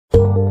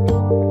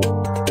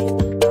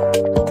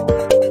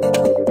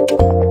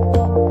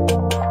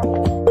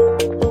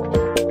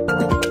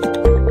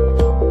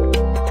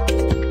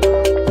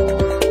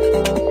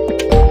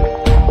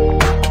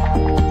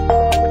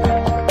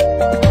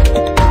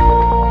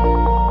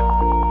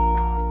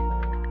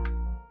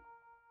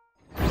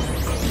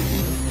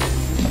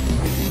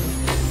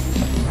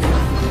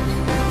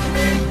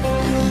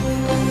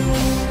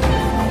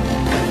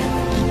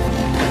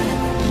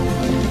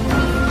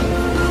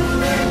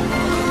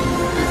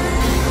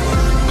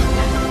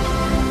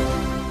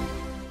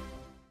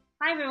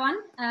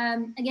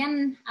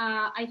again,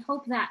 I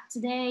hope that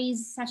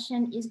today's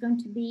session is going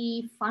to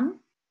be fun.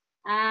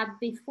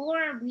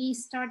 Before we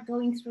start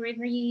going through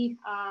the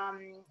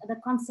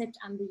concept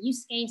and the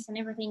use case and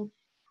everything,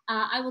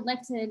 I would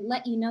like to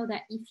let you know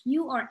that if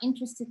you are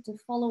interested to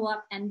follow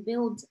up and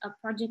build a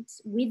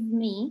project with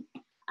me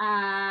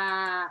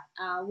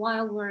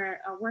while we're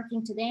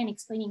working today and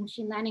explaining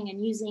machine learning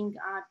and using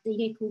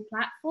Dataiku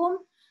platform,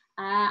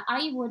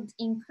 I would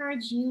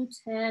encourage you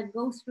to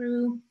go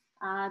through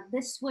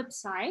this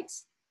website.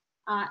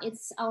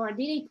 It's our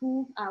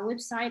Dataiku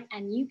website,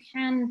 and you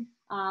can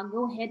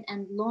go ahead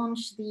and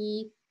launch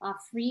the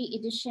free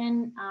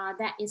edition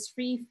that is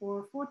free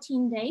for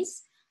 14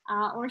 days.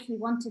 Or if you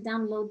want to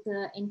download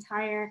the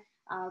entire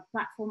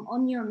platform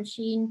on your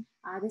machine,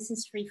 this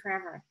is free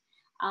forever.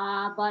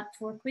 But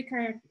for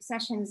quicker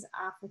sessions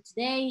for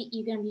today,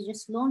 you're going to be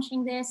just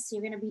launching this.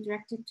 You're going to be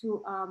directed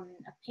to a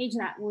page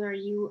where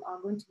you are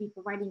going to be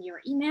providing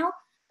your email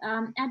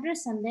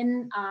address, and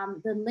then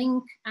the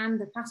link and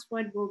the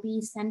password will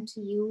be sent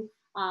to you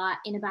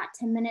in about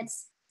 10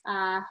 minutes.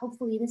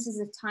 Hopefully this is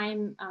a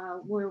time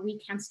where we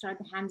can start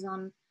the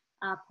hands-on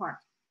part.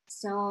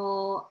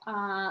 So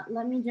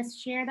let me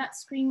just share that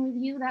screen with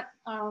you, that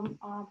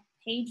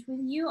page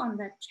with you on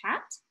the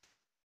chat.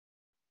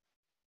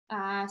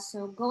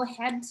 So go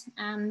ahead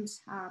and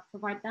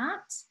provide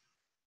that.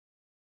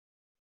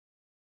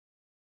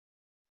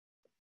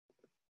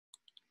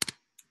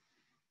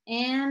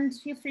 And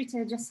feel free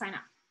to just sign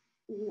up.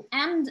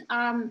 And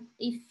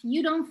if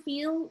you don't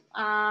feel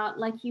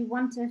like you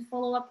want to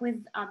follow up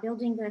with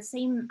building the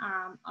same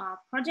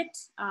project,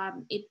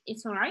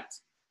 it's all right.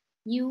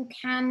 You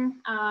can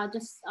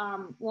just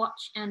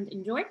watch and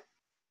enjoy,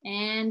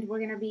 and we're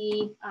gonna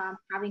be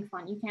having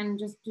fun. You can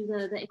just do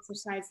the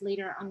exercise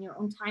later on your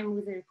own time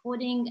with the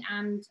recording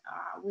and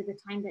with the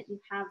time that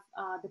you have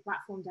the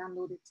platform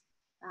downloaded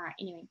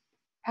anyway.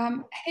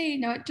 Hey,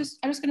 no, I'm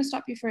just going to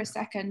stop you for a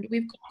second.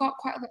 We've got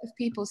quite a lot of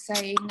people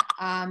saying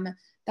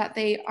that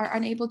they are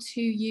unable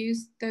to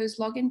use those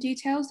login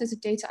details. There's a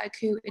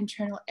Dataiku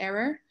internal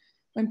error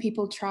when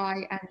people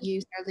try and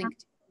use their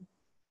LinkedIn.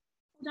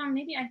 Hold on,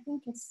 maybe I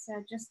think it's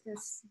just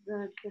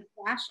the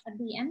dash at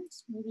the end.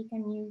 Maybe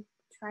can you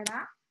try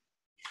that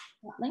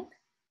link?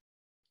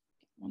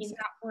 If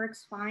that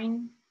works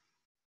fine.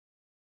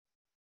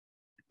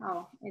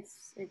 Oh,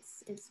 it's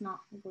not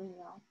going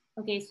well.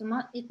 Okay, so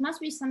it must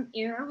be some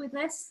error with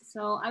this.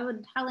 So I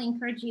would highly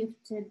encourage you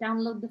to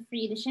download the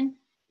free edition.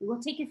 It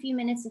will take a few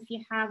minutes if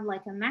you have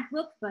like a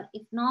MacBook, but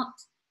if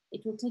not,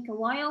 it will take a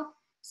while.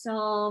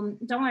 So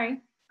don't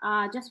worry,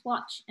 just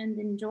watch and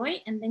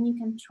enjoy, and then you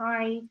can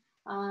try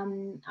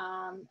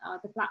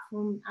the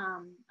platform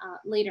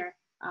later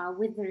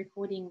with the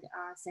recording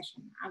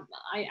session.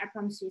 I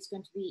promise you it's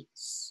going to be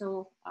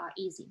so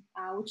easy,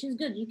 which is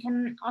good. You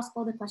can ask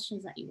all the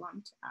questions that you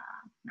want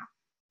now.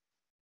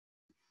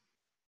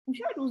 I'm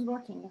sure it was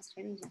working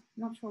yesterday, I'm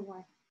not sure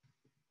why.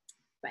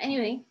 But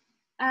anyway,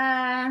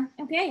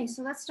 okay,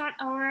 so let's start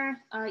our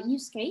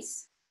use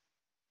case.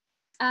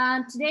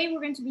 Today we're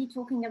going to be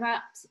talking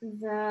about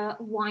the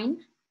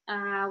wine.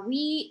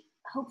 We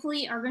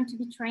hopefully are going to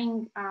be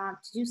trying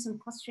to do some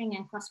clustering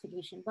and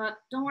classification, but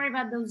don't worry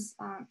about those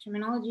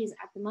terminologies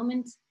at the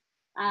moment.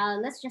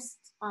 Let's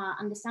just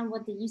understand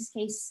what the use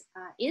case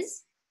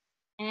is,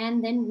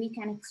 and then we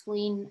can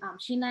explain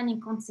machine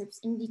learning concepts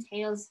in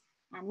details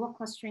and what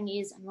clustering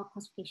is and what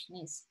classification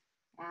is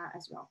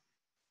as well.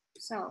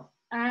 So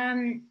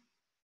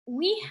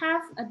we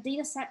have a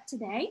data set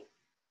today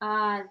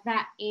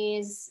that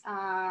is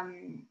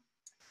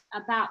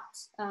about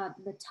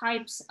the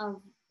types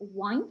of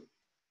wine.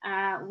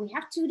 We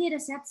have two data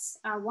sets,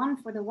 one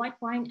for the white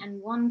wine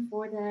and one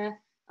for the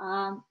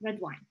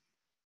red wine.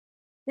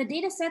 The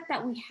data set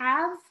that we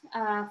have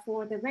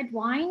for the red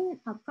wine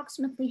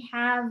approximately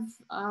have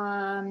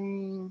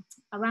around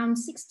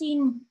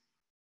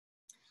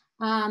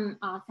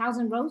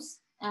 16,000 rows,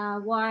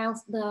 while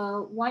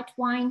the white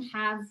wine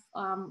have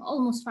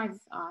almost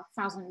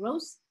 5,000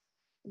 rows.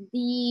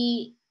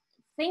 The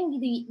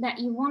thing that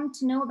you want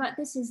to know about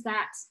this is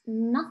that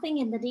nothing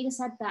in the data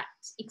set that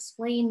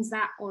explains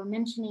that or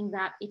mentioning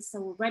that it's a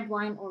red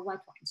wine or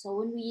white wine. So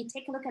when we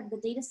take a look at the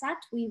data set,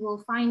 we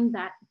will find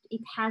that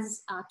it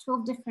has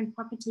 12 different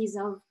properties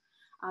of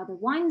the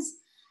wines,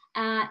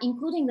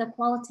 including the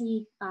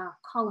quality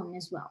column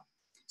as well.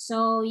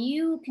 So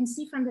you can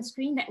see from the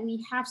screen that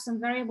we have some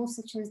variables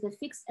such as the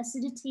fixed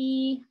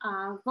acidity,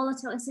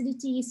 volatile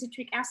acidity,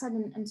 citric acid,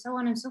 and so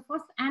on and so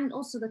forth, and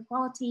also the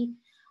quality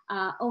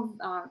of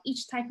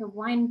each type of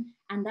wine,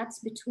 and that's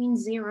between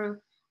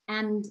 0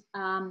 and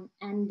 10.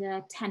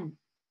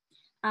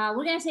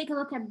 We're going to take a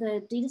look at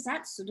the data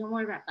set, so don't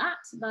worry about that,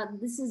 but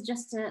this is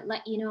just to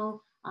let you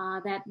know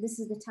that this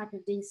is the type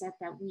of data set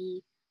that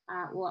we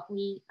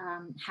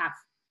have.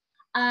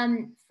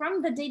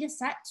 From the data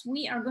set,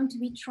 we are going to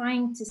be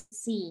trying to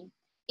see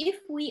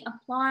if we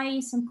apply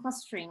some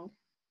clustering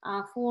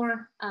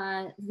for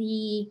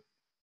the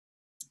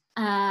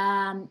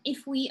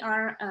If we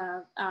are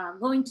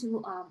going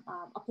to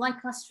apply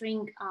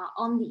clustering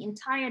on the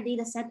entire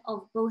data set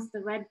of both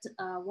the red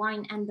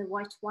wine and the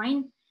white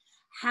wine,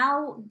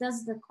 how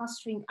does the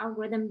clustering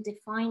algorithm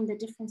define the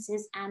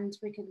differences and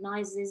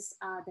recognizes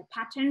the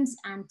patterns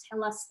and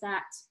tell us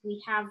that we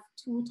have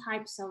two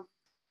types of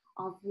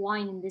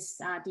wine in this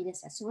data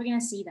set? So we're going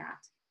to see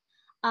that.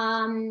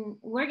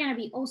 We're going to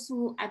be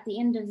also at the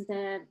end of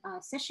the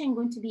session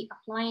going to be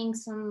applying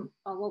some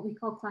what we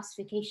call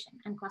classification.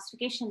 And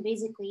classification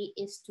basically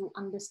is to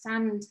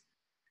understand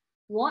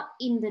what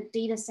in the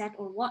data set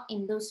or what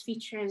in those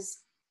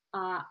features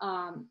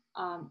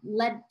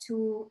led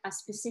to a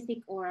specific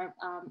or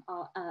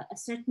a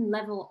certain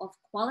level of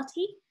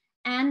quality.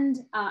 And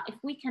if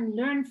we can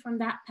learn from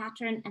that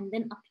pattern and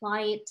then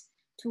apply it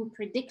to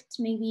predict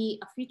maybe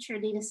a future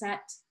data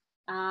set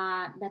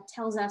that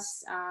tells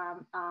us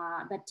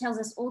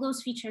all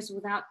those features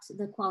without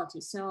the quality.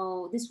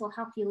 So this will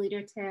help you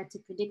later to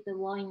predict the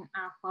wine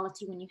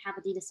quality when you have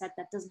a data set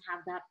that doesn't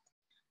have that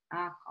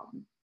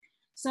column.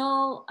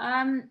 So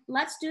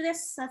let's do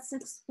this. Let's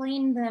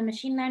explain the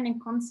machine learning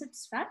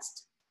concepts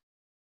first.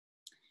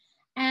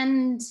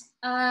 And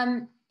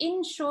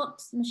in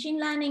short, machine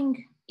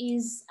learning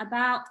is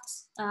about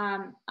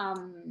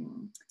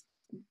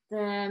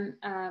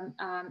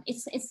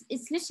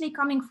it's literally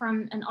coming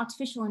from an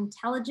artificial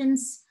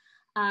intelligence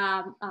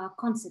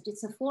concept.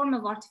 It's a form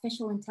of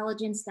artificial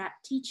intelligence that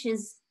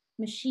teaches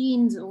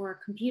machines or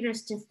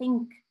computers to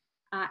think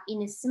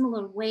in a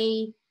similar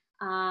way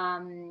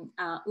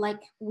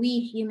like we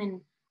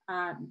human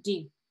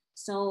do.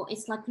 So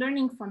it's like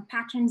learning from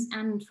patterns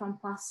and from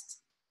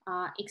past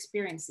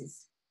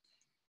experiences.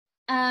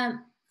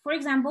 For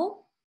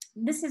example,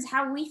 this is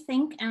how we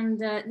think and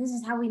this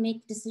is how we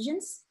make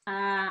decisions.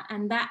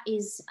 And that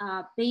is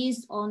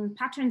based on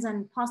patterns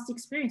and past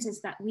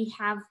experiences that we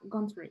have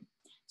gone through.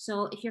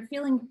 So if you're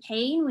feeling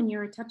pain when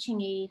you're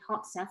touching a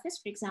hot surface,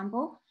 for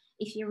example,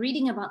 if you're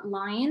reading about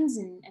lions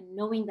and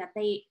knowing that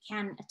they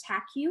can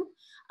attack you,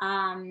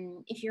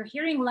 if you're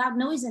hearing loud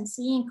noise and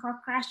seeing a car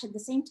crash at the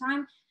same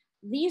time,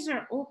 these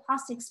are all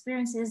past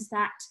experiences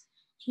that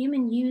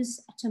humans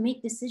use to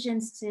make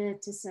decisions to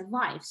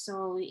survive.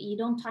 So you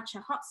don't touch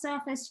a hot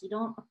surface, you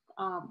don't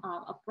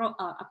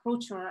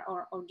approach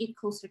or get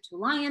closer to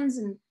lions,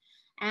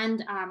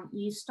 and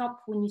you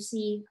stop when you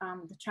see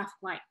the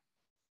traffic light.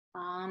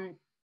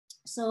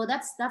 So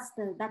that's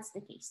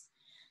the case.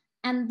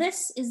 And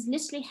this is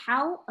literally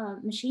how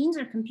machines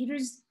or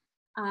computers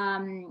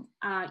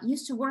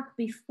used to work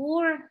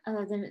before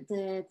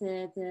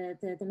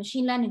the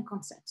machine learning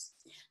concepts.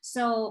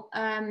 So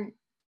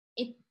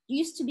it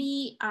used to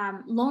be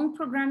long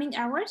programming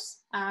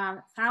hours,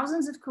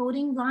 thousands of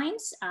coding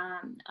lines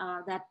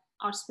that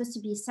are supposed to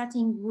be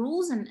setting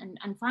rules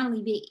and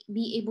finally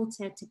be able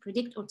to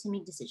predict or to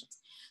make decisions.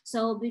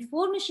 So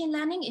before machine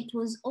learning, it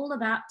was all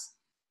about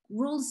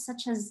rules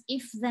such as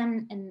if,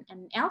 then,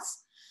 and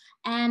else.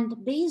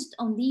 And based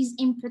on these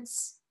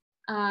inputs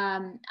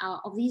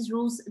of these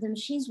rules, the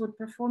machines would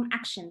perform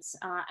actions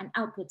and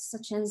outputs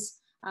such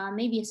as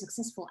maybe a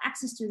successful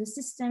access to the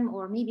system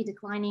or maybe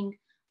declining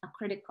a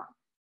credit card.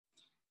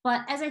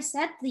 But as I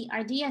said, the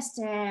idea is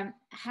to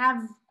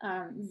have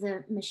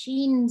the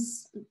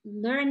machines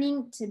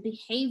learning to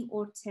behave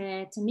or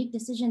to make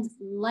decisions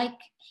like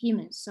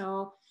humans.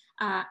 So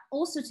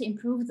also to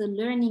improve the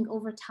learning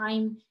over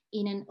time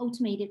in an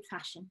automated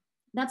fashion.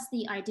 That's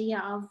the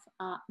idea of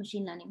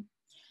machine learning.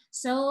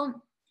 So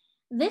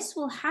this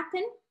will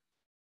happen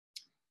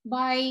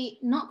by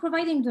not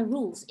providing the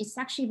rules. It's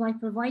actually by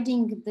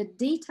providing the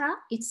data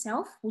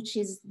itself, which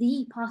is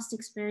the past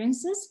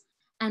experiences,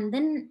 and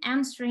then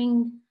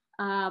answering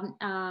and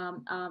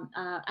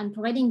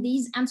providing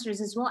these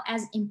answers as well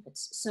as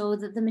inputs. So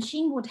that the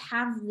machine would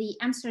have the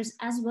answers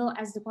as well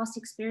as the past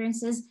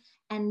experiences,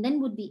 and then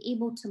would be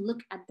able to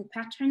look at the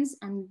patterns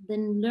and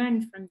then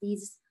learn from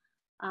these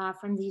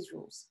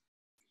rules.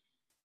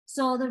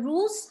 So the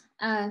rules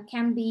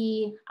can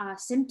be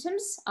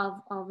symptoms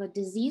of a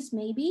disease,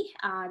 maybe.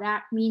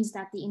 That means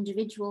that the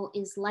individual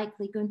is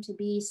likely going to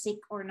be sick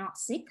or not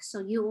sick. So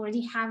you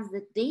already have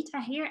the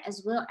data here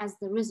as well as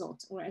the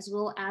result, or as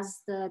well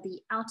as the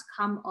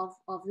outcome of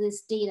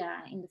this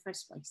data in the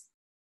first place.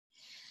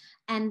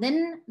 And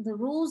then the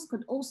rules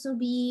could also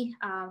be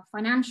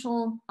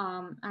financial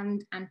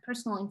and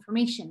personal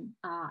information,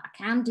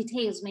 account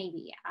details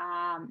maybe,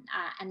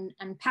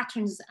 and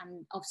patterns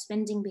of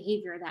spending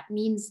behavior. That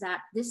means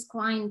that this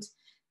client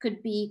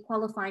could be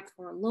qualified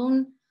for a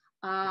loan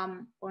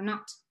or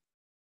not.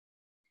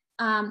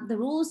 The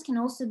rules can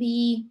also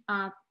be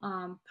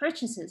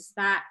purchases.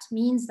 That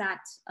means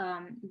that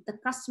the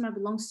customer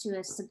belongs to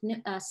a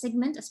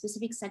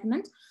specific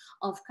segment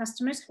of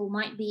customers who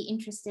might be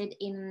interested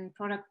in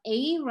product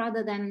A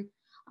rather than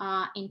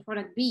in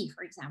product B,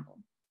 for example.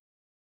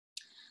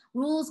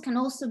 Rules can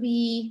also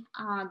be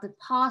the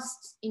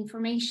past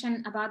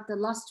information about the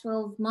last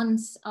 12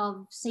 months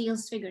of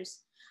sales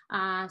figures.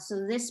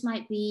 So this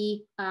might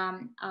be,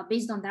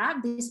 based on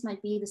that, this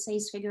might be the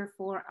sales figure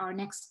for our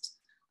next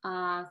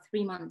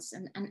 3 months,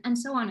 and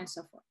so on and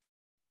so forth.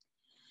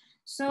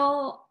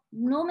 So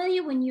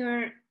normally when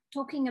you're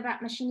talking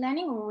about machine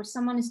learning, or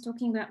someone is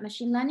talking about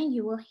machine learning,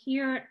 you will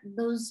hear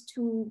those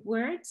two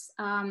words,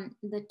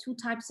 the two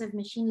types of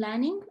machine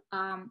learning.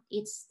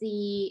 It's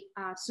the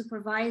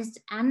supervised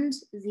and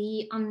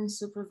the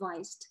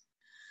unsupervised.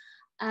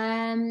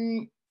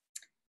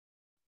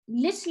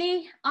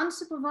 Literally,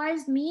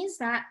 unsupervised means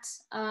that,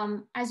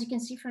 as you can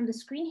see from the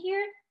screen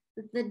here,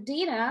 the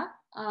data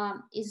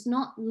is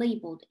not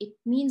labeled. It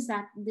means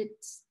that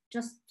it's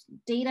just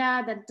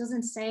data that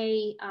doesn't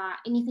say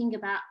anything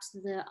about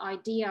the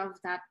idea of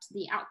that,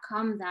 the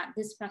outcome that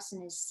this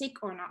person is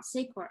sick or not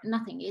sick or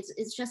nothing.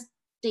 It's just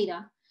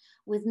data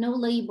with no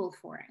label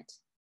for it.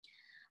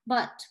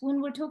 But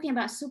when we're talking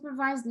about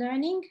supervised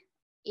learning,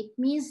 it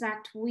means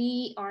that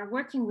we are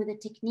working with a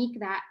technique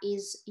that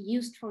is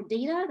used for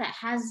data that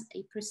has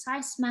a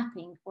precise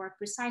mapping or a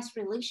precise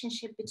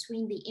relationship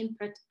between the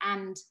input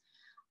and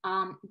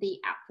the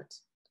output.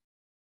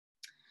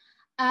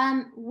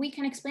 We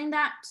can explain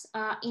that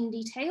in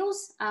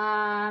details,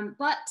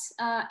 but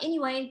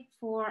anyway,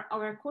 for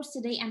our course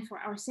today and for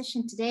our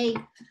session today,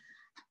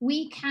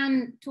 we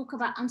can talk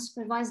about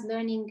unsupervised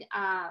learning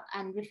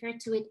and refer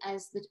to it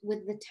as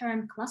with the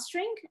term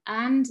clustering,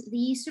 and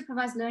the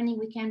supervised learning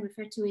we can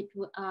refer to it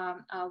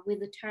with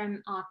the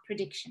term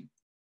prediction.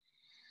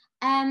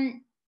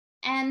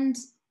 And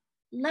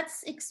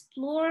let's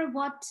explore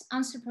what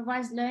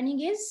unsupervised learning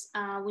is,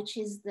 which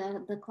is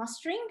the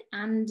clustering,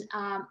 and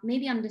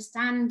maybe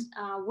understand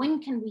when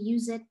can we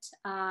use it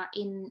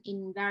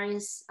in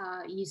various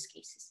use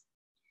cases.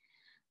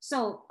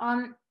 So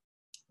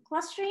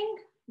clustering,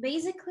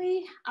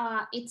 basically,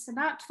 it's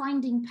about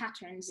finding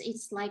patterns.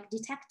 It's like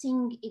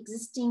detecting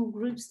existing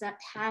groups that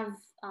have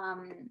a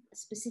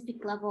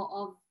specific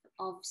level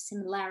of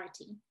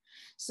similarity.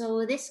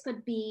 So this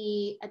could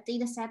be a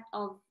data set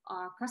of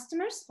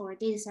customers or a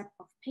data set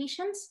of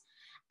patients.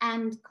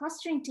 And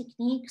clustering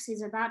techniques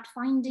is about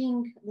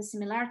finding the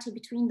similarity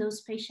between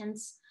those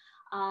patients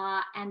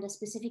and a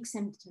specific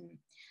symptom.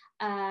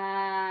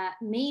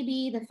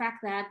 Maybe the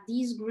fact that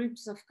these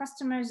groups of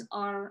customers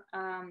are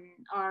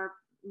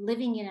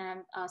living in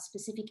a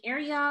specific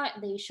area,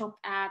 they shop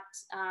at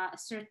a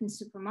certain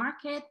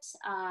supermarket,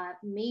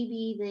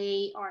 maybe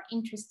they are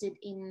interested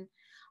in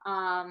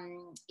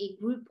a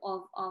group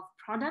of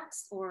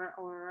products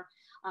or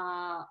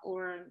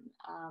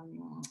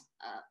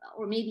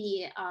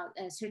maybe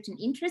a certain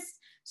interest.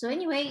 So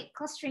anyway,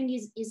 clustering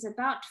is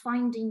about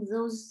finding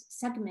those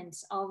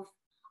segments of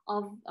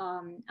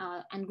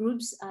and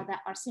groups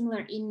that are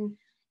similar in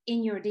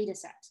your data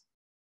set.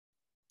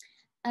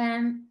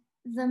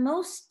 The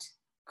most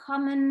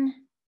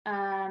common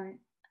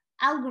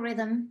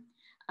algorithm,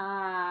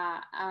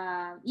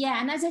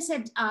 and as I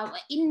said,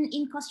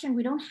 in clustering,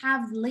 we don't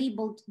have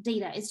labeled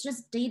data. It's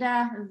just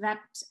data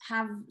that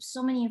have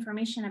so many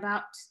information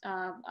about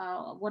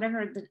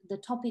whatever the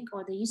topic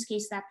or the use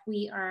case that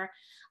we are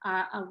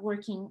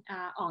working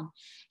on.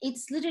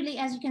 It's literally,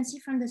 as you can see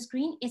from the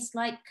screen, it's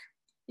like,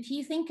 if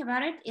you think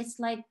about it, it's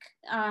like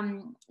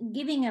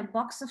giving a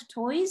box of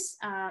toys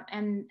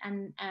to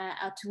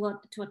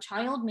a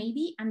child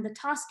maybe, and the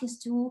task is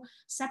to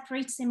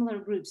separate similar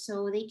groups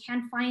so they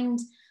can find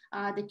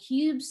the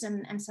cubes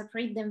and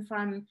separate them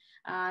from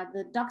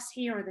the ducks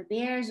here or the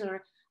bears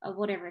or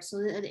whatever. So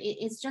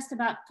it's just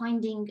about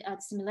finding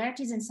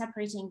similarities and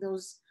separating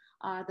those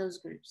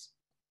groups.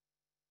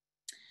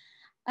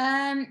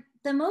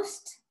 The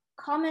most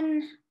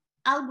common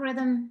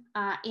algorithm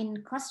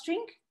in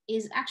clustering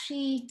is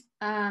actually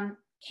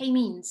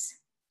k-means.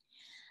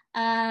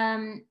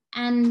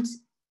 And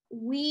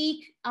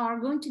we are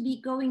going to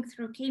be going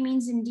through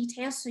k-means in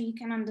detail so you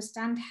can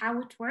understand how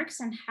it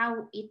works and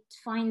how it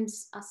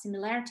finds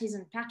similarities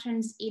and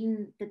patterns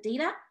in the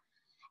data.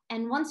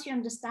 And once you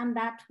understand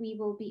that, we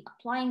will be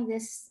applying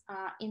this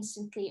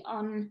instantly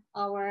on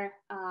our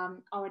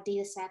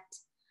data set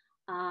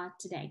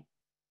today.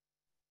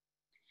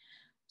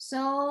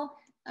 So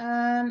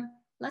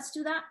let's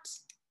do that.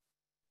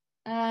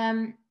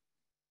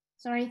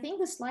 Sorry, I think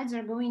the slides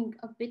are going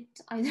a bit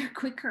either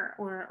quicker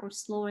or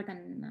slower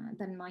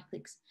than my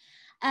clicks.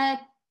 As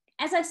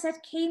I said,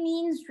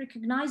 k-means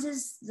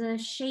recognizes the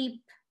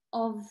shape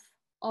of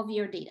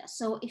your data.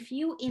 So if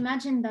you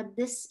imagine that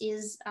this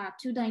is a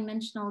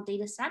two-dimensional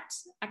data set,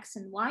 X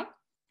and Y,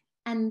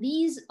 and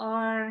these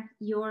are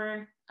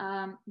your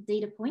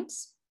data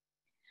points,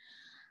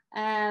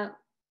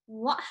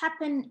 what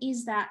happened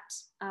is that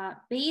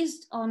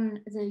based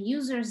on the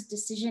user's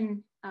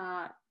decision,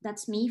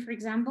 that's me, for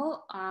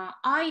example,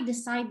 I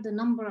decide the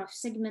number of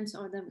segments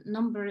or the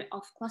number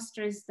of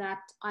clusters that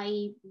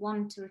I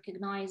want to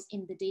recognize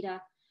in the data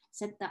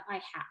set that I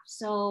have.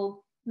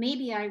 So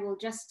maybe I will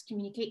just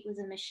communicate with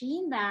the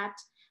machine that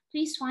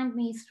please find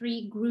me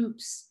 3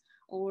 groups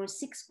or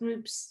 6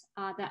 groups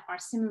that are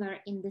similar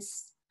in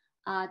this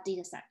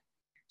data set.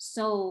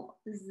 So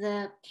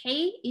the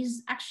K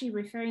is actually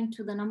referring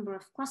to the number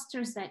of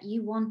clusters that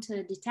you want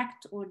to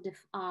detect or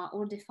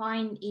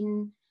define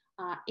in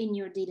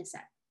your data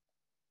set.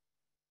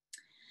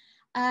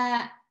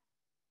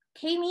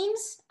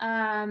 K-means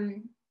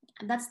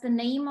That's the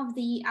name of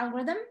the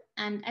algorithm.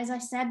 And as I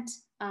said,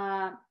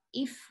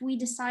 if we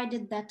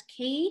decided that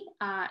k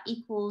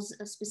equals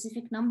a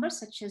specific number,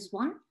 such as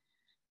 1,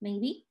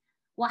 maybe,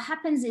 what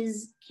happens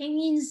is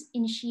k-means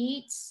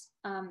initiates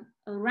a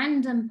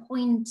random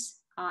point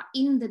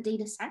in the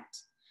data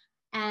set.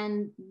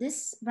 And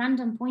this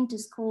random point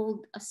is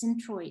called a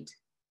centroid.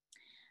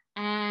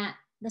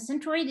 The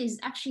centroid is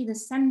actually the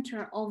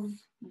center of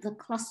the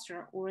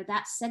cluster, or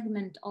that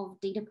segment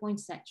of data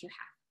points that you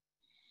have.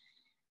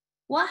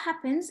 What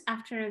happens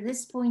after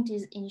this point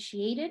is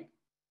initiated?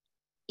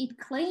 It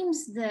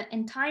claims the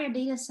entire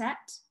data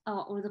set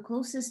or the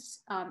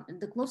closest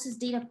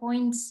data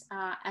points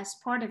as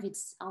part of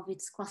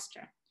its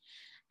cluster.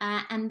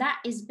 And that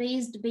is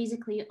based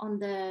basically on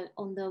the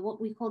what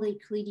we call the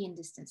Euclidean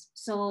distance.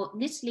 So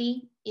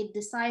literally, it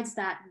decides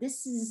that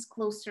this is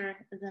closer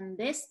than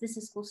this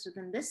is closer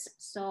than this.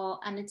 So,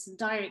 and it's a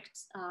direct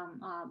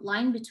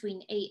line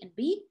between A and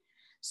B.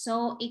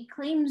 So it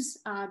claims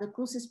the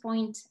closest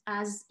point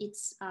as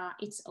its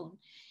own.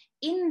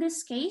 In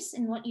this case,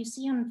 in what you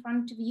see in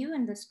front of you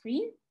in the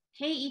screen,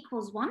 k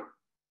equals 1.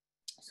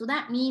 So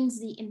that means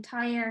the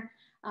entire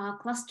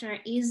cluster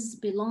is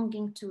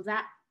belonging to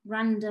that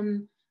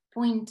random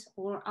point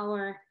or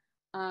our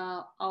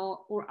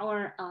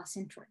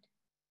centroid.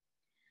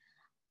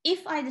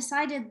 If I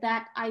decided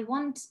that I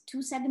want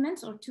 2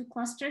 segments or 2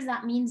 clusters,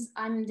 that means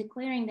I'm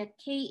declaring that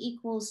k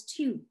equals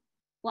 2.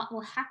 What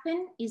will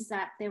happen is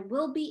that there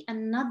will be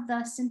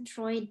another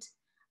centroid,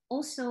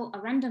 also a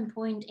random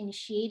point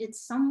initiated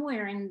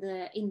somewhere in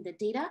the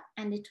data,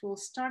 and it will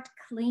start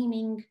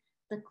claiming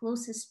the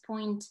closest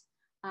point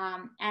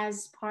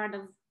as part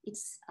of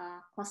its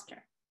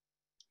cluster.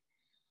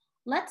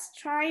 Let's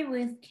try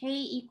with k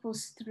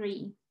equals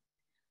 3.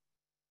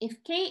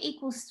 If k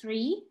equals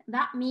 3,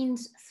 that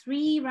means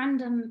 3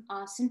 random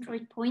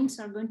centroid points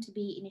are going to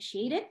be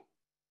initiated,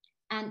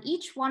 and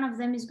each one of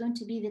them is going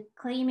to be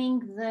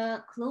claiming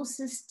the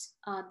closest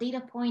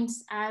data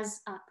points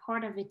as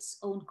part of its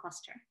own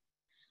cluster,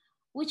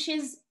 which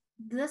is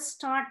the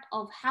start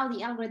of how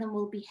the algorithm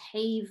will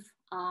behave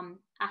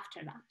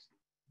after that.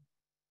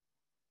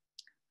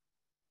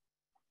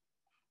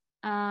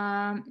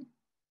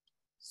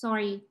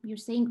 Sorry, you're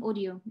saying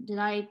audio. Did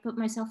I put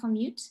myself on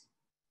mute?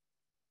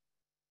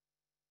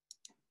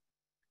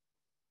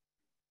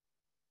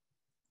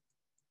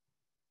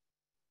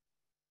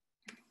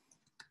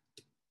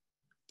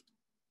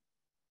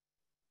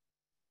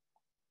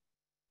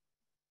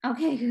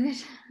 Okay, good.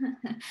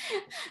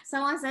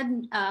 Someone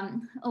said,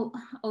 oh,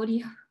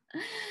 audio.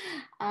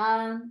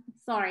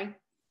 Sorry.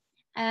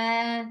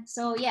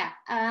 So yeah,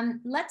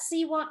 let's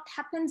see what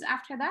happens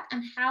after that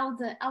and how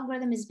the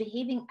algorithm is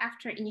behaving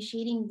after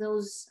initiating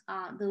those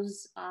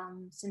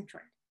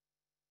centroid.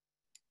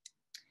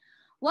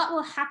 What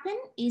will happen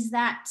is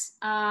that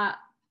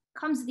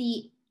comes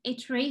the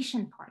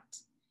iteration part.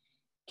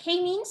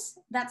 K-means,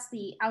 that's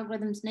the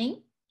algorithm's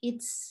name.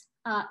 It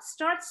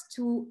starts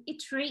to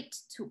iterate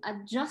to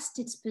adjust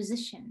its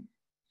position.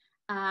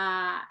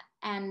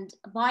 And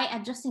by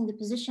adjusting the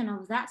position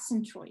of that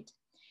centroid,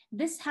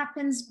 this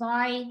happens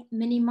by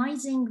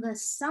minimizing the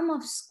sum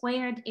of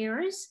squared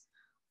errors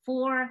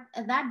for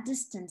that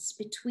distance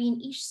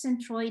between each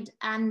centroid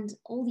and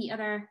all the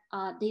other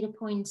data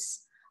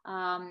points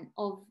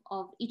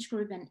of each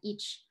group and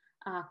each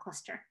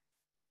cluster.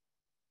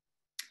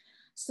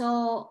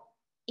 So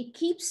it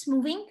keeps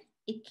moving,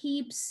 it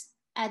keeps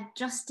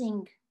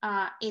adjusting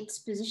its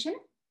position.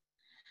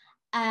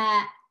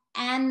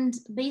 And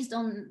based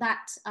on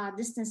that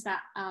distance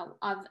that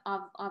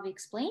I've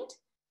explained,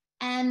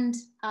 and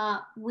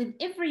with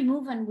every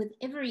move and with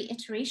every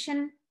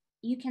iteration,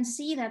 you can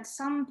see that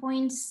some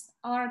points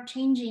are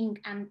changing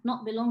and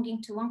not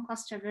belonging to one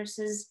cluster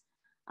versus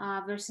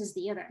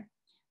the other.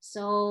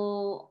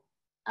 So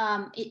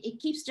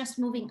it keeps just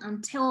moving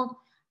until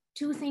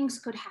 2 things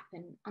could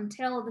happen.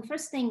 Until the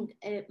first thing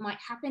might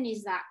happen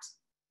is that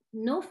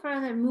no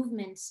further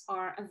movements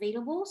are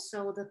available,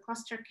 so the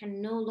cluster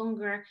can no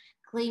longer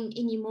claim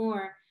any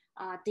more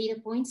data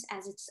points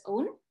as its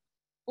own.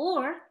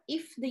 Or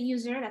if the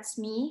user, that's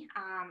me,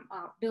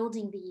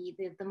 building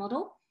the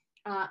model,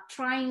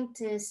 trying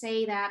to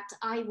say that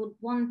I would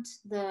want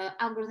the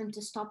algorithm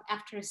to stop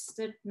after a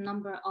certain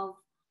number of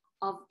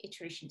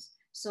iterations.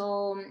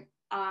 So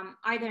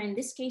either in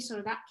this case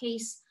or that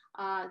case,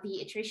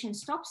 the iteration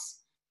stops.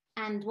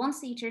 And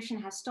once the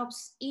iteration has stopped,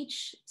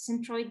 each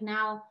centroid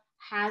now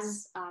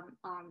has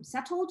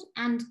settled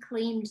and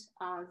claimed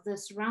the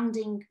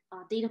surrounding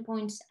data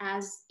points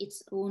as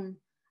its own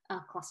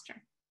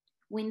cluster.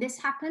 When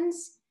this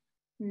happens,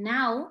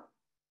 now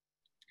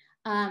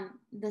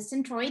the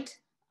centroid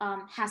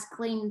has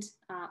claimed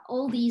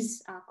all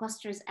these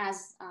clusters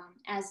as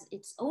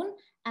its own,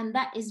 and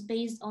that is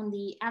based on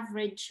the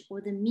average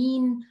or the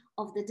mean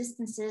of the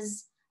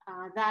distances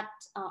that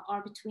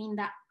are between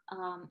that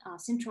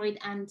centroid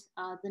and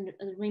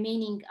the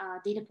remaining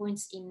data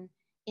points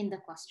in the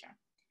cluster.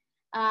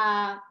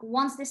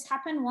 Once this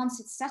happened, once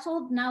it's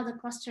settled, now the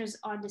clusters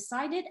are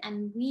decided,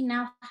 and we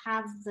now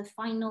have the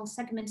final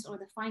segments or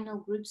the final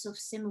groups of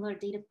similar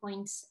data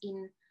points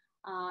in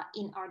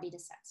our data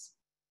sets.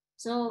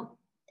 So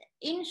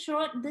in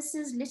short, this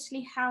is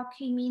literally how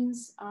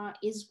k-means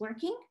is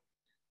working.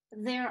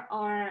 There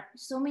are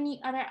so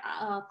many other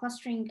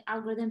clustering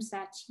algorithms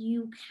that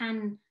you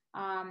can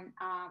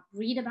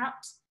read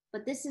about,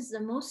 but this is the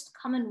most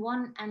common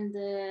one, and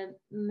the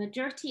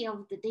majority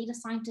of the data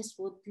scientists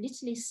would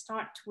literally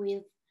start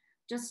with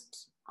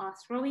just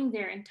throwing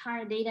their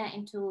entire data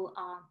into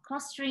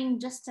clustering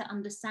just to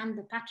understand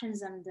the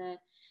patterns and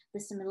the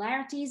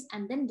similarities,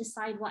 and then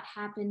decide what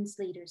happens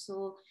later.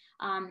 So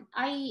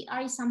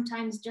I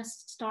sometimes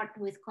just start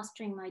with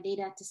clustering my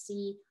data to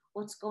see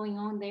what's going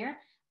on there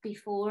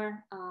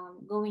before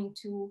going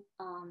to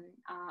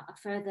a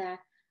further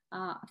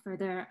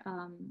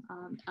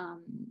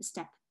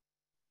step.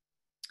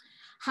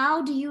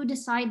 How do you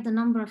decide the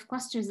number of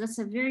clusters? That's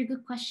a very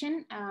good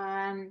question.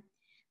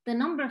 The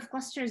number of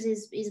clusters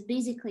is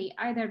basically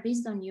either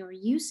based on your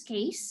use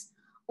case,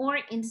 or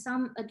in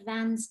some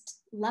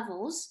advanced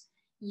levels,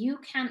 you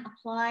can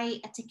apply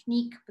a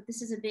technique, but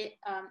this is a bit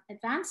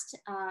advanced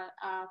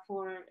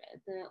for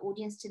the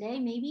audience today,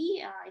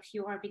 maybe if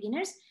you are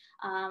beginners.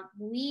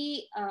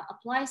 We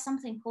apply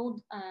something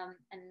called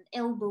an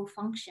elbow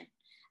function.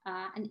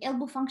 An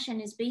elbow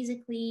function is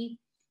basically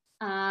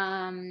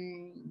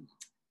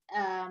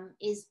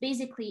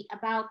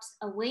about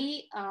a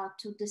way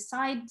to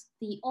decide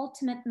the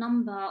ultimate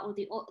number, or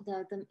the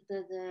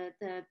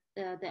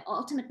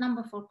ultimate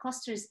number for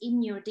clusters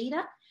in your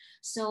data.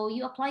 So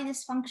you apply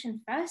this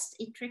function first.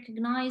 It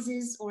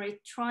recognizes, or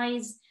it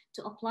tries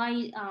to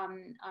apply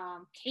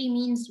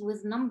k-means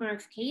with number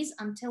of k's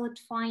until it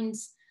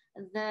finds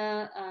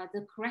the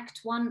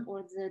correct one,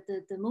 or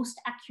the most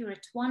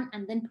accurate one,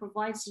 and then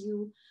provides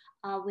you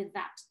with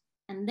that.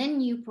 And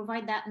then you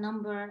provide that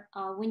number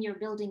when you're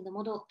building the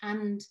model,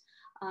 and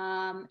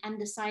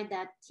decide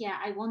that, yeah,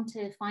 I want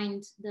to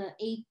find the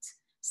 8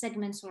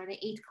 segments or the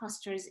 8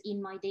 clusters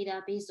in my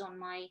data based on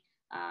my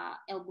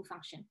elbow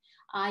function.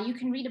 You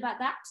can read about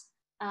that,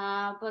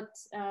 but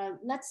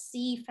let's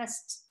see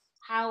first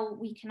how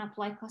we can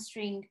apply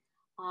clustering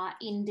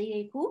in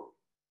Dataiku.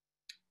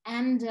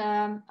 And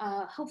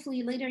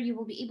hopefully later you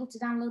will be able to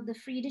download the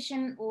free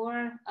edition,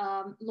 or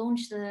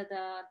launch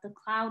the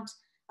cloud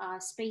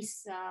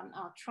space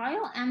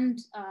trial, and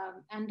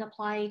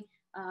apply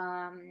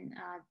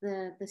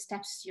the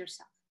steps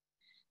yourself.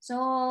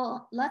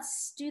 So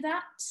let's do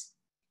that.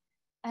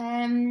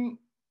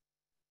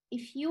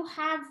 If you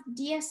have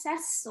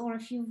DSS, or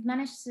if you've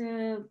managed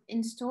to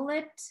install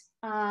it,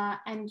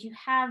 and you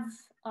have,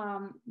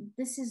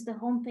 this is the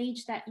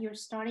homepage that you're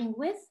starting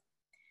with.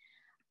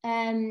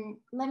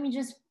 Let me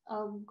just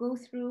go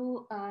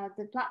through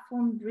the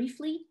platform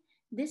briefly.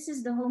 This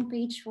is the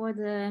homepage for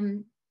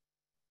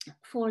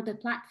the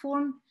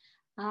platform.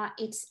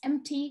 It's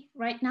empty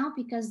right now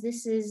because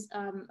this is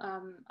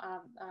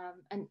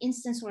an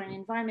instance or an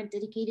environment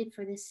dedicated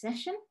for this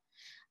session.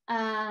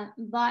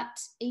 But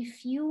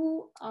if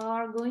you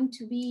are going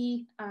to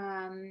be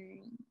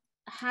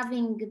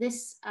having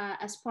this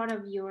as part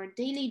of your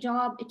daily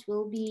job, it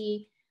will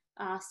be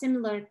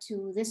similar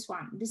to this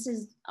one. This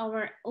is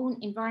our own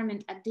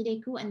environment at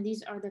Dataiku, and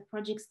these are the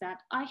projects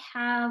that I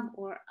have,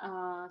 or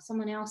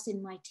someone else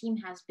in my team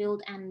has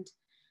built and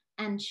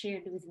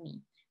shared with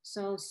me.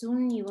 So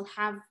soon you will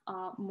have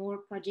more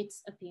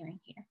projects appearing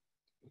here.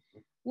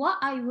 What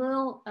I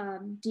will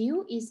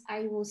do is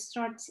I will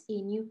start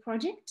a new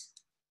project,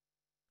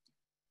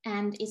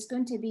 and it's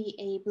going to be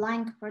a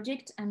blank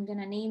project. I'm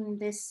gonna name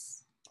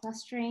this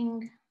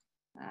clustering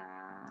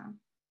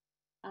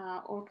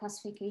or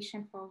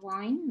classification for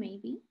wine,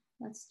 maybe.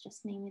 Let's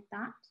just name it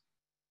that.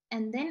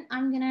 And then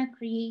I'm gonna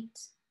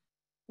create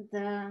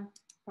the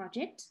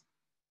project.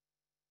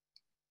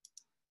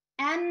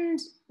 And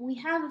we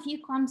have a few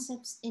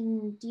concepts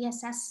in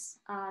DSS,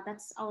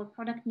 that's our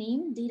product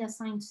name, Data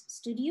Science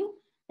Studio,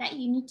 that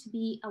you need to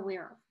be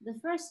aware of. The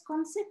first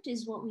concept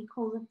is what we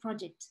call the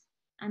project.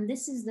 And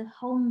this is the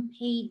home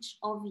page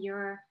of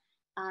your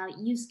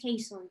use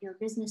case or your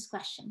business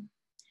question.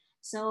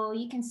 So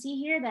you can see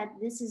here that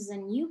this is a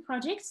new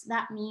project.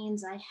 That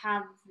means I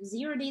have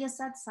 0 data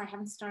sets. I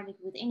haven't started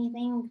with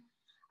anything.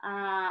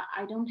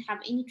 I don't have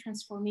any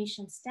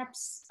transformation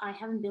steps. I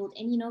haven't built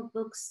any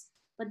notebooks,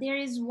 but there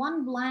is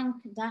one blank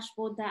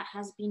dashboard that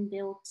has been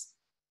built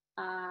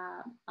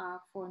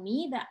for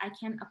me that I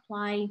can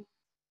apply.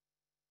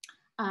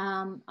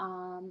 I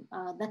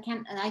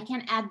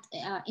can add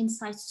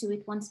insights to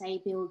it once I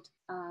build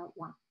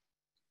one.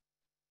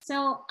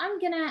 So I'm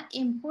gonna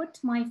import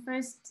my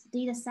first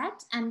data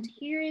set, and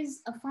here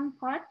is a fun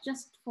part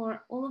just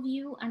for all of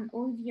you and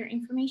all of your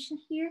information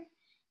here.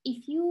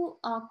 If you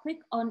click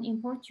on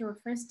import your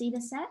first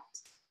data set,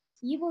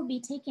 you will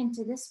be taken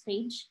to this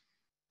page,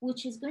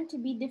 which is going to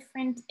be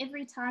different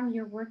every time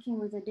you're working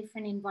with a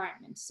different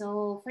environment.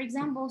 So for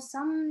example,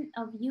 some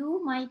of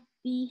you might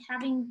be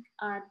having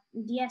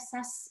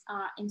DSS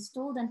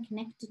installed and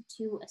connected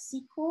to a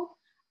SQL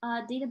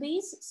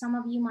database. Some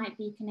of you might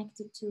be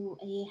connected to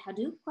a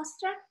Hadoop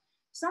cluster.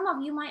 Some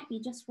of you might be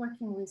just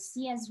working with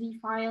CSV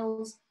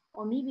files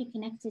or maybe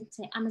connected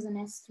to Amazon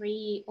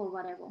S3 or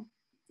whatever.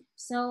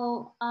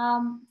 So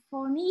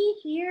for me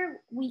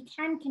here, we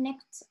can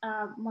connect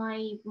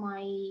my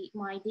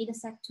data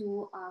set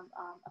to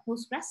a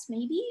Postgres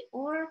maybe,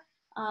 or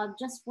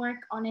just work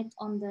on it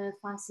on the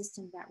file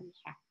system that we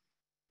have.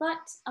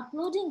 But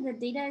uploading the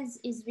data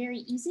is very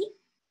easy.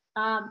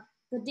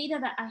 The data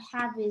that I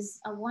have is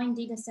a wine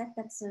data set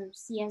that's a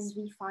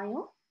CSV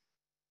file.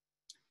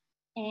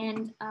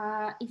 And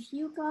if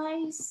you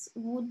guys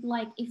would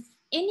like, if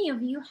any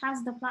of you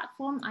has the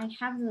platform, I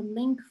have the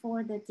link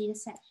for the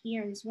dataset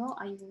here as well.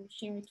 I will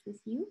share it with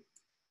you.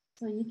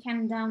 So you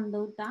can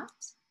download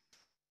that.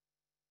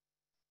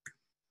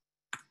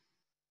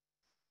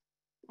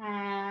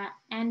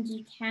 And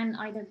you can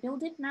either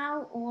build it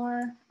now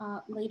or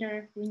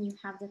later when you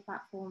have the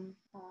platform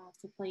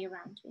to play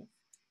around with.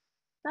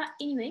 But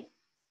anyway,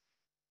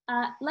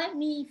 let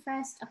me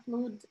first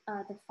upload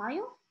the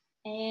file,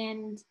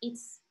 and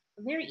it's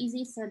very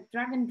easy. It's a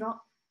drag and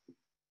drop.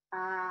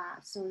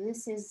 So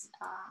this is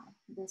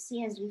the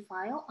CSV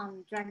file.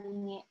 I'm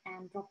dragging it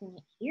and dropping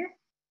it here.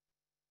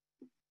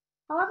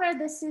 However,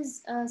 this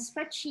is a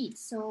spreadsheet,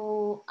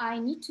 so I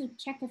need to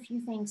check a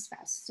few things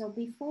first. So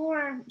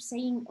before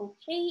saying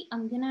okay,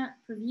 I'm gonna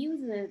preview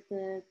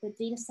the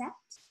data set.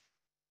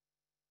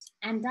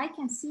 And I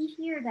can see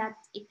here that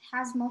it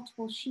has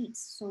multiple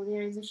sheets. So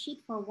there is a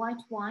sheet for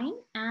white wine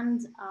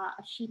and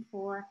a sheet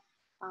for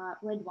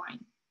red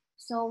wine.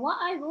 So what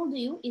I will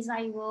do is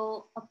I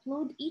will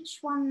upload each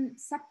one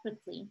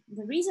separately.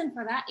 The reason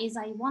for that is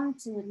I want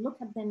to look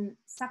at them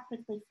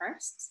separately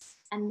first,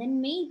 and then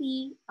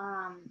maybe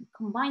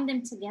combine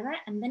them together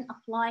and then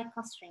apply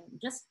clustering,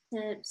 just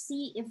to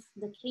see if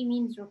the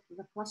k-means of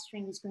the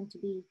clustering is going to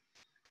be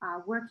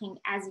working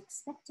as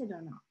expected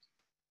or not.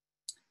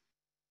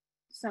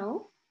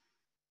 So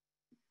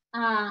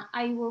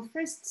I will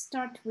first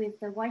start with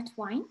the white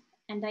wine.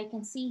 And I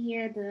can see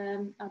here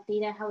the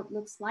data, how it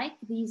looks like.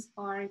 These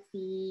are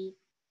the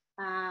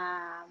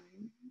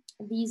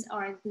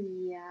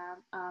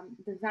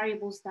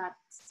variables that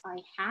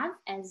I have,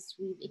 as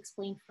we've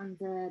explained from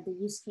the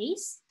use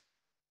case.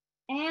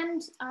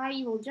 And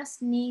I will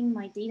just name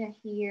my data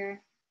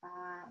here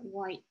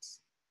white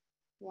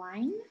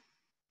wine.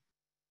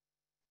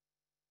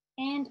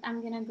 And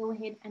I'm gonna go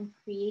ahead and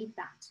create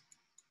that.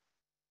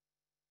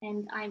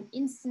 And I'm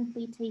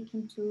instantly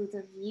taken to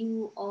the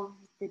view of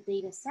the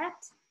data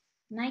set.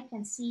 And I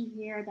can see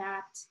here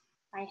that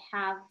I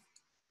have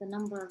the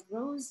number of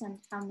rows and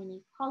how many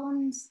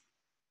columns.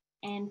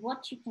 And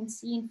what you can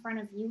see in front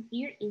of you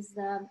here is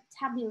the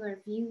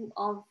tabular view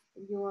of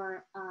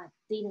your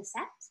data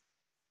set.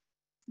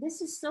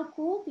 This is so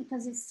cool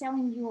because it's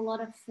telling you a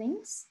lot of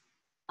things.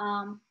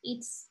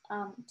 It's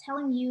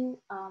telling you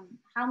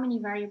how many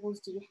variables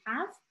do you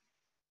have.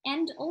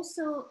 And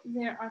also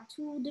there are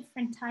two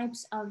different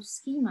types of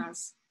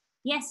schemas.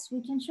 Yes,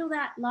 we can show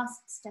that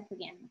last step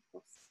again, of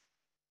course.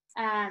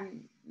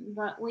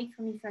 But wait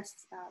for me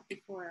first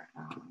before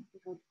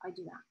I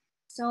do that.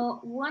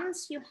 So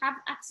once you have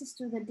access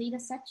to the data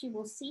set, you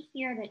will see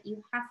here that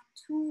you have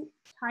two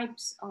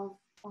types of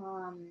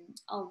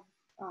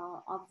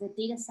the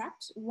data set,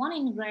 one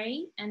in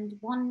gray and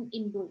one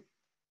in blue.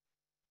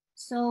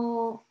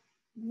 So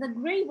the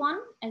gray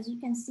one, as you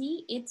can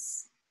see,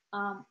 it's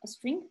a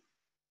string.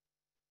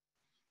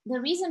 The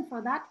reason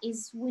for that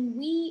is when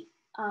we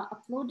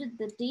uploaded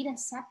the data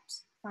set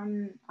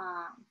from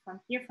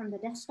here from the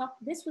desktop,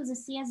 this was a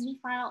CSV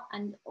file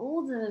and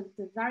all the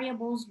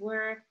variables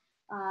were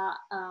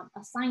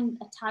assigned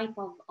a type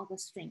of a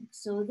string.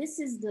 So this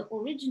is the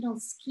original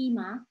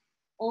schema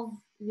of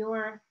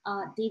your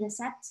data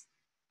set.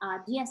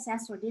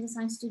 DSS or Data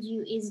Science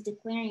Studio is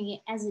declaring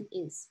it as it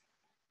is.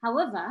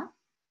 However,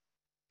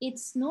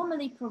 it's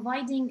normally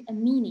providing a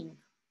meaning.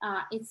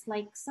 It's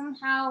like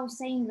somehow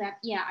saying that,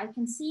 yeah, I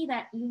can see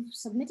that you've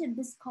submitted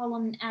this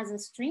column as a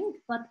string,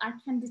 but I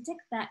can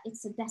detect that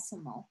it's a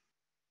decimal.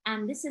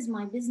 And this is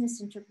my business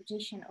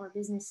interpretation or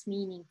business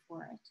meaning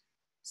for it.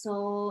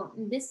 So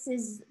this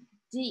is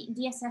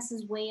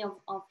DSS's way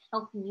of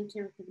helping you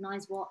to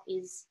recognize what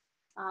is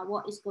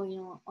going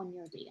on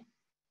your data.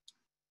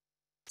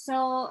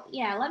 So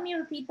yeah, let me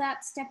repeat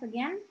that step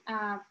again,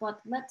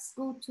 but let's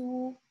go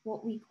to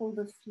what we call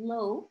the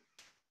flow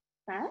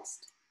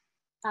first.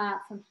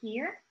 From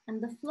here,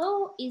 and the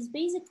flow is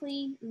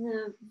basically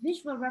the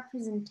visual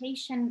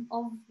representation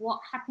of what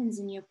happens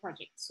in your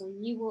project. So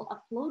you will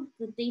upload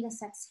the data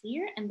sets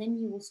here, and then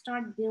you will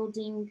start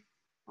building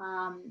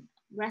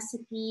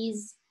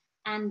recipes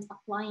and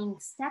applying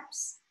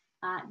steps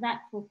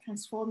that will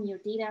transform your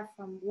data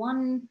from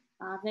one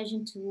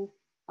version to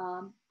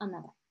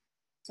another.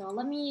 So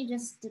let me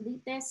just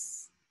delete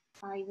this.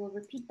 I will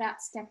repeat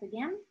that step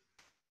again.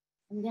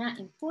 I'm gonna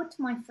import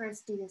my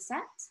first data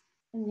set.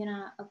 I'm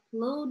gonna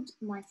upload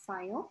my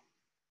file,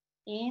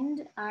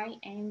 and I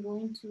am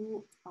going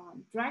to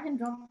drag and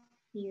drop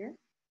here,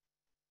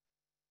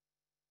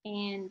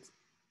 and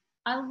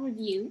I'll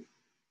review.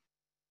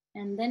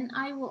 And then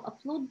I will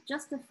upload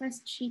just the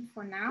first sheet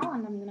for now,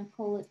 and I'm gonna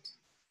call it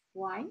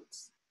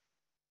white.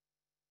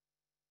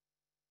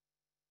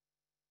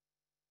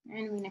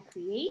 And I'm gonna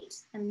create,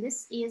 and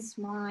this is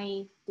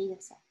my data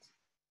set.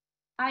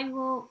 I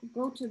will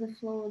go to the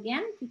flow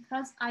again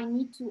because I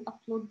need to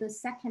upload the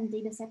second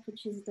data set,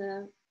 which is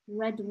the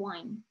red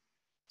wine.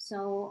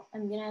 So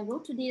I'm gonna go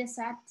to data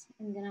set,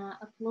 I'm gonna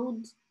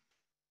upload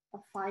a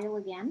file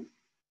again.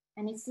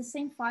 And it's the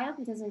same file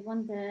because I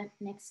want the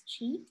next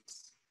sheet.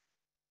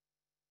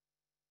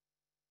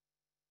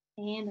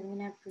 And I'm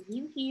gonna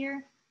preview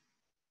here.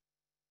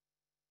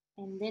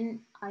 And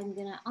then I'm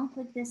gonna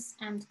unclick this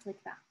and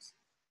click that.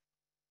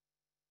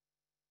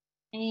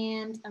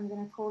 And I'm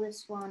gonna call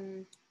this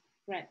one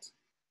red.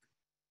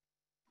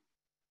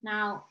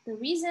 Now, the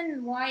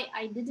reason why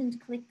I didn't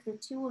click the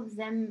two of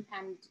them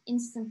and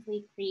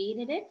instantly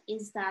created it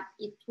is that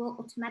it will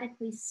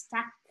automatically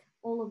stack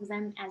all of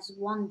them as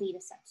one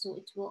data set. So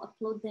it will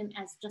upload them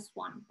as just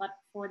one. But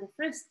for the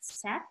first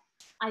step,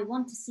 I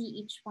want to see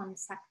each one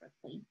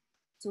separately.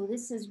 So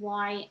this is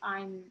why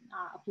I'm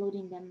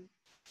uploading them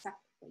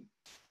separately.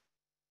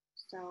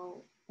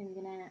 So I'm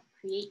gonna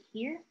create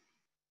here.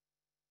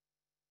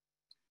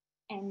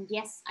 And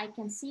yes, I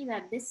can see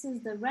that this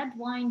is the red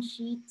wine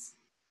sheet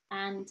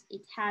and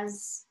it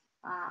has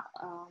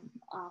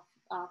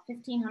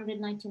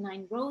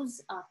 1,599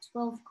 rows,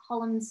 12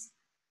 columns,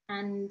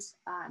 and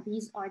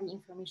these are the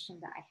information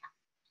that I have.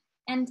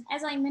 And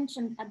as I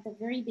mentioned at the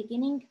very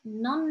beginning,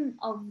 none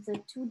of the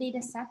two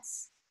data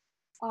sets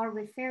are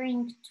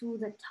referring to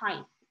the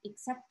type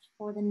except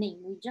for the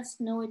name. We just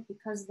know it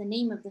because the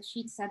name of the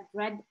sheet said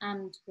red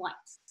and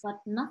white,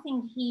 but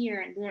nothing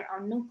here, there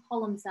are no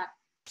columns that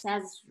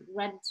says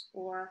red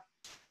or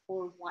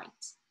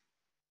white.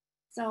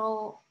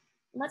 So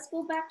let's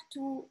go back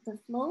to the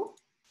flow.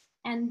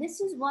 And this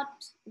is what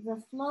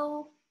the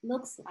flow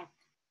looks like.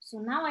 So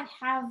now I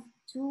have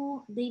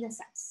two data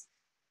sets.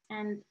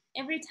 And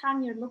every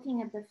time you're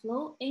looking at the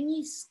flow,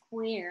 any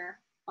square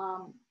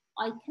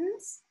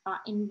icons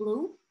in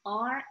blue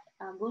are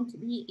going to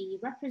be a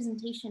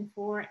representation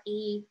for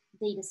a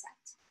data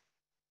set.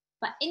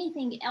 But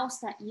anything else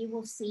that you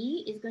will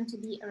see is going to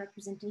be a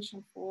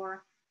representation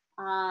for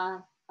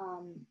a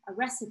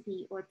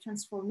recipe or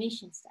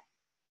transformation step.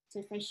 So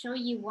if I show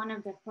you one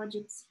of the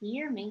projects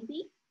here,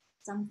 maybe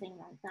something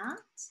like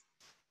that.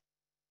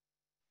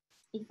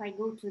 If I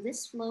go to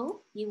this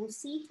flow, you will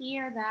see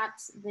here that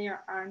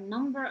there are a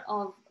number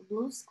of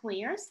blue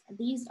squares.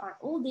 These are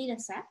all data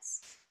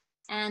sets,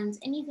 and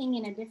anything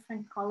in a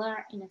different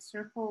color in a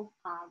circle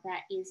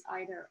that is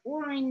either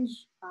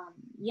orange,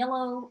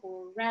 yellow,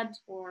 or red,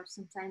 or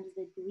sometimes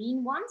the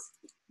green ones.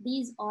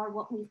 These are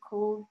what we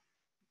call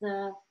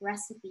the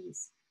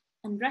recipes.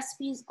 And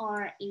recipes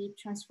are a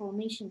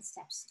transformation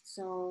steps.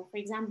 So for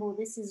example,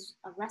 this is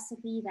a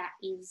recipe that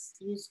is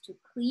used to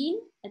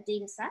clean a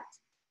data set,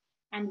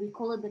 and we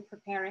call it the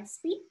prepare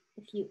recipe.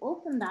 If you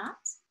open that,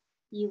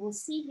 you will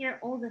see here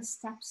all the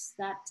steps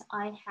that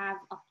I have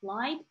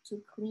applied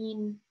to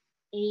clean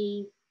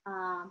a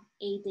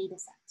data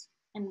set.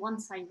 And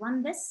once I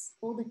run this,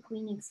 all the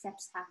cleaning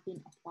steps have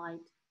been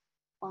applied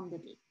on the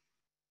data.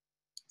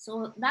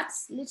 So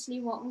that's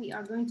literally what we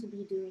are going to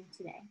be doing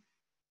today.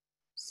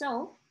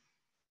 So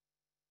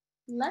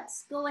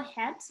let's go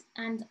ahead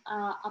and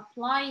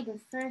apply the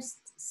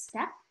first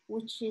step,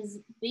 which is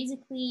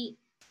basically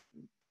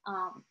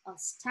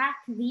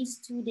stack these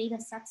two data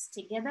sets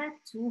together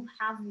to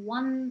have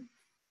one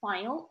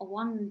file or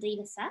one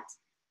data set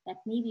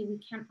that maybe we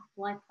can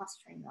apply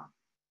clustering on.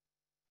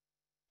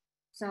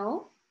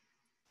 So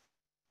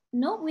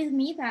note with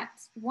me that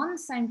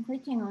once I'm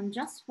clicking on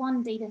just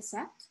one data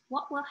set,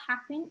 what will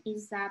happen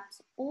is that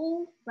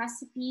all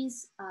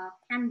recipes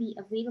can be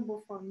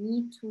available for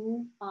me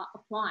to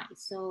apply.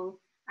 So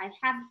I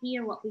have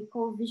here what we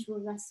call visual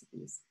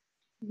recipes.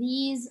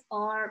 These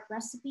are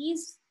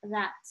recipes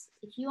that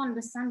if you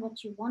understand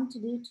what you want to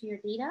do to your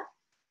data,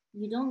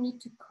 you don't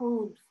need to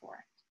code for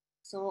it.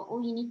 So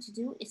all you need to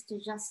do is to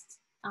just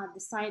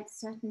decide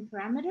certain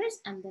parameters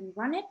and then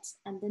run it,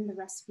 and then the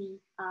recipe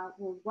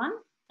will run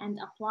and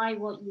apply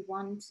what you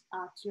want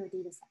to your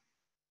data set.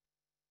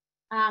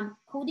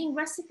 Coding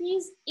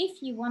recipes,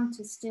 if you want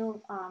to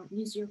still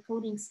use your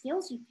coding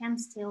skills, you can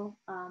still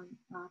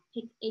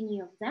pick any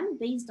of them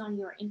based on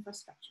your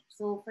infrastructure.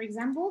 So for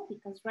example,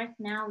 because right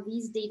now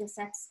these data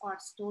sets are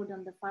stored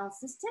on the file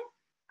system,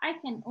 I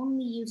can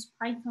only use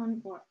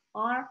Python or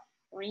R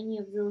or any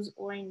of those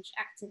orange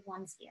active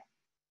ones here.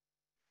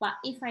 But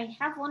if I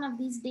have one of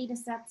these data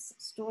sets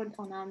stored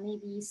on a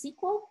maybe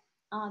SQL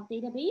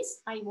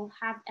database, I will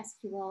have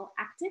SQL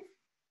active.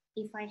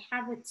 If I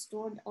have it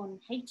stored on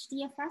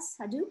HDFS,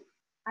 Hadoop,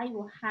 I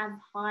will have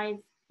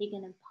Hive, Pig,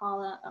 and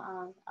Impala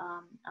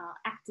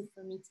active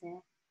for me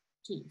to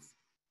use.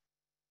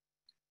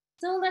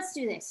 So let's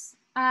do this.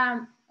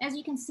 As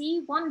you can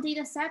see, one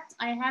data set,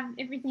 I have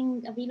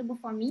everything available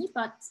for me,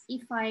 but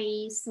if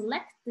I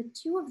select the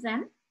two of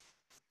them,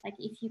 like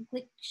if you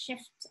click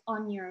Shift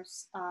on your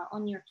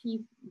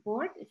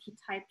keyboard, if you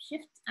type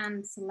Shift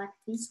and select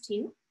these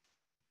two,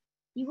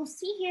 you will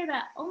see here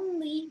that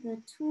only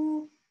the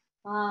two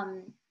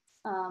um,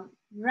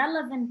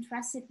 relevant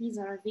recipes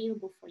are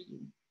available for you.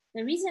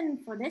 The reason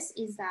for this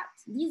is that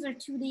these are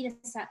two data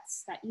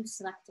sets that you've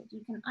selected.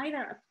 You can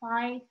either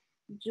apply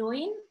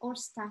join or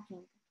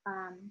stacking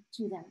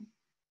to them.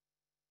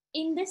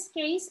 In this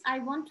case, I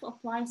want to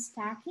apply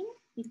stacking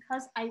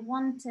because I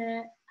want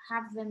to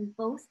have them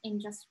both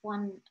in just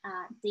one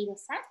data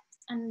set.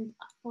 And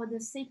for the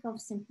sake of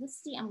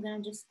simplicity, I'm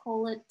going to just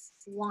call it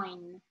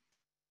wine,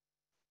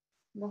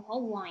 the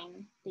whole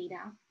wine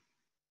data.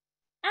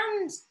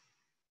 And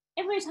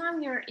every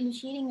time you're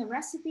initiating a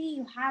recipe,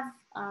 you have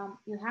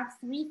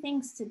three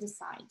things to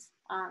decide.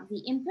 The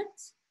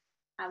input,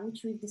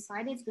 which we've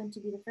decided is going to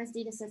be the first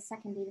data set,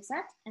 second data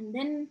set, and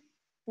then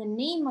the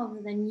name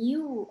of the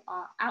new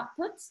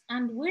output,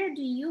 and where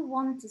do you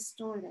want to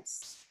store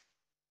this?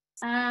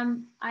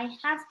 I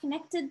have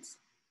connected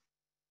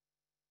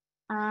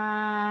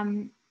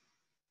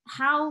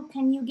how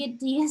can you get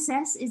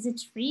DSS? Is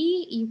it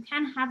free? You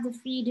can have the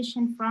free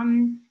edition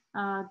from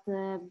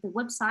the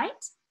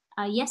website.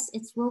 Yes,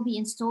 it will be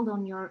installed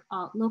on your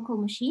local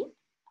machine.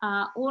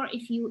 Or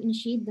if you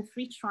initiate the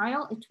free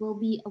trial, it will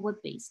be a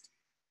web-based.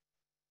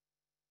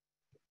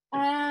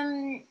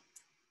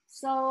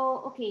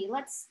 So, okay,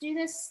 let's do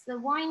this. The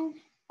wine,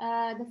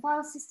 the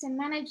file system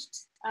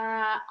managed.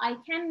 I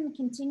can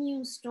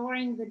continue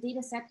storing the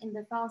data set in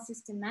the file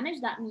system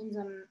managed. That means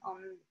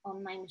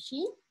on my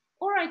machine,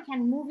 or I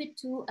can move it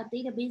to a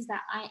database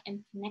that I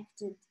am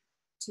connected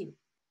to.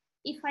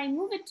 If I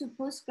move it to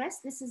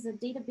Postgres, this is a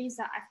database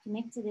that I've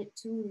connected it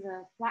to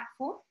the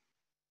platform.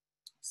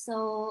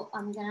 So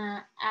I'm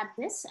gonna add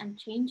this and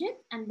change it,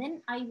 and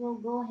then I will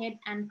go ahead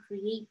and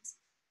create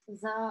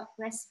the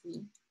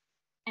recipe.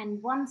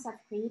 And once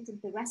I've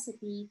created the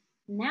recipe,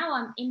 now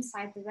I'm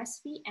inside the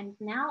recipe, and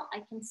now I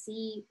can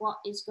see what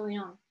is going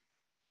on.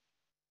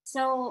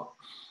 So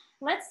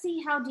let's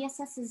see how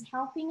DSS is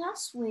helping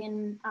us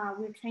when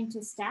we're trying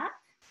to stack.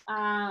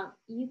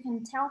 You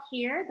can tell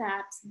here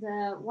that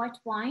the white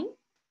wine,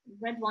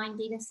 red wine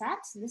data set,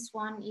 this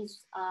one is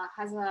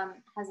has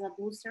a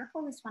blue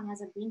circle, this one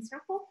has a green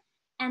circle.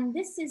 And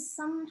this is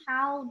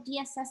somehow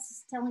DSS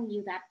is telling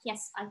you that,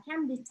 yes, I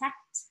can detect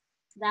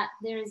that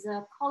there is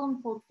a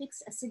column called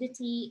fixed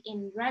acidity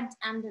in red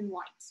and in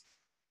white,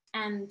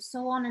 and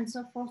so on and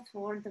so forth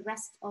for the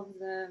rest of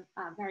the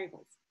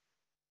variables.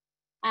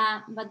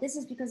 But this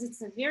is because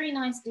it's a very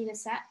nice data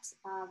set,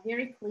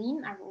 very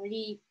clean. I've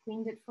already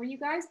cleaned it for you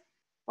guys.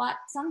 But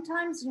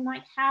sometimes you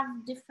might have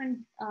different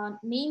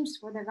names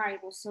for the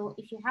variables. So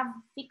if you have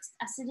fixed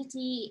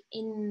acidity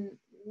in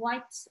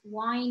white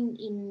wine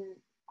in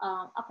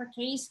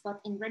uppercase,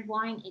 but in red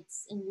wine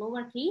it's in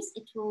lowercase,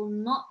 it will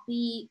not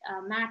be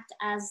marked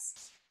as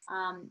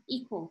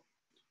equal.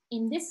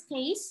 In this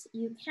case,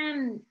 you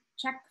can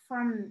check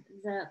from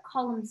the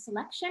column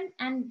selection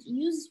and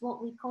use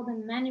what we call the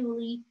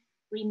manually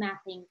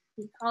remapping,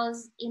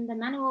 because in the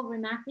manual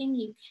remapping,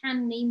 you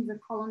can name the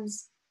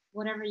columns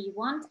whatever you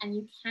want, and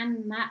you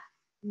can map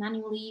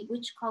manually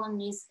which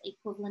column is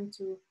equivalent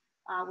to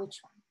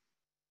which one.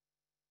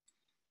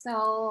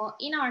 So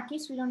in our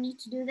case, we don't need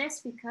to do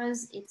this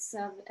because it's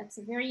a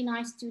very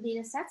nice two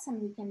data sets, and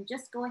we can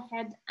just go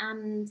ahead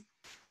and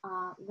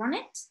run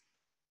it.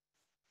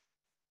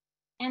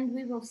 And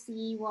we will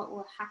see what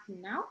will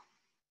happen now.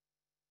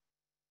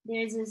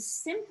 There's a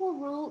simple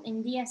rule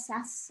in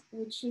DSS,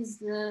 which is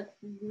the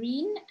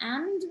green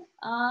and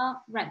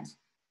red.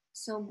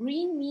 So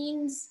green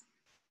means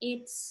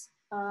it's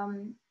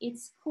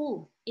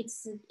cool,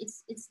 it's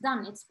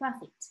done, it's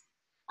perfect.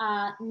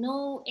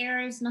 No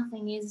errors,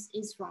 nothing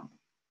is wrong.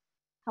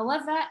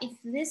 However, if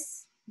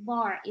this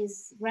bar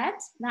is red,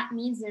 that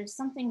means there's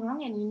something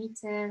wrong and you need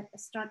to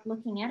start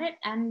looking at it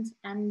and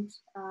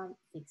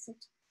fix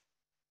it.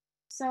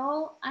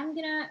 So I'm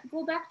gonna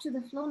go back to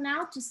the flow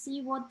now to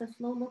see what the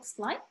flow looks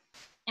like.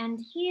 And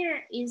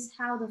here is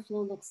how the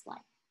flow looks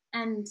like.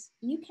 And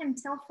you can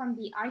tell from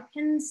the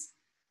icons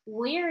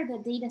where the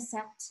data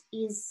set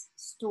is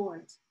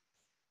stored.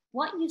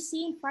 What you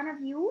see in front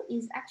of you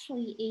is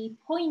actually a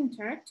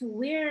pointer to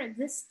where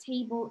this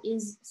table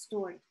is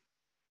stored.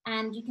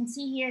 And you can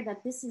see here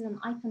that this is an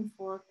icon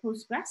for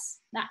Postgres.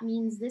 That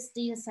means this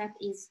data set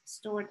is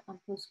stored on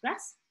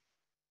Postgres.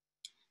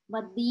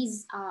 But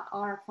these are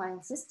our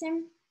file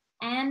system.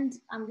 And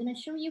I'm gonna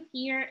show you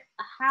here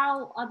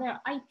how other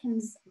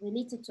icons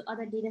related to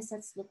other data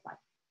sets look like.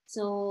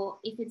 So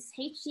if it's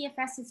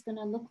HDFS, it's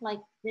gonna look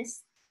like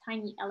this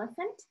tiny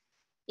elephant.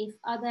 If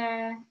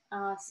other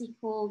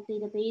SQL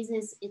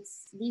databases,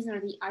 these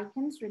are the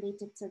icons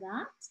related to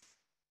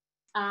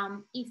that.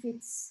 If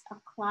it's a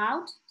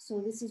cloud, so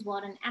this is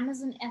what an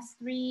Amazon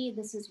S3,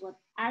 this is what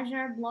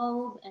Azure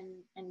Blob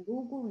and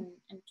Google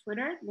and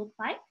Twitter look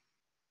like.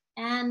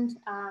 And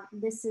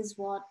this is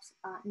what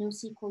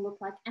NoSQL look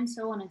like, and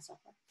so on and so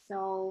forth.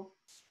 So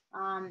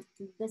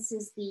this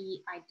is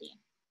the idea.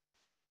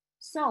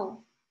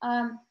 So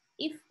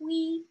if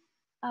we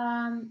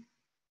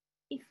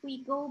if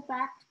we go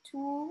back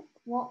to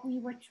what we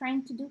were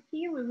trying to do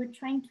here, we were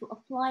trying to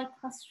apply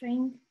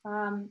clustering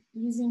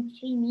using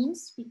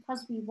k-means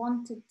because we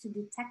wanted to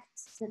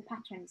detect the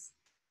patterns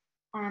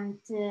and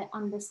to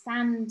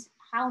understand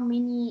how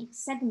many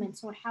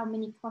segments or how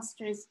many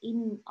clusters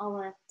in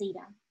our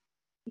data.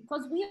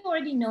 Because we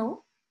already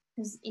know,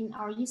 because in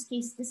our use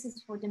case, this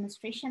is for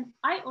demonstration,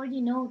 I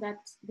already know that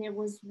there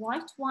was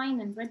white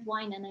wine and red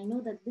wine, and I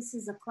know that this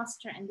is a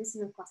cluster and this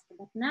is a cluster.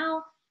 But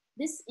now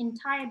this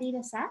entire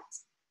data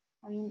set,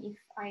 I mean, if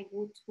I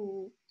go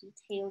to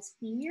details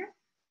here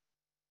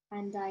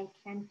and I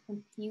can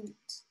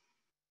compute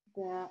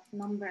the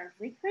number of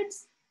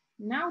records,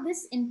 now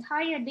this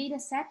entire data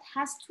set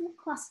has 2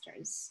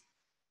 clusters.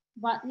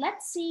 But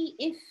let's see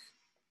if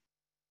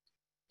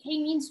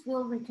k-means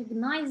will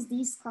recognize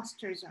these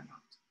clusters or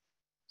not.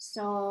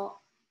 So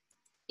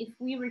if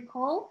we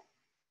recall,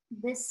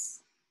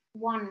 this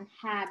one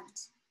had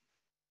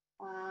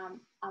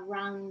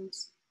around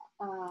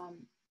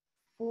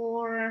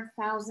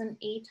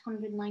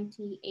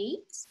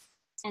 4,898,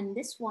 and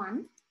this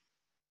one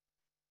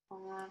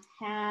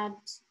had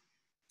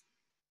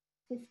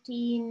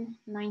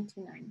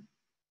 1,599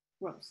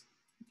 rows.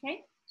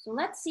 Okay, so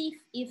let's see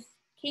if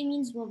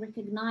k-means will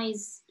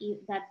recognize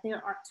that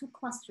there are 2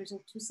 clusters or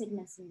 2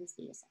 segments in this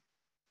data set.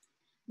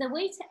 The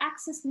way to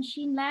access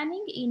machine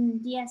learning in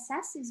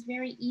DSS is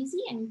very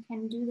easy, and you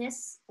can do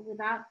this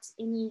without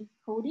any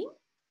coding.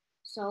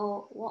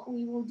 So what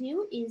we will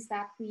do is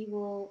that we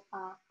will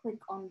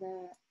click on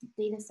the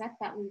data set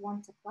that we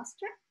want to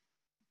cluster.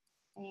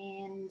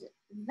 And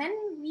then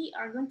we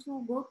are going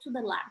to go to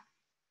the lab.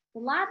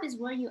 The lab is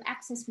where you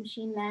access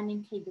machine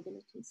learning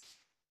capabilities.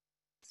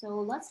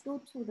 So let's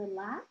go to the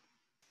lab.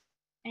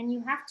 And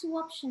you have 2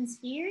 options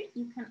here.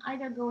 You can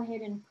either go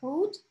ahead and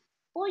code,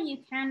 or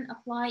you can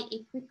apply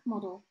a quick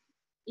model.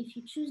 If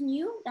you choose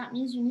new, that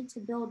means you need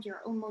to build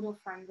your own model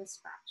from the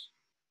scratch.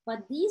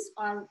 But these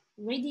are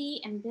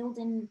ready and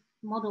built-in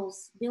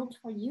models built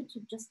for you to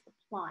just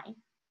apply.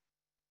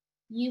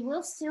 You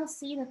will still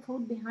see the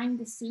code behind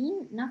the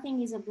scene.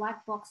 Nothing is a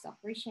black box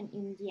operation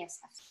in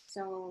DSS.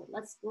 So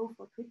let's go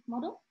for quick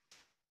model.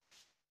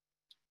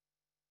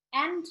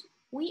 And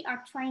we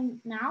are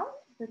trying now,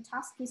 the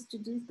task is to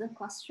do the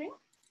clustering.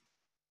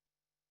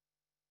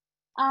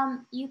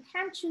 You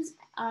can choose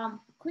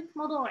quick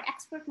model or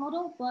expert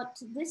model, but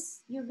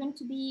this you're going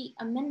to be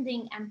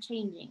amending and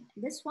changing.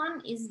 This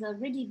one is the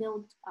ready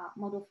built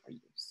model for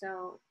you.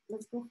 So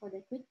let's go for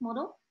the quick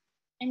model.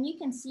 And you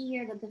can see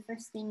here that the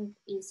first thing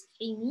is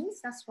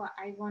k-means. That's what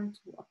I want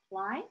to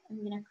apply.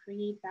 I'm going to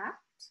create that.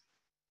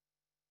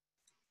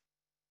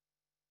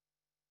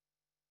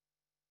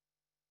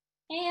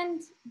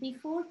 And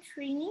before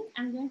training,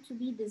 I'm going to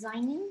be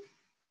designing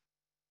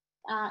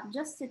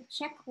just to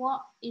check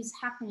what is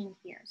happening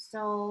here.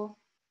 So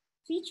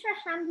feature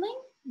handling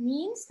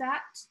means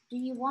that do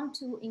you want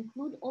to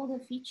include all the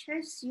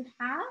features you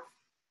have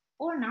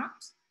or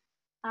not?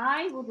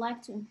 I would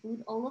like to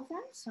include all of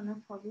them, so no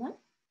problem.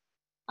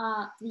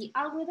 The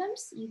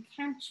algorithms, you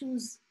can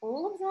choose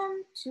all of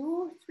them, 2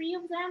 or 3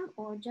 of them,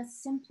 or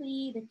just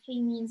simply the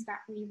k-means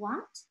that we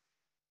want.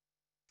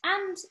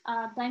 And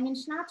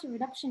dimensionality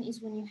reduction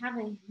is when you have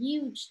a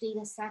huge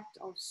data set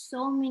of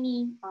so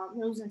many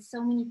rows and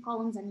so many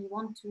columns, and you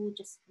want to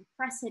just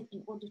compress it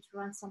in order to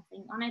run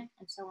something on it,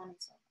 and so on and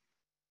so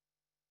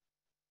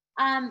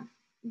on.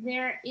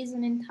 There is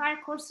an entire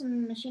course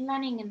in machine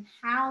learning and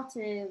how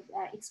to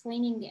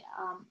explaining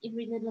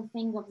every little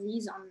thing of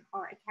these on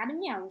our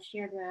academy. I will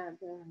share the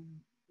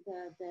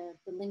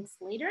links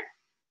later.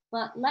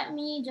 But let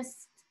me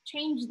just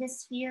change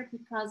this here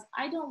because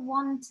I don't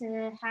want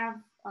to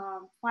have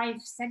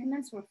 5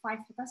 segments or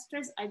 5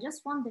 clusters. I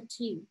just want the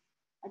 2.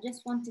 I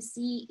just want to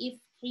see if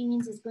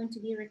k-means is going to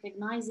be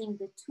recognizing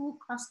the 2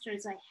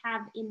 clusters I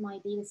have in my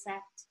data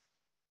set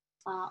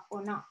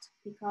or not,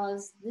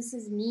 because this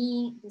is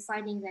me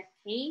deciding that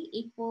k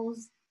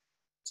equals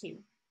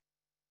 2.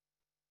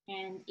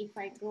 And if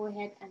I go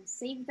ahead and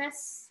save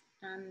this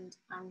and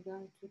I'm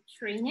going to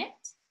train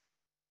it,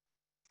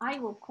 I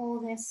will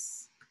call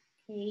this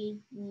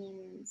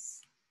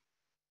k-means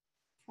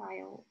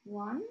trial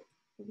 1,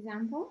 for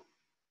example.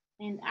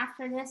 And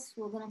after this,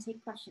 we're going to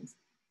take questions.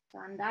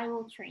 And I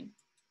will train.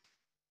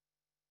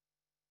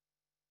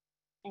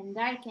 And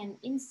I can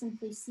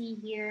instantly see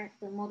here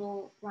the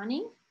model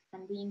running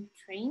and being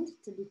trained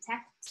to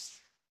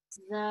detect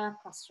the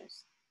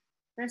clusters.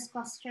 First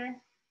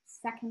cluster,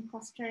 second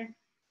cluster.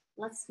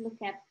 Let's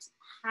look at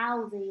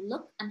how they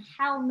look and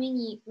how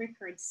many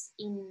records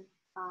in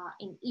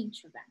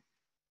each of them.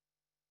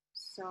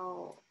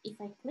 So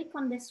if I click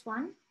on this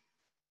one,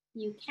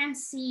 you can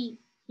see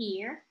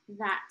here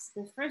that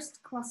the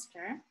first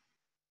cluster,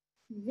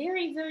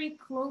 very, very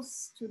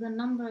close to the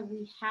number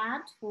we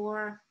had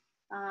for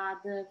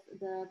the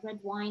red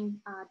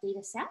wine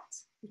data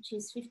set, which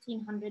is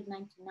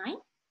 1,599.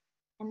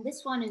 And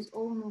this one is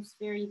almost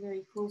very,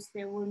 very close.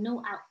 There were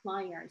no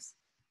outliers.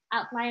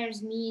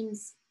 Outliers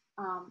means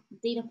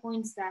data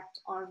points that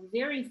are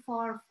very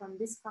far from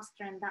this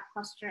cluster and that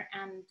cluster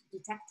and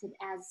detected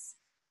as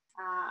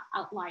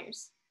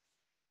outliers.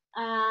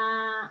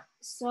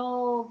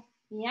 So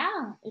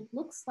yeah, it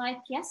looks like,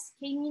 yes,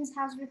 K-means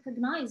has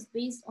recognized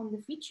based on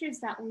the features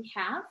that we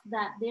have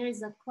that there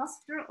is a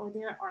cluster or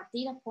there are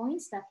data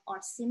points that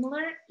are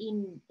similar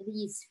in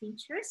these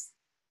features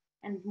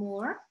and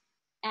more,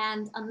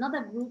 and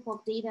another group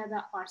of data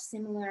that are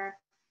similar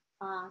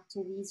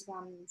to these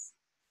ones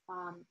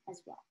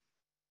as well.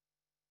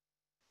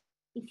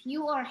 If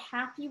you are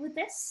happy with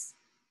this,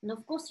 and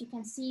of course you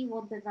can see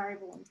what the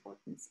variable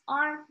importance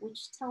are,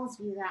 which tells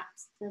you that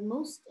the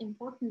most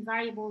important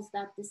variables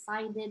that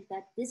decided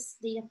that this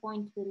data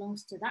point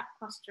belongs to that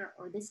cluster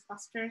or this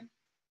cluster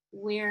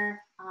were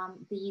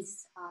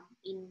these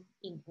in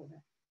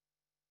order.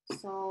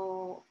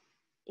 So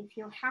if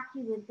you're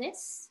happy with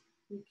this,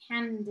 you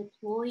can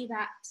deploy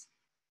that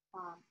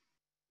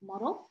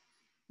model.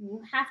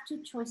 You have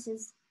two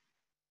choices.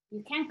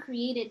 You can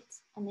create it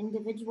an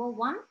individual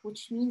one,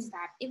 which means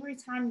that every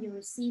time you're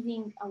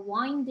receiving a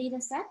wine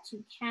data set,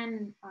 you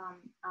can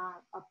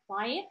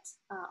apply it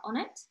on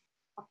it,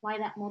 apply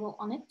that model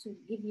on it to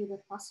give you the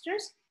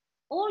clusters,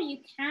 or you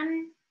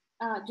can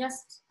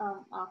just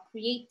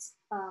create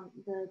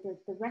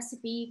the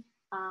recipe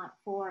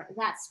for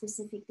that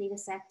specific data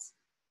set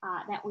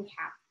that we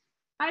have.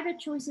 Either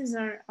choices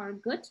are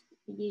good.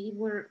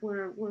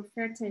 We're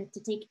fair to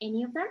take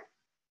any of them.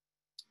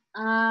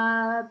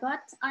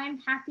 But I'm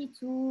happy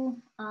to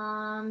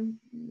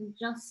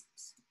just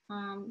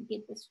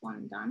get this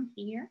one done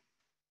here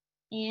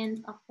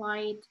and apply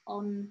it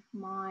on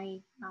my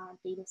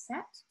data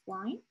set,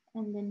 wine,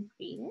 and then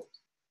create it.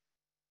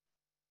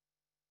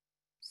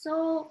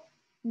 So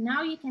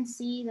now you can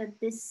see that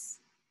this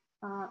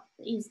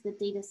is the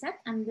data set,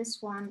 and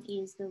this one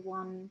is the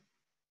one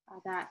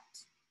that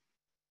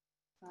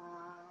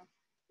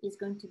is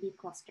going to be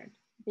clustered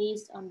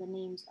based on the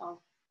names of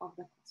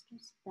the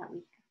clusters that we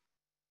have.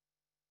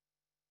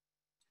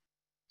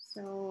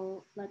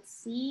 So let's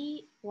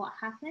see what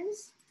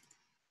happens.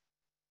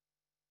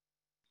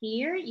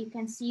 Here you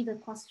can see the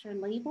cluster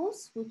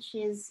labels, which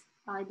is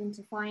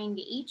identifying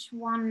each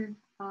one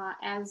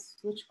as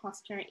which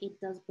cluster it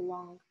does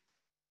belong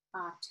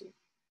to.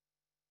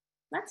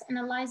 Let's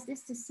analyze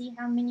this to see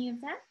how many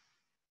of them.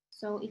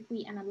 So if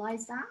we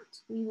analyze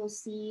that, we will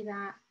see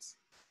that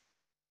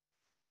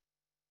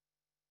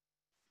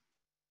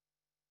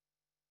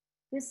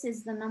this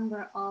is the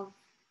number of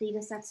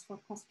data sets for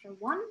cluster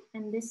 1,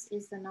 and this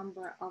is the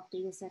number of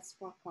data sets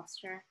for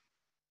cluster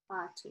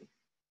 2.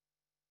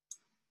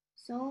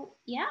 So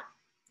yeah,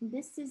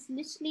 this is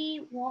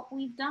literally what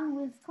we've done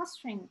with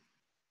clustering.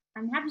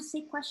 I'm happy to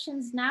take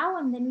questions now,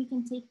 and then we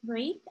can take a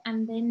break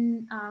and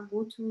then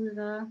go to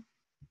the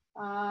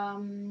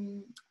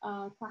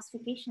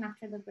classification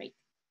after the break.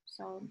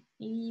 So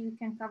maybe you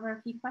can cover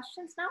a few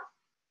questions now.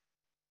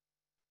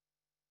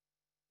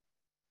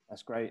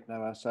 That's great,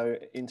 Noah. So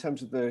in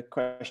terms of the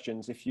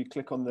questions, if you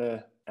click on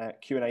the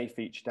Q&A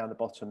feature down the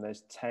bottom,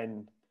 there's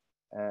 10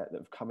 that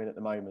have come in at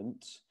the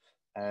moment.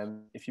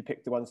 If you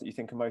pick the ones that you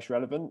think are most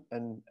relevant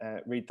and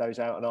read those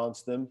out and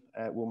answer them,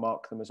 we'll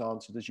mark them as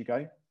answered as you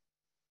go.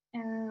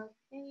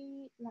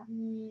 Okay, let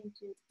me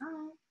do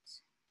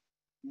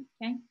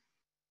that. Okay.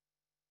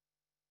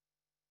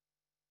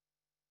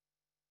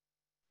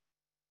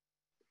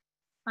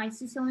 I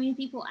see so many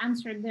people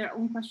answered their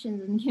own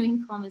questions and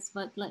giving comments,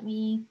 but let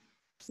me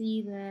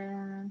see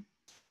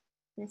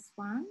this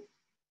one.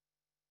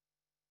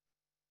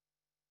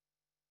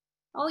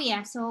 Oh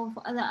yeah, so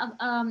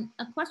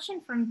a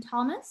question from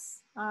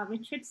Thomas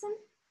Richardson,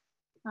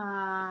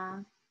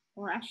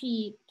 or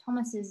actually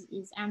Thomas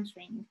is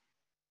answering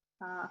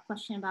a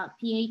question about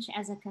pH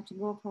as a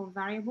categorical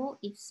variable.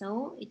 If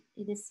so, it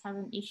is have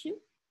an issue.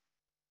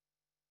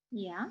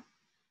 Yeah.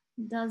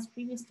 Does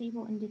previous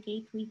table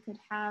indicate we could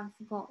have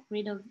got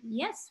rid of?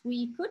 Yes,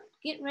 we could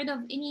get rid of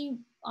any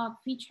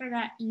feature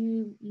that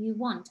you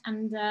want.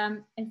 And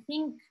I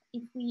think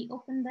if we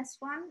open this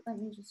one, let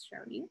me just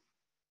show you.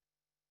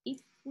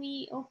 If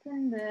we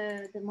open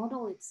the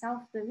model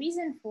itself, the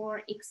reason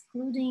for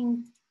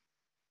excluding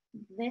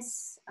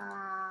this,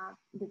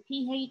 the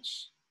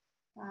pH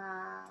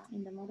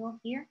in the model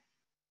here,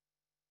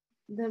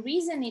 the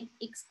reason it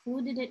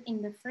excluded it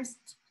in the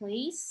first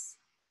place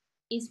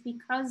is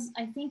because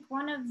I think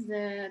one of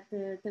the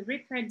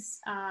records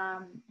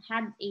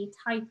had a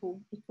typo.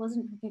 It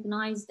wasn't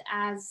recognized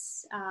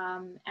as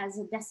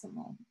a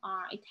decimal.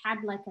 It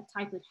had like a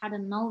typo. It had a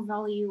null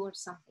value or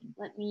something.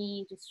 Let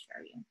me just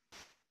show you.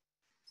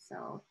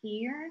 So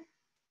here,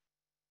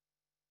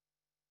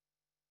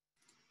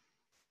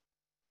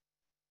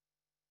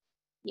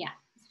 yeah.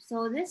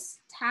 So this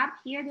tab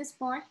here, this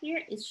bar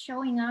here is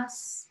showing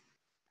us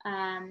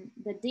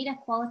the data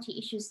quality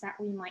issues that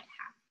we might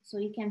have. So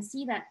you can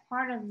see that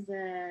part of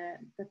the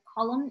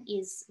column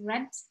is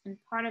red and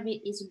part of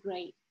it is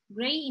gray.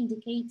 Gray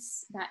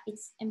indicates that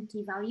it's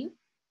empty value.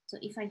 So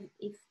if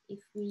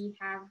we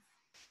have,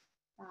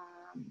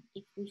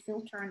 if we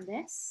filter on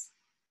this,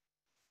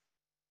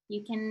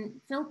 you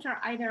can filter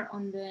either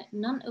on the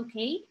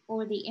non-OK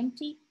or the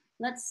empty.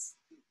 Let's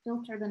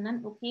filter the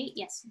none. Okay,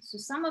 yes. So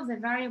some of the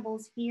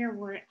variables here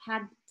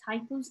had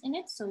typos in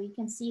it. So you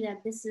can see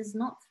that this is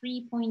not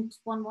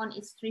 3.11,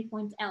 it's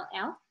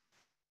 3.ll.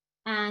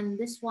 And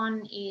this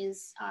one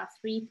is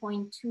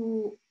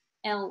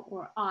 3.2L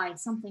or I,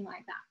 something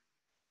like that.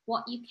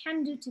 What you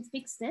can do to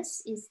fix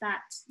this is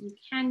that you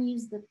can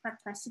use the prep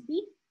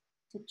recipe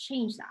to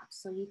change that.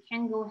 So you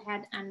can go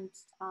ahead and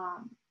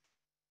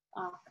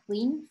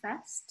clean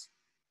first,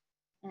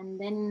 and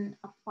then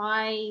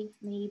apply,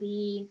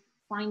 maybe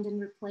find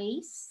and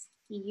replace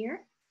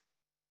here,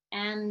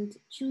 and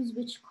choose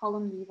which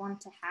column you want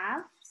to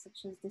have,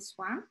 such as this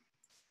one,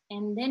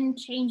 and then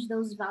change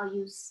those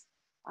values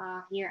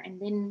here, and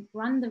then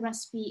run the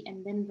recipe,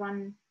 and then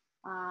run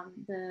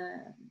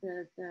the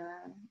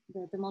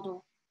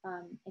model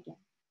again.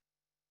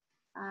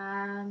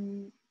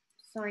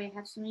 Sorry, I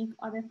have so many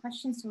other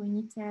questions, so we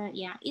need to,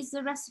 yeah. Is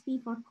the recipe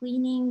for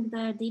cleaning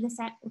the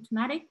dataset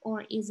automatic,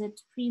 or is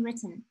it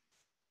pre-written?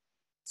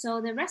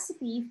 So the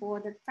recipe for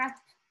the prep,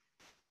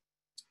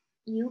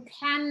 you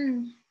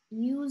can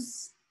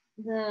use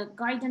the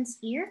guidance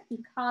here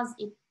because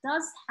it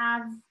does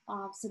have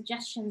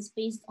suggestions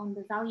based on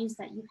the values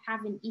that you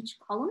have in each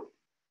column.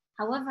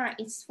 However,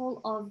 it's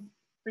full of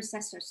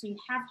processors. So you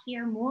have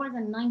here more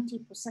than 90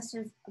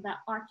 processors that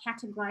are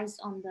categorized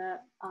on the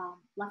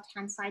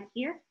left-hand side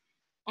here.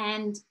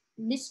 And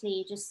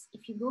literally, just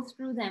if you go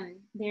through them,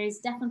 there is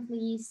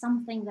definitely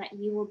something that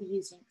you will be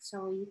using.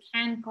 So you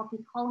can copy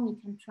column, you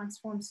can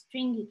transform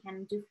string, you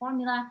can do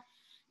formula,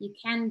 you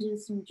can do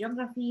some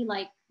geography,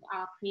 like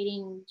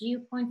creating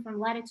geopoint from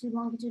latitude,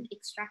 longitude,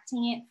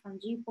 extracting it from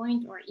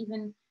geopoint, or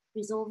even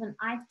resolve an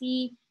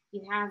IP.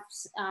 You have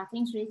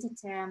things related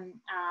to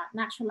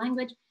natural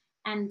language,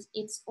 and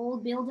it's all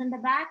built in the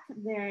back.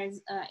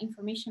 There's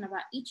information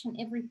about each and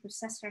every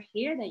processor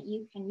here that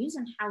you can use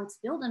and how it's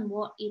built and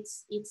what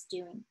it's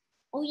doing.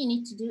 All you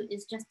need to do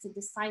is just to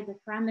decide the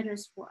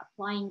parameters for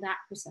applying that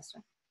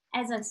processor.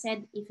 As I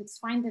said, if it's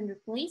find and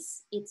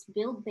replace, it's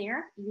built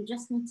there. You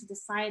just need to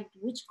decide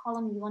which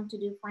column you want to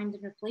do find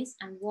and replace,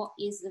 and what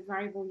is the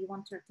variable you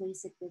want to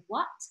replace it with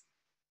what,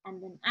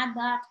 and then add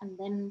that, and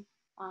then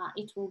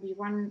it will be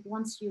run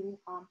once you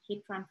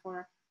hit run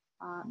for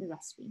the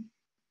recipe.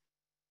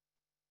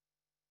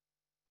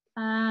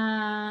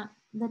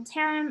 The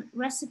term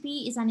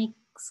recipe is an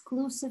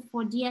exclusive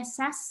for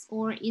DSS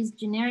or is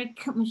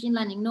generic machine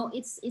learning? No,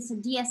 it's a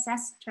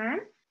DSS term.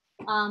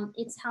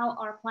 It's how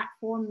our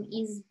platform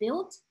is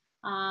built.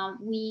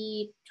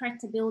 We tried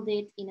to build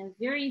it in a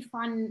very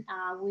fun,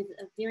 with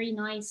a very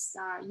nice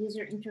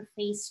user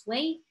interface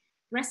way.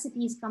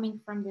 Recipe is coming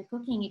from the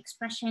cooking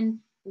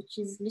expression, which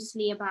is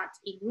literally about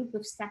a group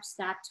of steps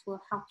that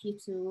will help you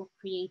to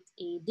create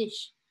a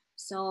dish.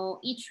 So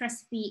each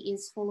recipe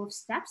is full of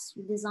steps.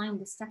 You design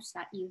the steps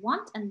that you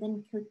want and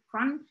then click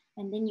run,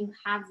 and then you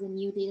have the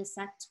new data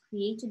set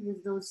created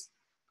with those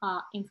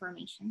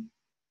information.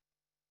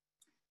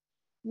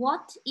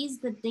 What is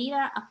the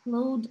data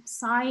upload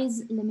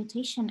size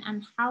limitation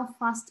and how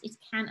fast it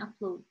can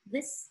upload?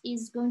 This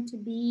is going to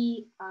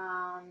be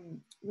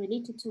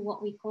related to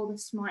what we call the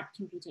smart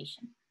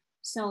computation.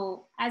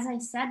 So as I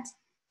said,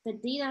 the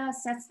data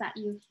sets that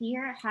you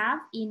here have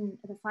in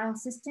the file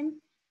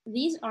system,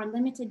 these are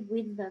limited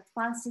with the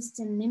file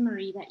system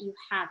memory that you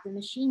have, the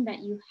machine that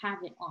you have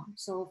it on.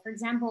 So for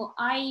example,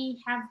 I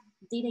have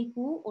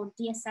Dataiku or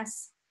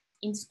DSS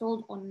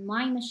installed on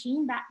my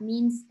machine. That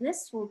means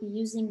this will be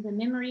using the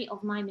memory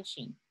of my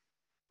machine.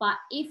 But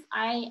if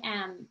I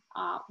am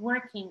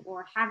working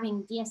or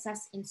having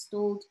DSS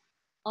installed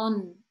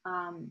on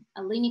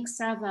a Linux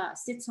server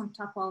sits on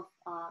top of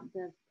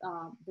the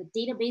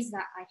database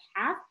that I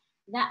have,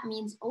 that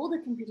means all the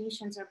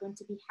computations are going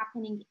to be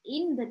happening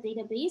in the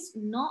database,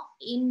 not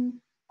in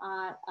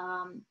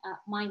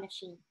my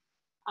machine.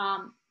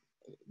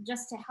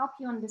 Just to help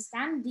you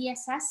understand,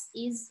 DSS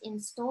is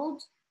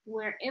installed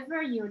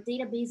wherever your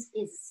database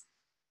is.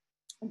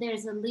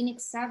 There's a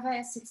Linux server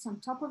that sits on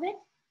top of it,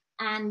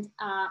 and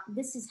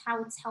this is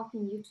how it's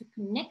helping you to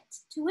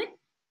connect to it.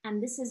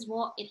 And this is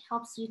what it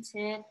helps you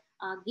to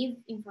give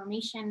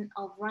information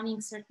of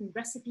running certain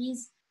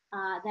recipes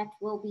that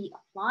will be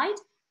applied.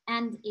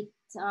 And it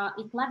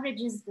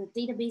leverages the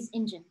database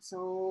engine.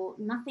 So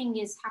nothing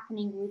is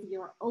happening with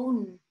your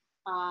own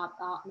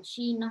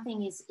machine.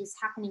 Nothing is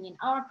happening in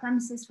our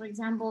premises, for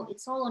example.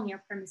 It's all on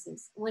your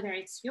premises, whether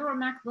it's your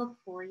MacBook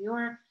or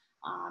your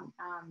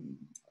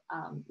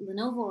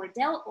Lenovo or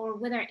Dell, or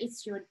whether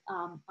it's your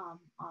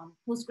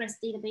Postgres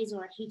database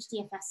or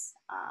HDFS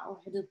or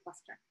Hadoop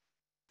cluster.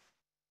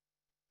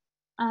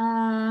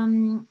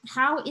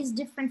 How is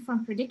different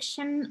from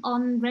prediction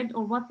on red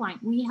or white wine?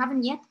 We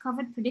haven't yet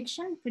covered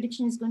prediction.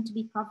 Prediction is going to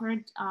be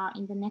covered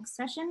in the next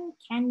session.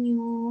 Can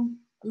you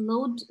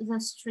load the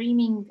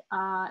streaming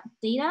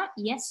data?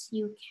 Yes,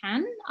 you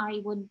can.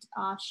 I would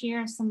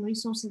share some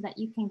resources that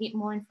you can get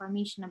more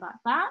information about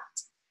that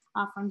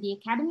from the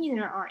Academy.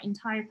 There are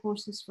entire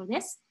courses for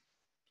this.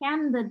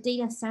 Can the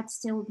data set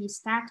still be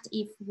stacked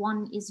if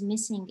one is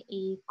missing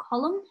a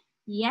column?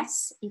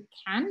 Yes, it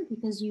can,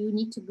 because you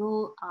need to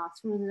go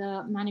through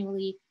the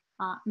manually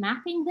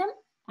mapping them,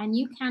 and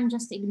you can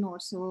just ignore.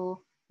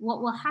 So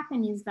what will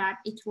happen is that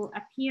it will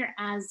appear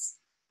as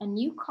a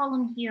new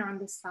column here on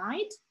the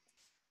side.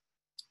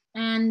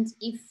 And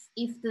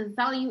if the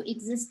value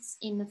exists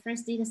in the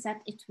first data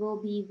set, it will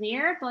be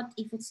there, but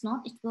if it's not,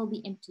 it will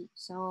be empty.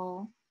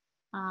 So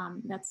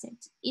that's it.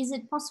 Is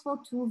it possible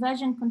to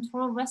version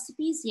control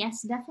recipes?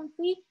 Yes,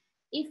 definitely.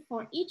 If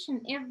for each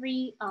and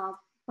every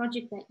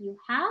project that you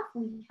have,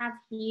 we have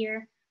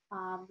here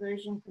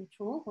version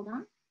control. Hold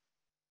on.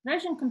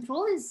 Version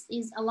control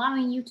is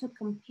allowing you to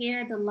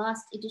compare the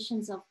last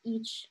editions of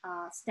each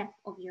step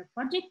of your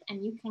project,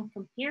 and you can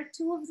compare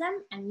two of them,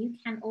 and you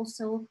can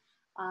also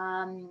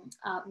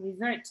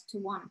revert to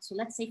one. So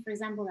let's say, for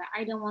example, that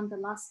I don't want the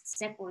last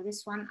step or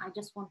this one, I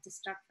just want to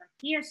start from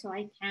here. So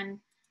I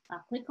can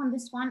click on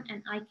this one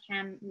and I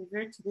can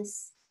revert to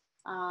this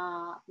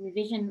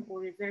revision or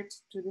revert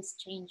to this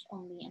change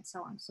only, and so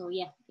on. So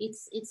yeah,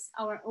 it's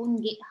our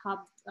own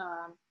GitHub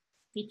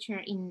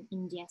feature in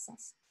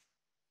DSS.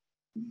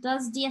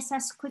 Does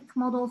DSS quick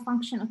model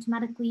function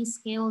automatically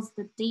scales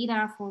the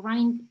data for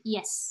running?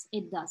 Yes,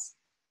 it does.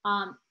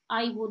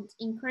 I would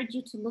encourage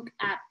you to look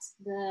at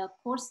the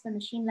course, the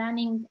machine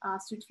learning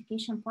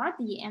certification part,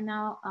 the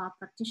ML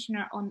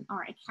practitioner on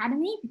our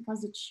academy,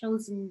 because it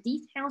shows in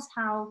details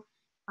how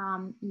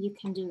you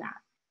can do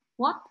that.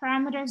 What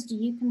parameters do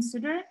you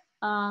consider?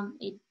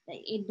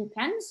 It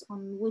depends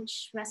on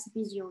which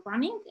recipes you're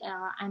running,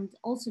 and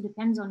also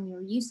depends on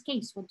your use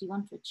case. What do you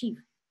want to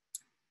achieve?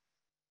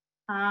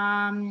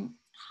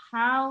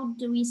 How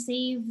do we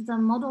save the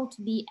model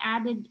to be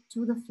added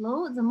to the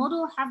flow? The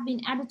model have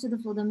been added to the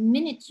flow. The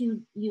minute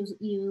you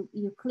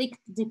click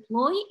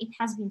deploy, it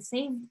has been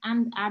saved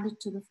and added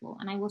to the flow.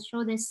 And I will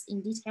show this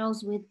in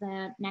details with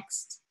the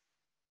next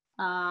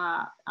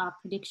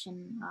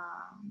prediction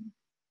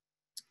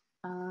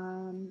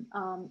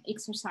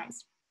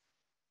exercise.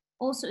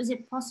 Also, is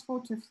it possible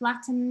to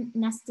flatten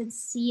nested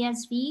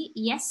CSV?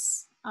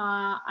 Yes.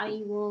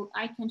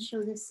 I can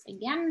show this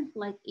again.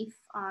 Like if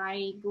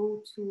I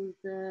go to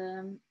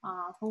the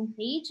home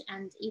page,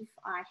 and if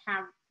I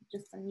have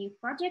just a new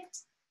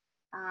project,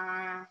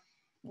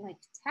 like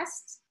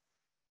test,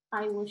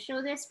 I will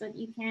show this, but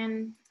you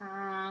can,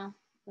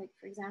 like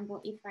for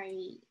example, if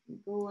I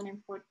go and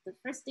import the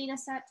first data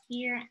set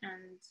here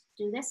and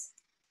do this,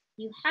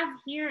 you have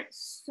here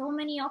so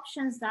many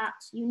options that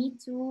you need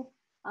to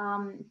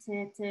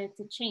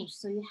change.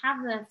 So you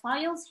have the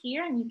files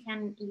here, and you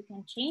can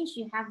change.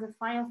 You have the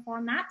file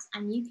format,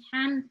 and you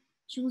can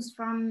choose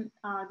from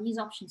these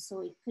options.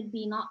 So it could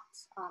be not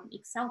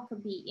Excel,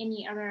 could be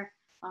any other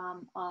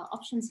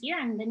options here,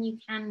 and then you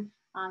can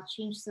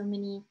change so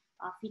many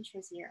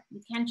features here.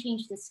 You can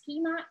change the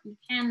schema, you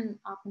can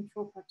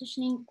control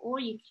partitioning, or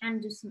you can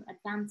do some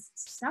advanced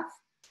stuff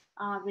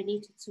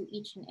related to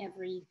each and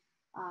every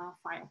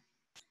file.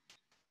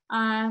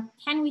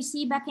 Can we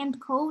see backend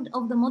code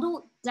of the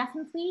model?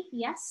 Definitely,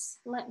 yes.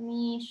 Let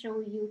me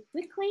show you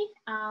quickly,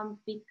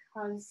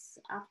 because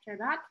after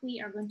that we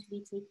are going to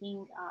be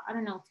taking, I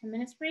don't know, 10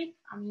 minutes break.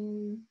 I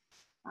mean,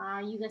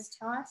 you guys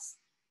tell us.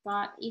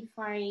 But if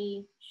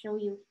I show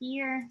you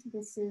here,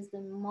 this is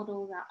the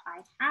model that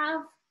I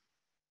have.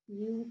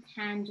 You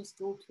can just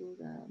go to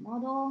the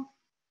model.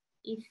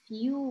 If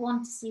you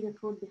want to see the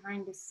code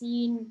behind the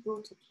scene,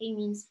 go to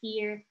k-means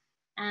here,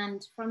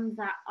 and from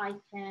that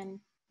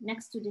icon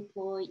next to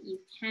deploy, you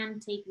can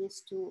take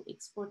this to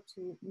export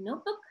to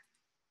notebook,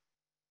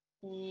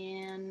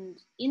 and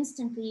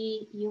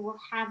instantly you will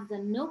have the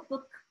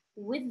notebook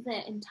with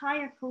the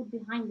entire code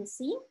behind the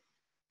scene,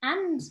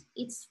 and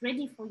it's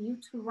ready for you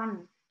to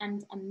run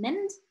and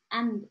amend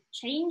and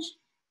change.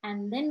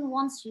 And then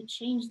once you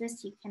change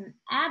this, you can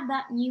add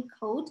that new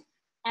code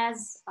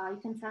as you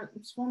can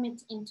transform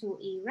it into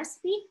a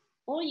recipe,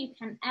 or you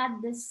can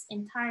add this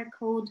entire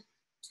code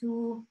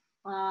to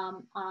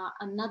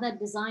another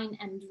design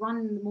and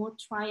run more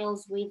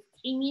trials with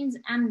k-means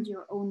and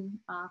your own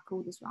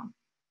code as well.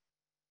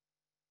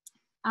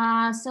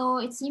 So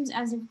it seems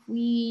as if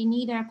we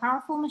need a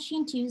powerful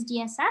machine to use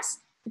DSS.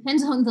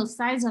 Depends on the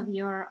size of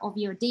your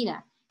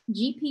data.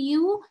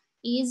 GPU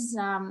is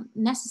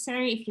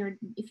necessary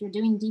if you're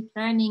doing deep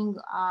learning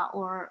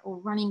or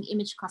running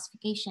image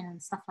classification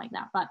and stuff like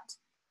that. But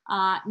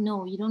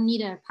no, you don't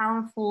need a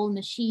powerful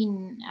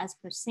machine as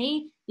per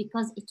se,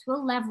 because it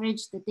will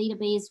leverage the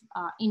database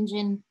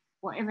engine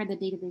wherever the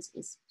database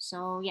is.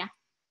 So yeah,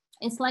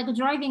 it's like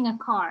driving a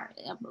car.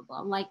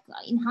 Like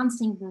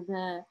enhancing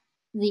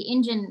the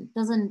engine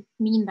doesn't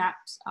mean that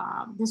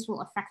this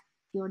will affect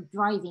your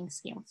driving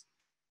skills.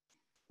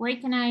 Where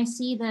can I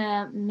see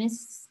the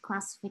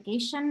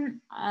misclassification?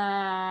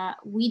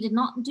 We did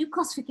not do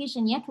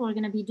classification yet. We're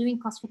going to be doing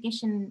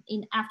classification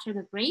after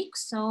the break.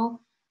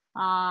 So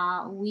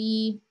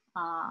we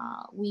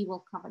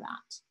will cover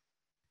that.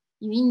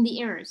 You mean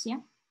the errors,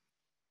 yeah?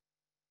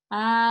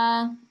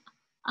 I'm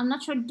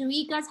not sure. Do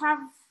we guys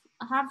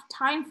have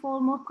time for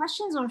more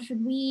questions, or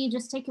should we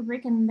just take a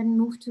break and then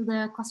move to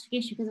the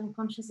classification, because I'm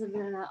conscious of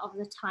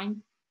the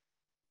time?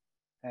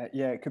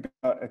 Yeah, it could be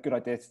a good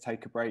idea to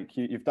take a break.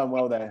 You've done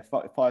well there,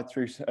 fired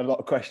through a lot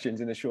of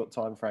questions in a short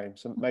time frame.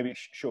 So maybe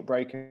short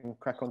break and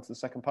crack on to the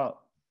second part.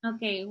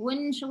 Okay,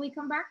 when shall we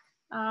come back?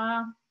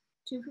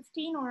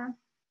 2:15 or?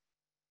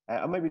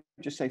 I'll maybe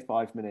just say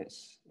 5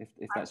 minutes, if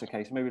that's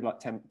okay. So maybe like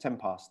 10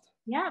 past.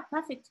 Yeah,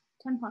 perfect.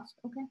 10 past.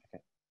 Okay.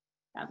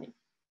 Got it.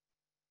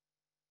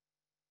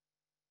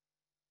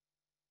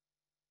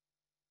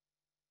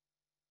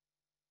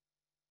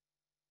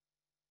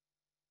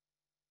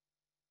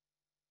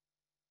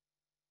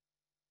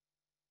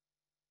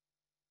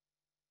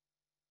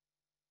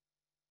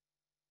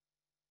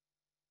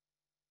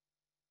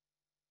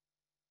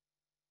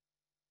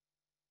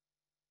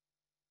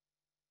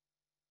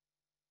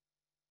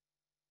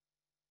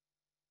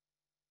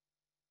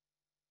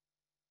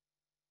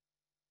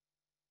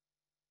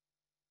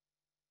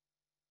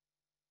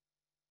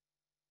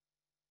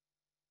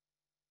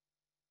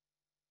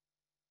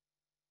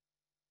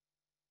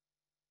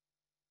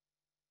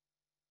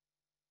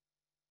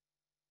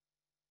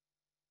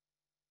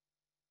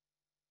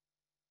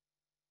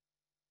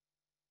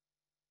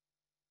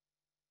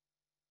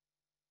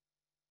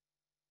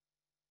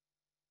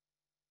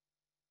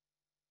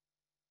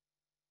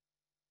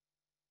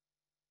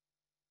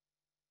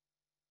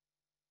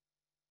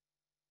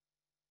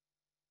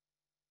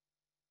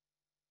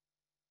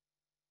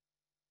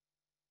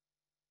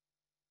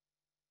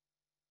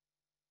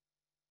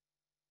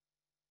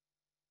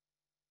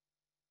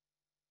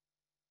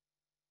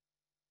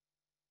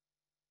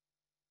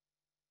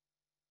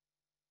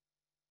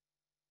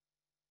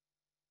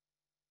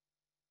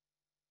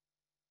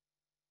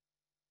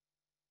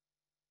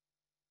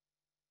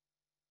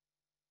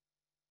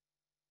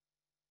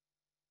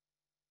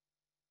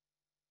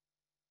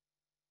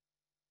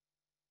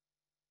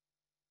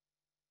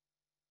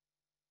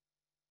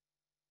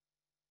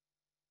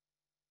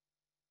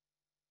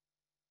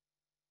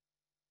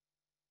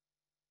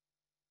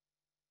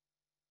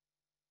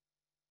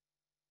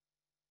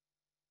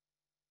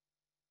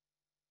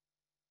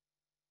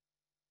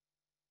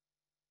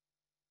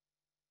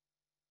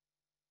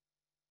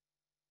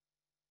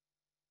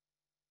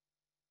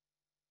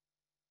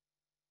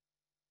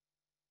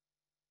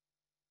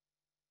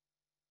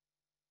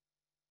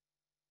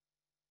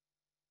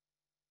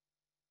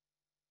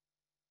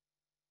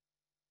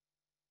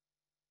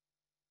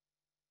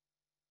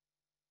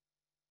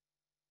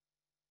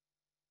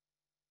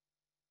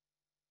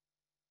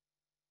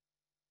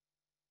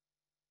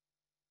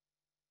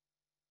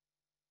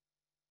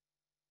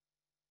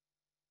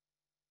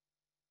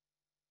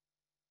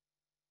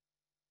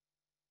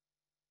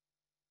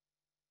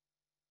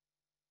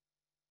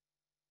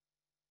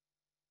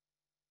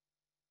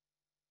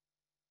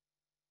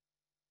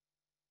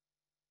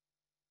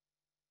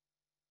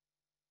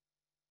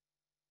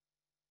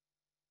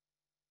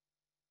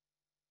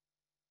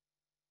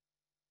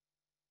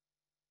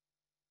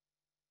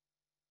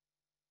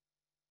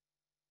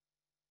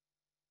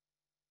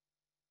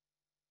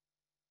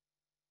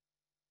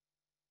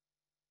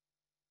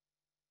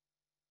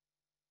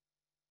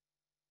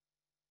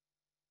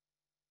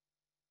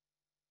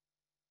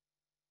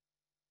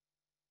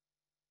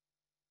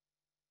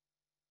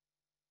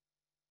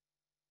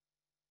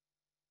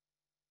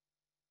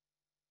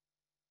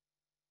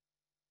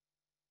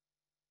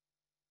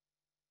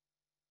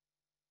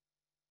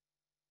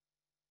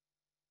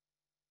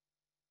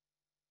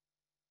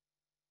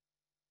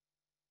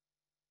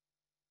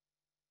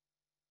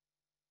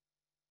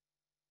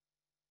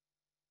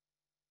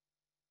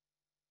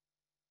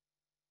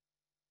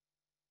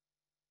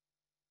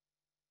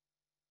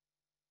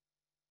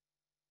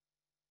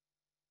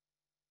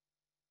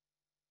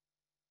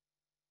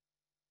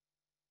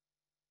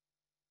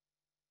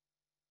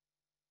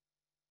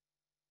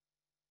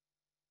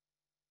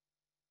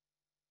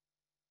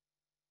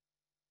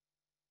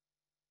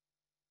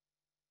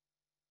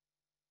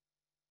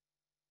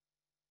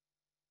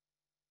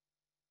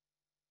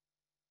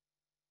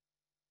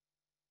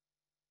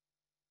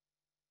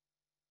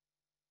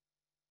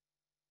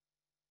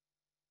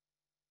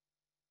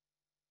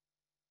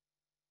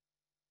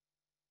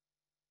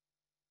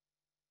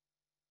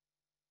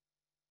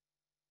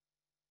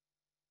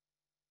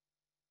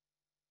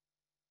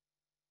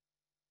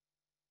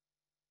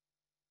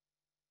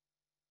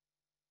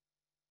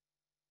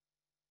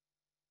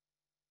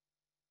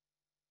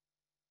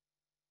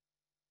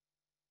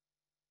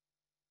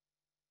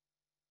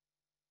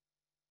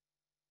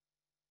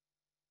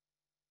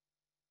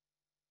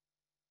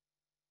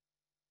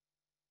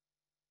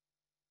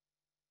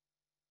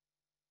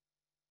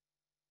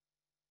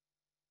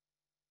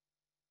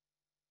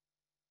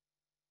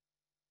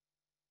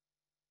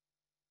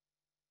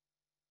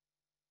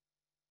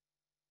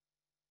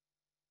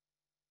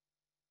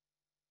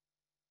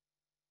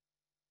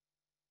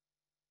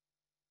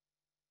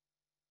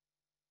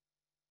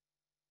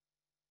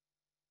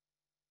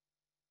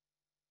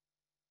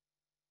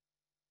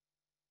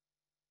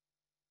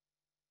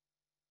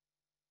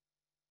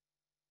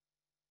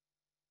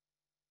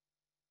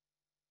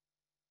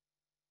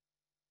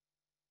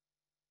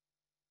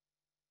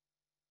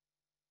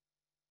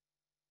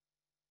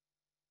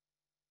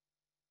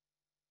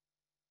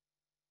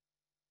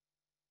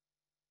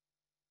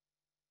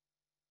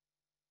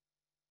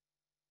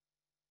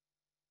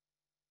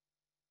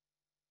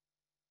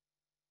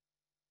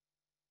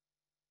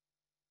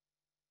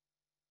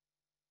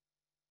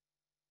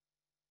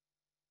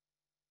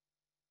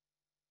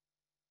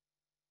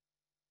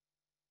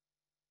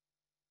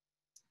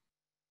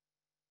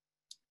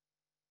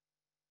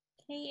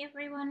 Hey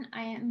everyone,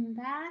 I am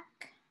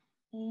back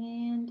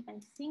and I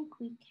think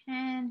we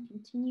can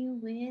continue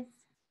with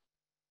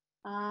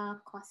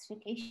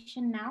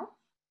classification now.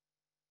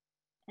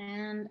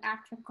 And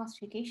after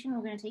classification,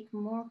 we're going to take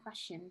more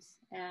questions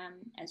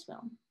as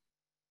well.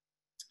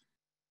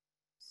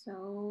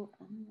 So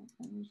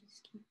let me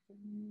just keep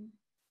them.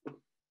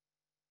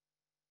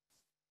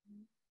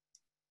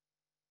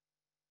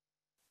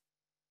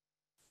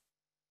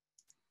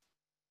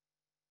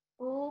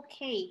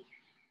 Okay.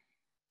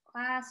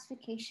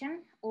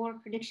 Classification or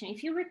prediction.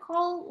 If you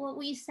recall what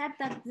we said,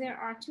 that there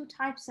are two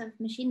types of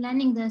machine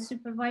learning, the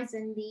supervised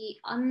and the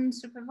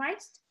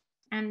unsupervised.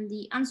 And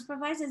the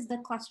unsupervised is the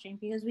clustering,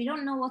 because we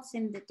don't know what's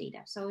in the data.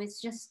 So it's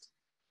just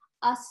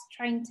us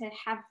trying to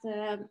have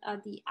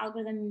the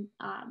algorithm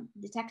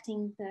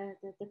detecting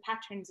the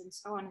patterns and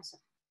so on and so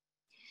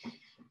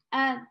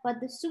forth.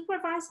 But the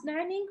supervised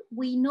learning,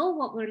 we know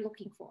what we're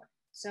looking for.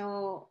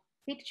 So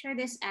picture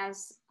this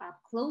as a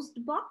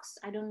closed box.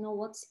 I don't know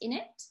what's in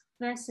it,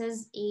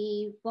 versus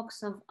a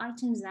box of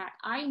items that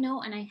I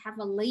know and I have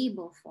a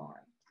label for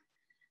it.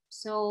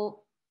 So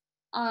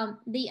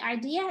the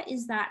idea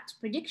is that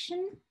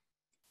prediction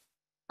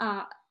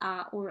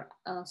or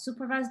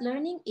supervised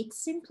learning, it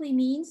simply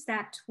means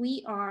that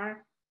we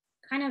are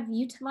kind of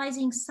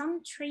utilizing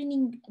some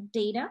training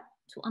data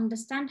to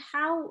understand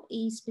how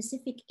a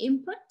specific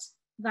input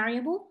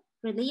variable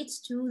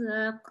relates to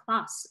the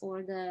class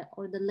or the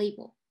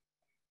label.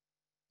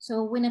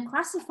 So when a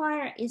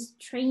classifier is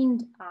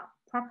trained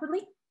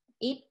properly,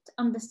 it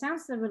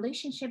understands the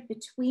relationship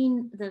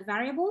between the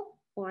variable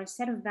or a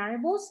set of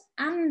variables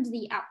and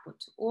the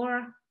output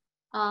or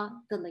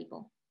the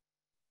label.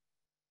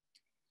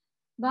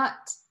 But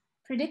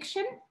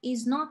prediction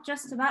is not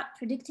just about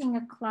predicting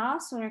a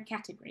class or a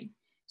category.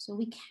 So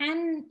we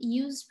can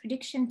use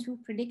prediction to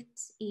predict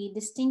a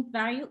distinct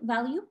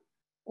value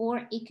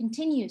or a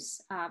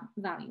continuous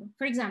value.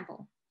 For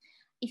example,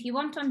 if you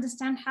want to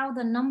understand how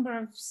the number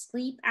of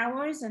sleep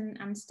hours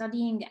and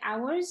studying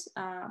hours,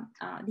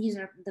 these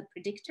are the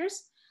predictors,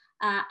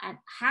 and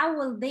how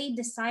will they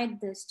decide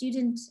the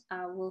student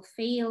will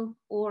fail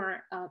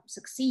or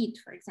succeed,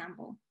 for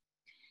example.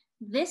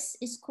 This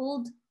is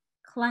called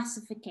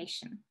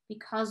classification,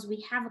 because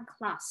we have a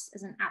class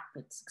as an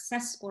output: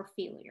 success or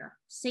failure,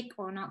 sick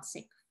or not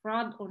sick,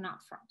 fraud or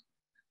not fraud.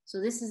 So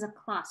this is a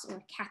class or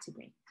a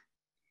category.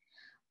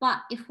 But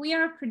if we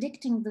are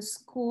predicting the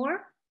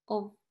score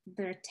of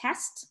their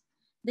test,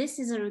 this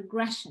is a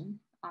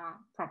regression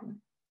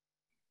problem.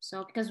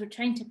 So because we're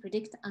trying to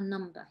predict a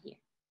number here.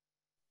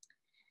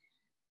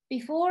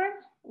 Before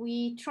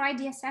we try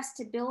DSS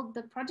to build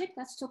the project,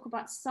 let's talk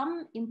about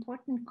some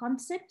important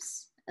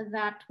concepts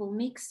that will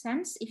make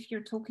sense if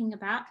you're talking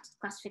about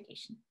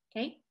classification,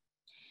 okay?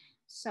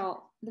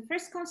 So the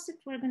first concept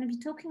we're going to be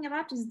talking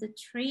about is the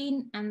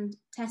train and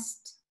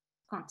test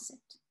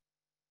concept.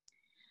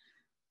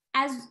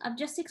 As I've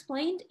just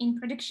explained, in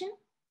prediction,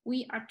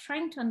 we are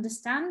trying to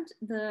understand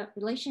the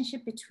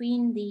relationship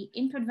between the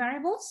input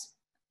variables,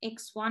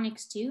 x1,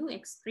 x2,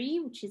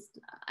 x3, which is,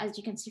 as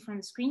you can see from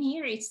the screen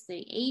here, it's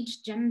the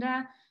age,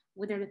 gender,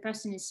 whether the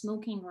person is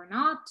smoking or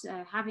not,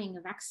 having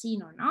a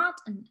vaccine or not,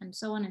 and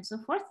so on and so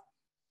forth.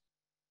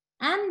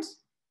 And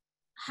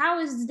how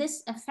is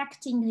this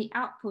affecting the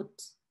output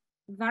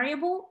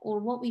variable, or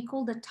what we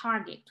call the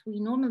target? We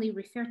normally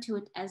refer to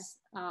it as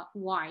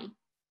y.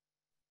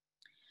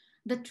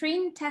 The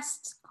train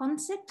test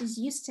concept is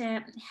used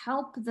to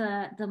help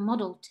the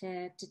model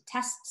to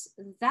test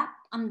that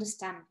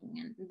understanding,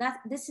 and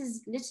this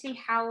is literally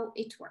how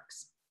it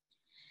works.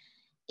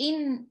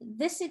 In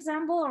this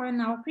example, or in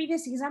our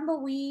previous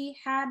example, we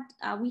have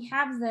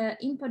the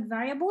input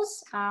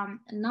variables,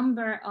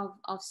 number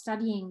of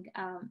studying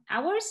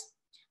hours,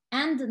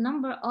 and the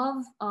number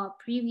of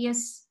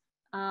previous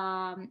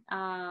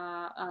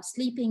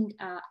sleeping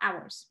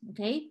hours,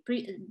 okay,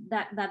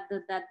 that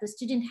the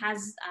student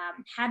has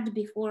had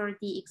before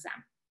the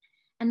exam.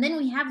 And then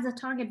we have the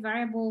target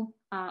variable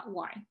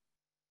y.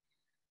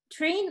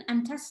 Train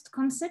and test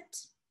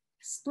concept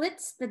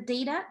splits the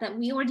data that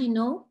we already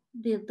know,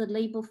 the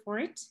label for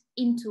it,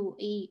 into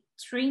a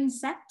train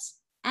set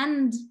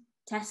and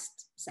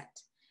test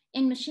set.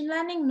 In machine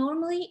learning,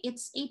 normally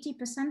it's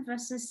 80%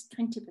 versus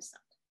 20%.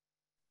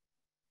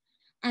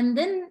 And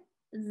then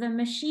the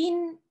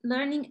machine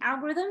learning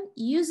algorithm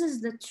uses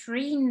the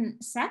train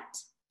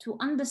set to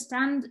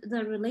understand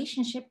the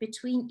relationship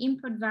between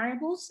input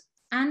variables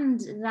and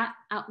that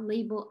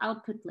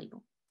output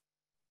label.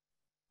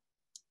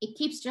 It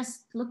keeps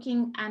just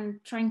looking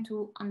and trying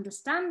to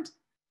understand.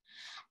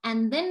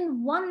 And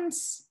then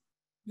once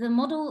the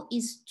model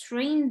is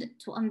trained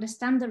to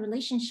understand the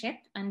relationship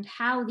and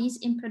how these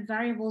input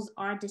variables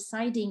are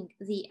deciding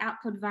the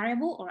output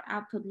variable or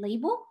output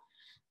label,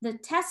 the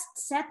test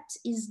set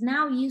is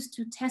now used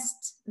to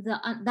test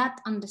that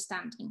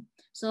understanding.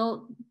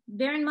 So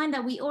bear in mind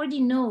that we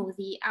already know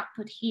the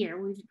output here.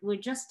 We're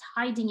just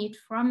hiding it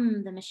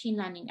from the machine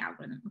learning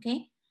algorithm,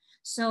 okay?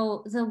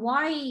 So the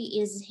y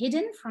is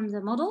hidden from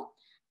the model,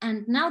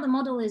 and now the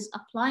model is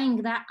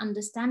applying that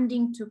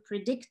understanding to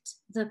predict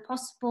the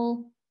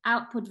possible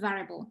output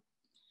variable.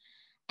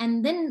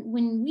 And then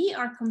when we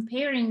are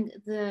comparing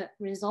the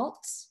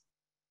results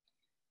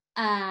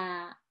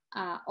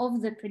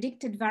of the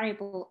predicted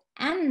variable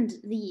and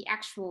the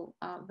actual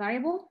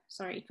variable,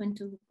 sorry, it went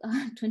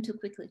too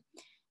quickly.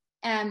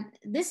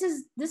 This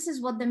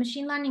is what the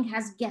machine learning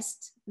has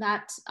guessed,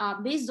 that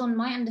based on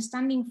my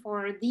understanding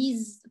for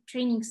these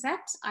training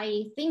sets,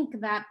 I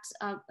think that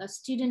a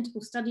student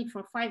who studied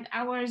for 5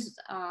 hours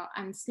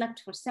and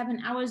slept for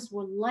 7 hours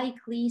will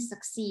likely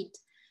succeed,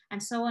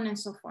 and so on and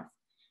so forth.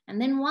 And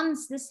then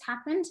once this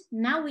happened,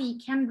 now we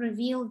can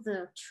reveal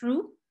the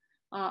true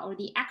or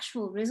the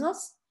actual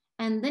results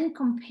and then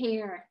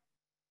compare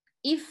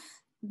if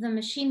the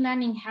machine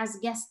learning has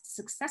guessed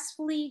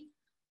successfully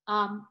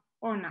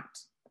or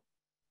not.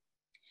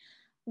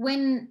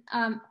 When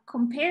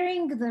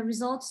comparing the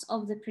results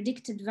of the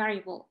predicted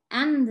variable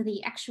and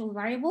the actual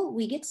variable,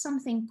 we get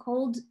something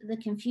called the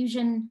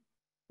confusion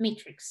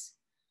matrix.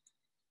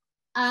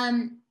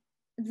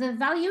 The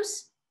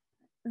values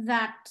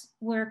that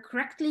were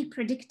correctly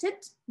predicted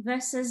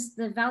versus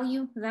the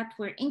value that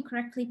were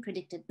incorrectly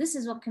predicted. This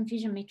is what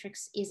confusion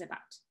matrix is about.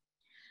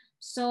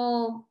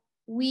 So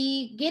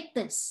we get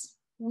this.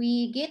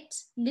 We get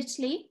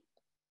literally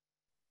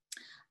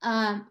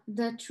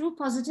the true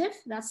positive.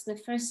 That's the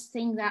first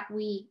thing that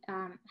we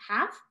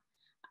have,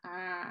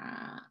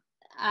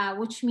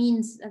 which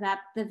means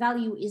that the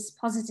value is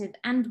positive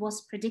and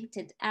was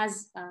predicted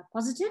as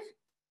positive.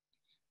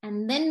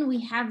 And then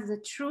we have the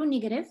true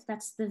negative.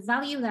 That's the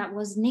value that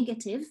was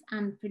negative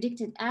and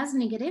predicted as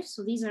negative.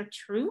 So these are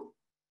true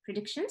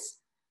predictions.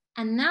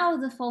 And now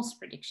the false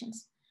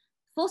predictions.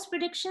 False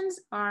predictions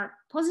are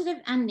positive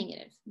and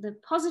negative. The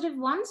positive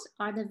ones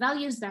are the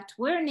values that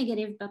were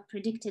negative but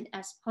predicted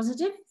as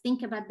positive.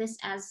 Think about this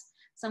as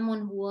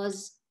someone who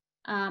was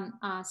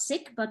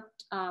sick but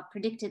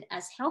predicted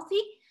as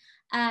healthy.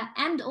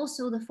 And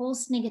also the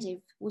false negative,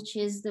 which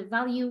is the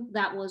value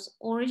that was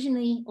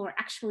originally or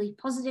actually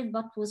positive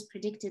but was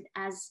predicted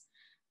as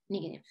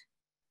negative.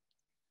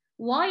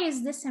 Why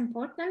is this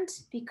important?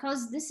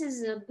 Because this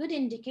is a good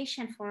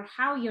indication for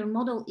how your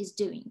model is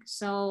doing.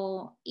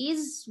 So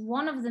is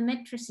one of the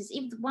matrices,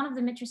 if one of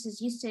the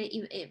matrices used to,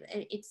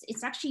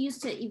 it's actually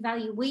used to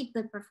evaluate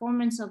the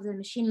performance of the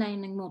machine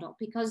learning model,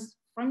 because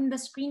from the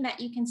screen that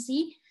you can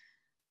see,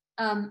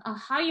 a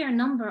higher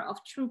number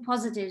of true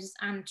positives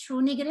and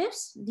true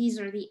negatives. These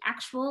are the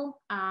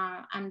actual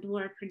and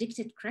were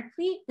predicted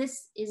correctly.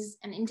 This is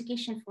an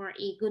indication for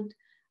a good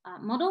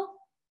model.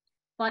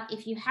 But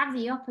if you have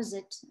the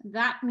opposite,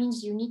 that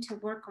means you need to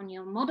work on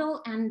your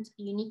model and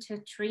you need to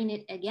train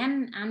it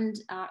again and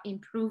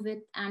improve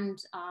it and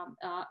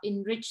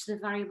enrich the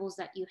variables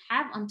that you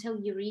have until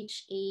you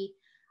reach a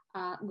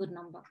good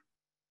number.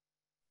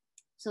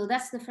 So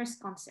that's the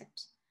first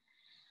concept.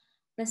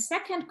 The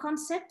second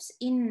concept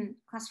in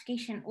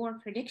classification or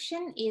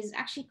prediction is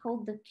actually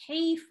called the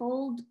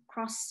k-fold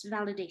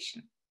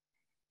cross-validation.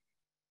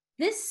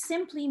 This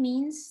simply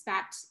means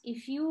that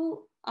if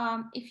you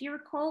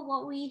recall,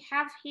 what we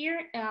have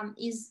here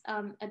is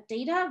a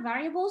data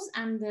variables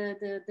and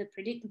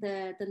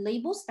the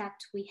labels that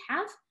we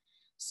have.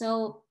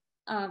 So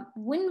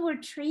when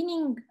we're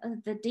training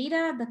the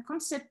data, the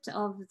concept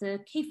of the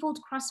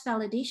k-fold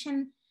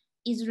cross-validation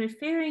is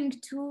referring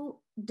to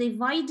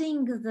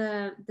dividing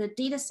the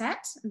data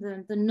set,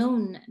 the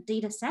known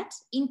data set,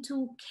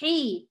 into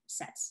k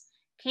sets.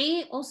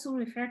 K also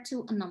refer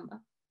to a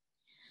number.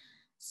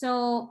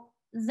 So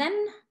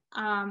then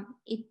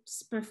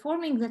it's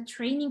performing the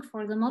training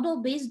for the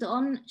model based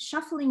on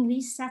shuffling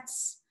these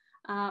sets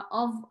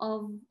of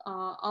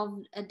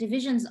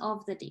divisions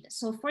of the data.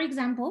 So for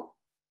example,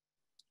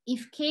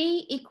 if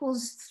k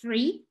equals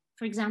 3,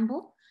 for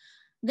example,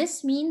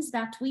 this means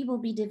that we will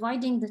be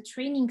dividing the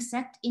training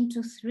set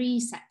into 3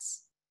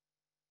 sets.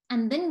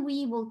 And then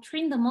we will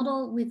train the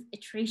model with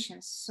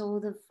iterations.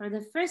 So for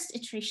the first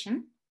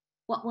iteration,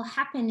 what will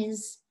happen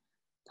is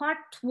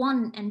part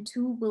 1 and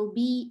 2 will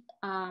be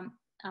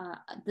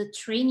the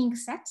training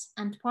set,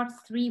 and part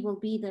 3 will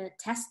be the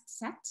test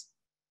set.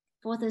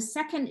 For the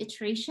second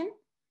iteration,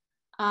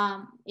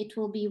 it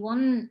will be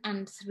 1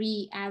 and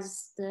 3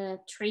 as the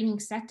training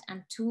set,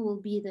 and 2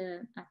 will be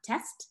the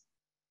test.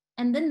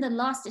 And then the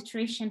last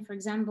iteration, for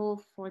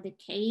example, for the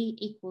k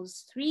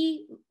equals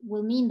 3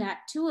 will mean that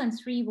 2 and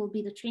 3 will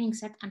be the training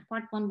set and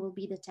part 1 will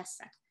be the test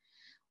set.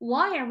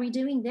 Why are we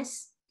doing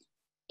this?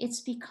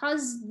 It's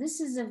because this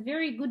is a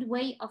very good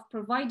way of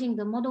providing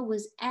the model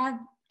with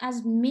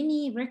as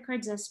many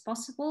records as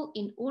possible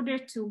in order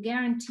to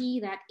guarantee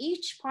that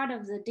each part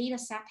of the data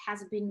set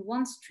has been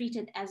once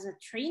treated as a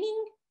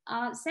training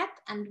set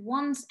and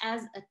once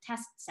as a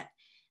test set.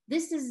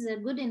 This is a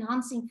good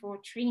enhancing for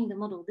training the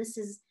model. This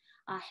is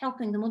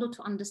helping the model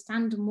to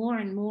understand more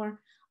and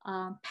more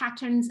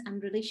patterns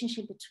and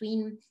relationship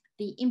between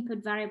the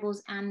input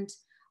variables and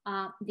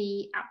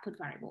the output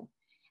variable.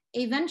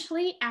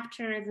 Eventually,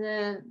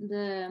 after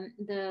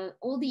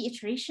all the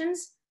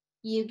iterations,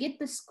 you get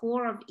the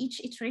score of each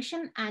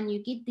iteration and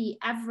you get the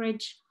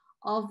average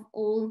of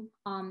all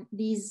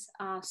these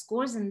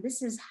scores, and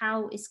this is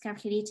how it's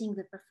calculating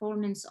the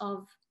performance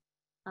of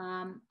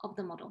of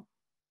the model.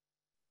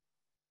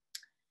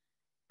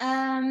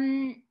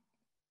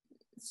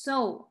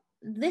 So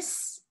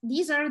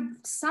these are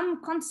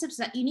some concepts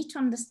that you need to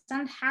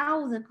understand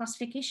how the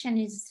classification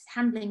is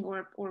handling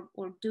or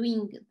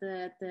doing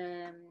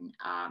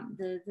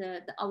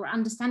our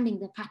understanding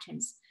the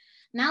patterns.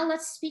 Now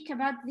let's speak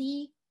about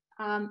the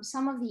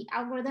some of the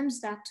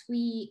algorithms that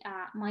we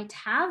might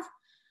have.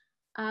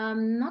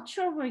 Not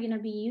sure we're going to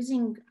be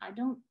using, I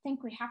don't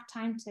think we have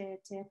time to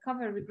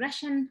cover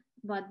regression,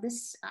 but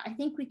this, I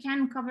think we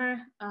can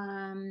cover,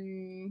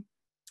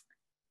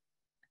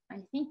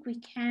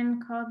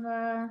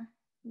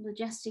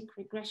 logistic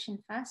regression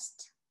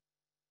first,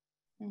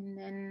 and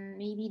then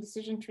maybe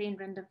decision tree and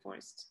random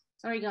forest.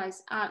 Sorry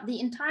guys, the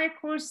entire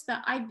course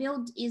that I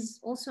built is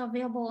also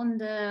available on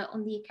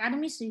the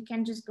Academy, so you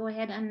can just go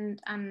ahead and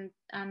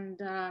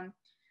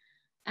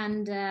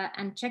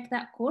check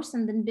that course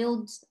and then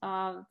build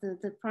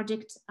the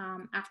project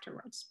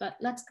afterwards. But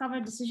let's cover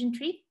decision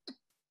tree.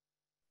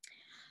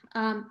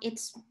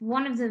 It's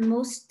one of the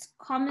most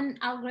common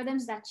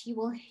algorithms that you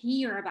will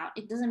hear about.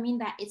 It doesn't mean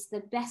that it's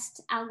the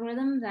best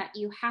algorithm that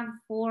you have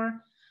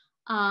for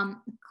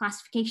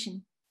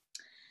classification.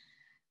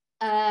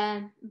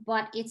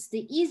 But it's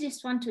the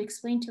easiest one to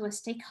explain to a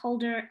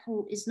stakeholder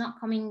who is not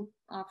coming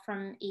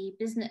from a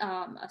business,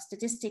 a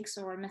statistics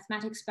or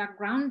mathematics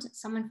background,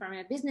 someone from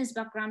a business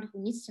background who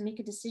needs to make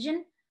a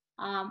decision.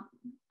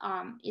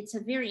 It's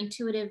a very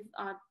intuitive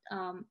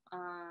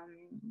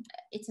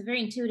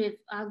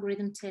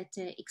algorithm to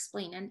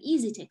explain, and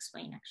easy to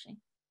explain actually.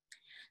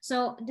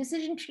 So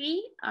decision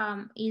tree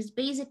is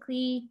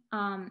basically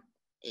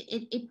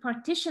it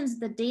partitions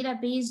the data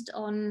based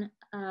on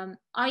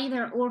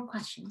either or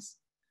questions.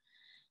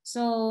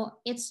 So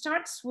it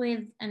starts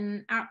with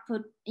an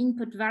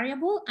input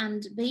variable,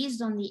 and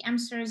based on the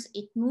answers,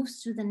 it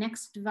moves to the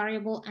next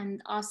variable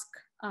and asks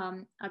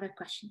other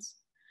questions.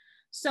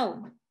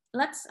 So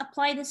let's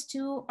apply this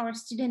to our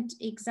student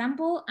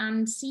example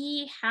and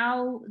see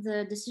how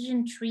the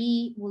decision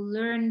tree will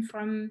learn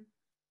from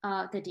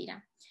the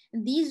data.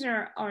 These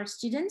are our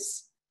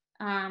students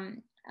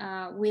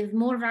with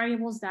more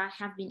variables that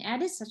have been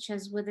added, such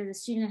as whether the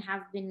student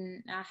have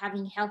been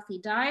having healthy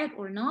diet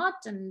or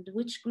not, and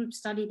which group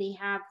study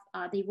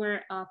they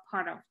were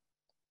part of.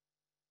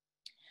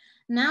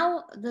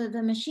 Now,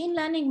 the machine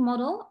learning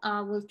model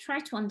will try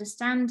to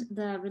understand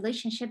the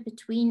relationship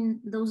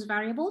between those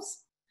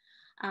variables,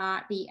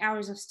 the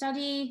hours of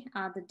study,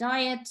 the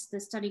diet, the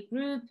study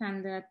group,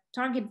 and the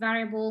target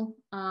variable,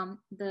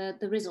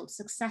 the result,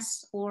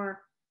 success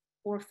or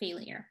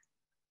failure.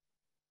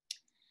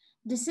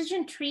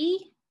 Decision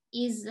tree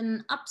is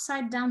an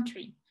upside down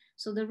tree.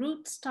 So the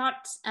root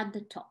starts at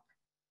the top.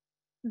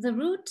 The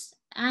root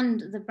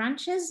and the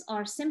branches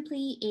are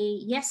simply a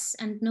yes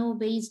and no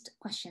based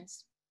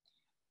questions.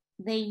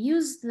 They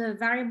use the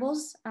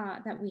variables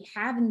that we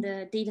have in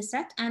the data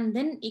set and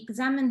then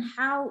examine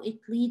how it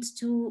leads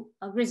to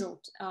a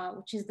result,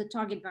 which is the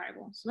target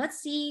variable. So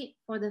let's see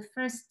for the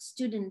first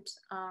student,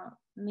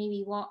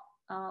 maybe what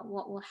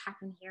will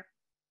happen here.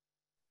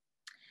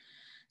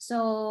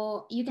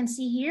 So you can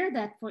see here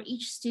that for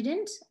each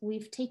student,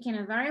 we've taken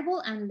a variable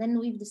and then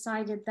we've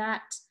decided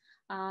that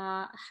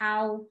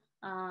how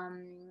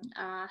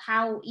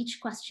each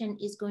question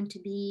is going to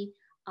be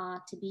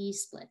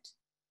split.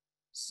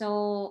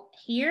 So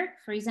here,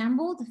 for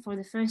example, for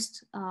the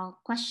first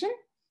question,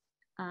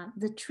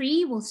 the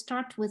tree will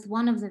start with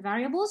one of the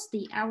variables,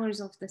 the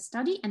hours of the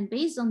study, and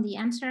based on the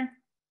answer,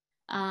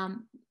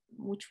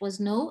 which was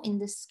no in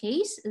this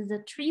case,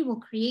 the tree will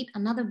create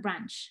another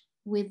branch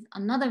with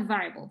another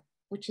variable,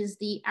 which is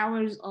the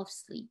hours of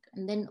sleep.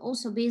 And then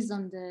also based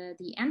on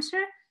the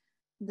answer,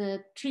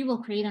 the tree will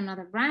create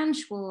another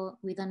branch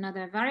with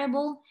another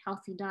variable,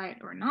 healthy diet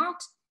or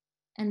not.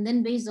 And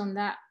then based on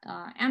that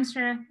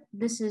answer,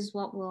 this is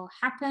what will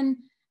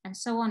happen, and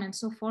so on and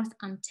so forth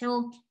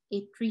until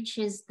it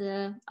reaches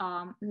the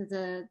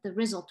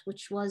result,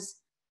 which was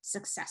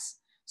success.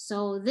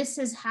 So this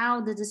is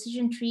how the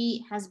decision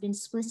tree has been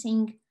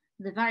splitting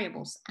the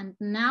variables. And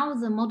now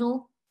the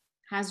model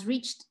has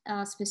reached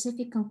a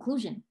specific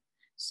conclusion.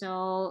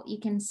 So you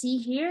can see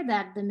here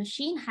that the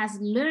machine has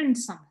learned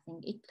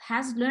something. It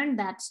has learned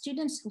that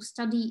students who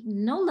study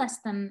no less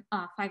than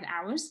 5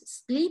 hours,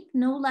 sleep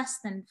no less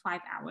than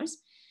 5 hours,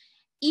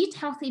 eat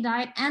healthy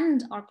diet,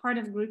 and are part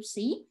of group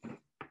C,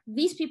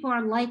 these people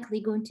are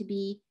likely going to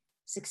be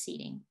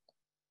succeeding.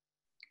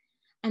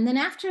 And then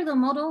after the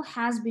model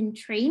has been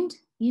trained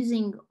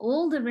using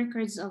all the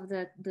records of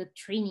the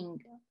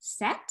training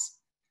set,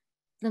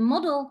 the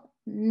model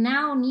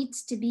now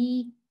needs to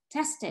be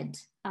tested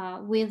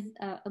with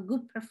a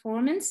good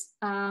performance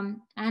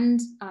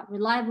and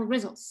reliable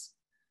results.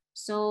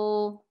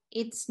 So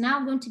it's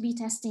now going to be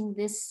testing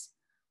this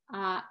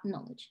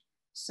knowledge.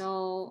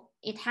 So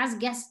it has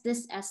guessed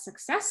this as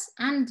success,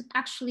 and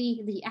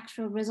actually the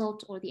actual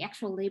result or the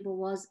actual label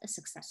was a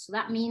success. So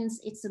that means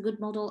it's a good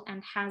model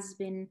and has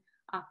been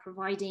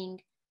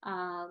providing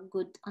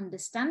good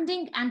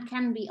understanding and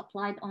can be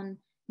applied on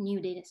new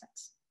data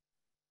sets.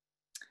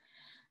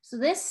 So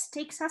this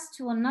takes us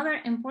to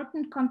another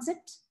important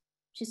concept,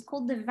 which is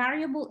called the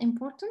variable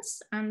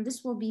importance. And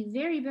this will be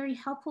very, very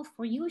helpful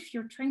for you if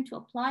you're trying to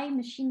apply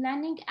machine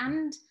learning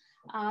and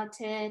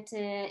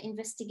to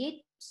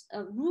investigate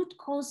a root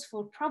cause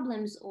for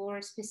problems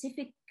or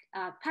specific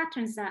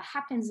patterns that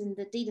happens in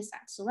the data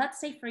set. So let's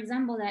say, for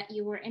example, that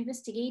you were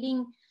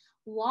investigating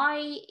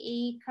why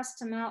a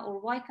customer or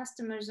why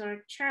customers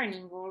are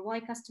churning or why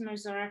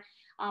customers are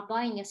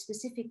buying a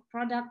specific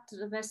product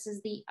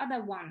versus the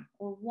other one,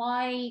 or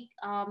why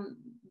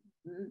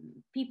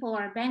people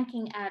are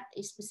banking at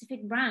a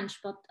specific branch,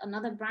 but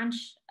another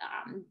branch,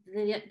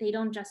 they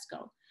don't just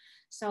go.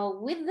 So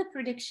with the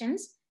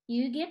predictions,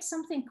 you get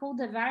something called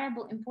the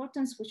variable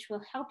importance, which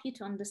will help you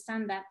to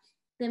understand that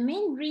the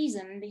main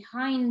reason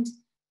behind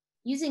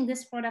using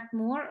this product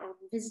more or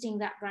visiting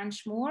that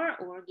branch more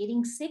or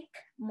getting sick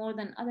more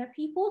than other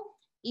people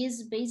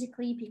is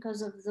basically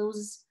because of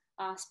those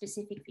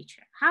specific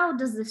feature. How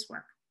does this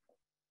work?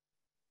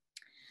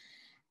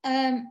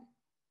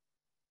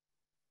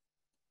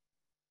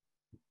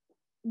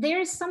 There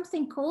is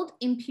something called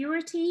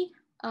impurity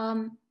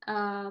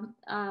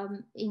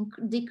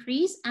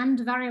decrease and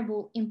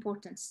variable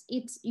importance.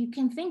 You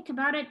can think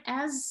about it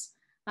as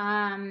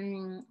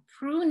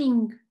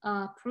pruning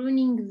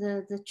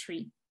the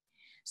tree.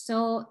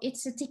 So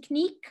it's a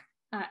technique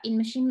in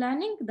machine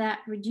learning that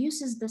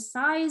reduces the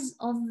size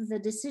of the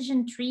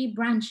decision tree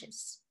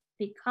branches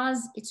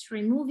because it's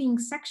removing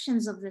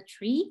sections of the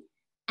tree,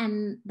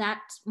 and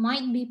that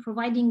might be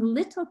providing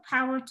little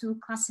power to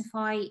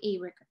classify a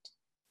record.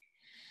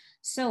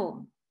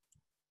 So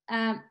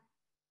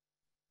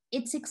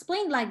it's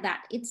explained like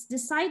that. It's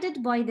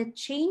decided by the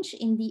change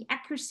in the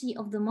accuracy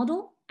of the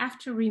model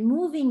after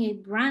removing a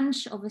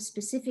branch of a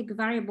specific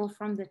variable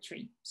from the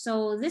tree.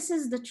 So this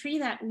is the tree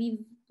that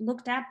we've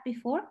looked at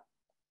before.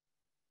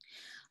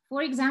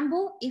 For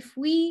example, if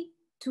we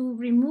to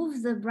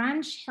remove the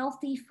branch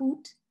healthy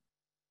food,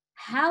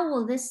 how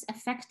will this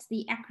affect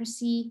the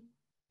accuracy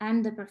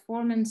and the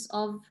performance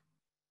of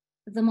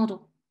the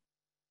model?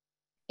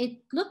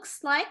 It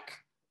looks like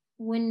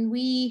when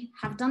we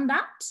have done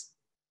that,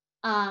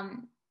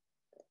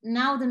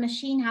 now the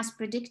machine has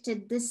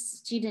predicted this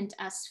student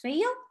as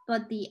fail,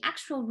 but the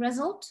actual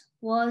result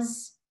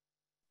was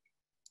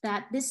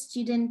that this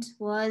student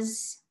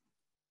was,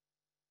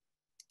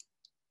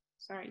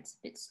 sorry, it's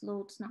a bit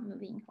slow, it's not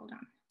moving, hold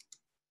on.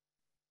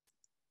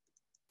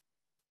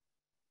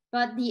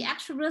 But the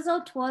actual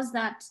result was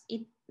that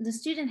the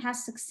student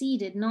has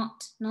succeeded,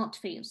 not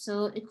failed.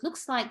 So it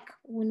looks like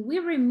when we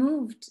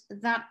removed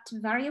that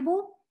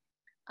variable,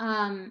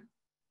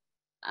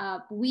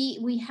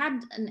 we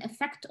had an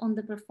effect on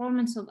the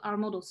performance of our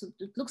model. So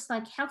it looks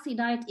like healthy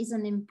diet is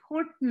an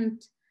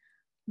important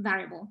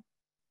variable.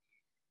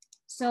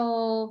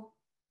 So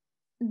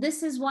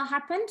this is what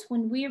happened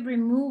when we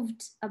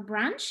removed a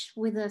branch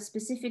with a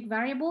specific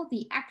variable.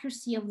 The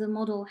accuracy of the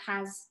model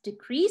has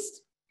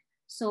decreased.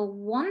 So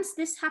once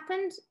this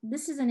happened,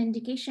 this is an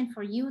indication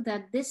for you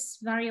that this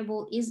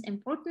variable is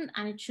important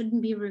and it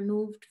shouldn't be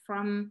removed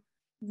from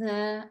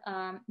the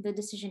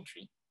decision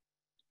tree.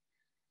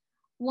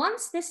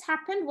 Once this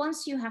happened,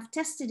 once you have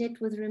tested it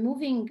with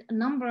removing a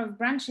number of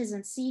branches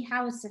and see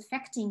how it's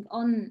affecting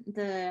on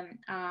the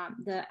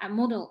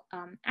model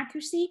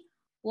accuracy,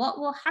 what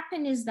will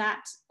happen is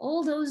that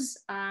all those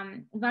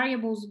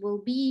variables will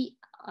be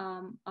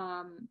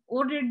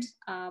ordered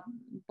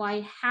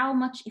by how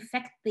much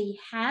effect they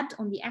had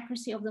on the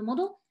accuracy of the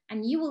model,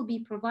 and you will be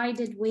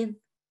provided with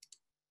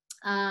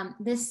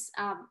this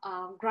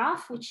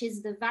graph, which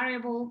is the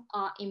variable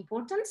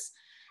importance,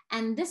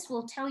 and this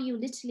will tell you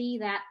literally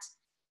that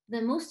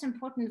the most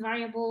important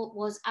variable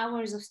was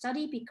hours of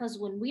study, because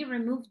when we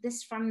removed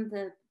this from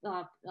the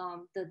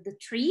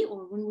tree,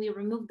 or when we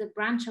removed the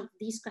branch of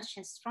these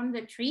questions from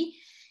the tree,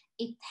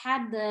 it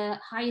had the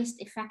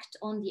highest effect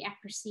on the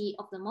accuracy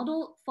of the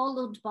model,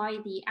 followed by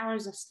the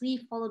hours of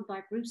sleep, followed by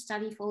group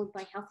study, followed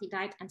by healthy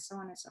diet, and so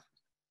on and so forth.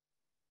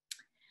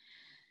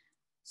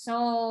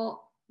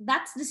 So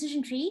that's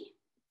decision tree.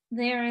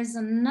 There is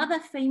another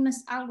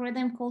famous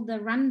algorithm called the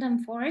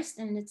random forest,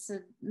 and it's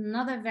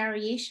another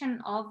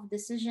variation of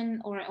decision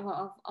or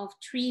of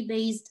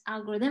tree-based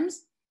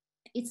algorithms.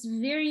 It's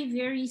very,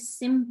 very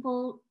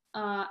simple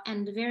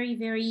and very,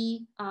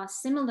 very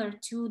similar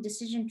to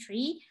decision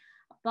tree,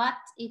 but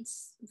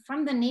it's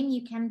from the name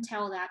you can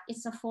tell that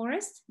it's a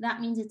forest. That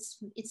means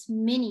it's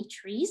many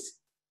trees,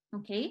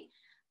 okay?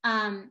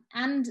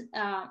 And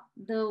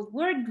the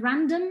word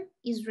random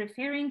is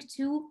referring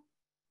to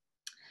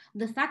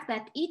the fact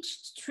that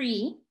each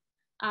tree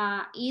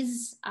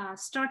is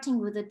starting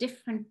with a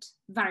different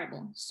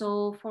variable.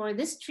 So for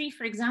this tree,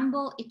 for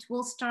example, it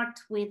will start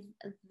with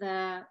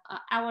the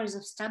hours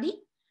of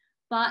study,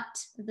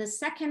 but the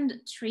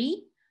second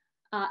tree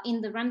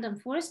in the random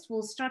forest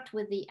will start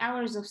with the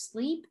hours of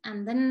sleep,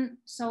 and then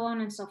so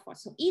on and so forth.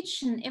 So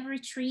each and every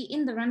tree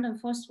in the random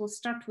forest will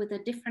start with a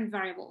different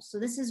variable. So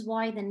this is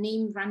why the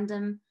name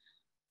random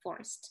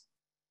forest.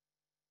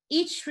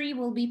 Each tree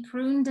will be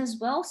pruned as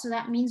well. So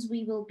that means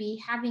we will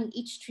be having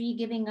each tree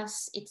giving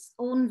us its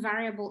own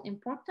variable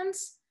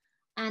importance.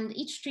 and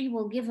each tree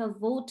will give a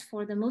vote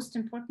for the most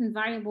important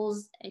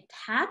variables it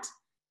had.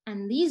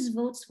 And these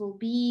votes will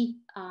be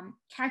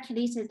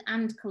calculated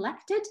and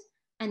collected.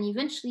 And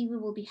eventually we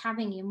will be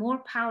having a more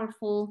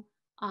powerful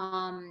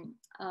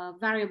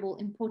variable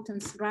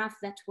importance graph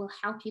that will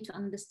help you to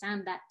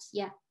understand that,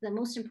 yeah, the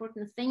most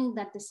important thing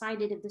that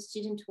decided if the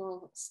student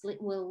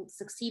will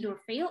succeed or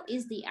fail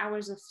is the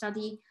hours of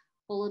study,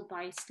 followed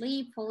by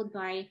sleep, followed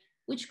by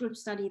which group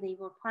study they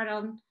were part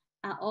of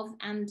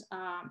and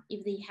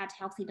if they had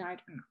healthy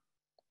diet or not.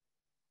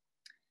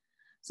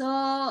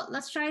 So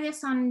let's try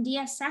this on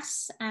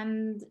DSS,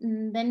 and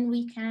then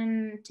we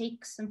can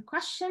take some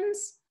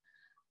questions.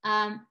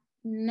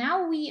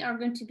 Now we are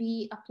going to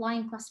be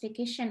applying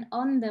classification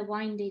on the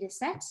wine data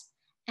set.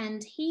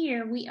 And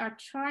here we are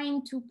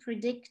trying to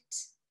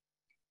predict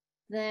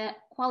the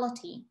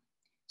quality.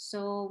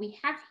 So we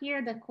have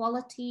here the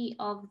quality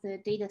of the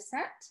data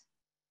set.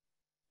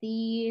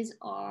 These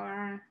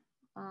are,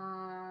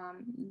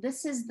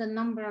 this is the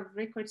number of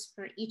records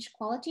per each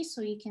quality. So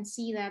you can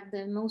see that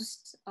the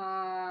most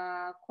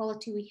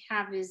quality we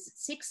have is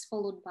 6,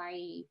 followed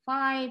by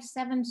 5,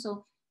 7.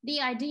 So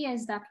the idea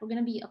is that we're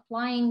going to be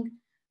applying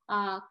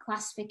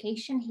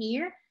classification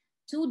here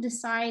to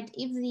decide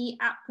if the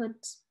output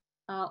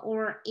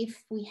or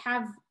if we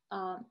have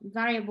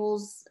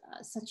variables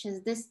such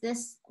as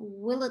this,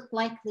 will it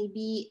likely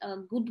be a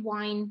good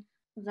wine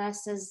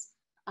versus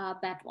a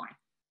bad wine.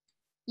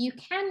 You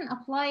can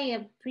apply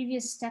a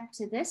previous step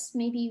to this.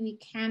 Maybe we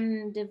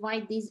can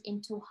divide these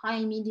into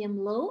high, medium,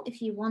 low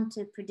if you want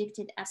to predict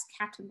it as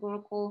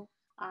categorical,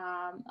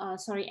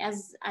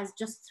 as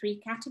just 3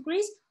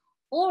 categories.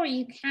 Or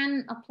you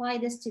can apply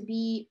this to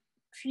be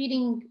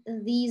treating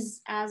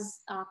these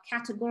as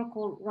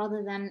categorical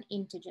rather than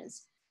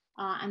integers.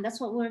 And that's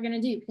what we're going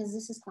to do because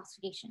this is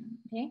classification,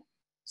 okay?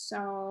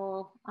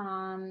 So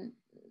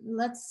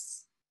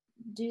let's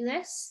do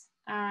this.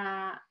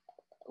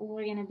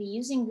 We're going to be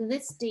using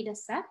this data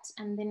set,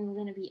 and then we're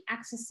going to be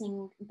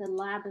accessing the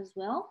lab as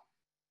well.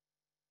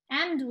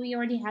 And we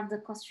already have the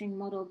clustering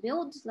model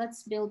built.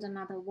 Let's build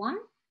another one.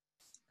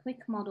 Quick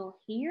model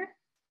here.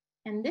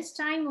 And this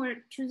time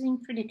we're choosing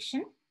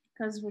prediction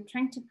because we're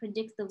trying to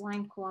predict the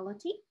wine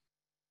quality.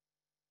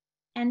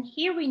 And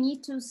here we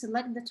need to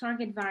select the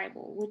target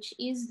variable, which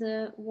is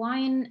the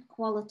wine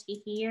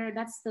quality here.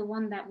 That's the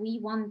one that we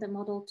want the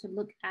model to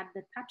look at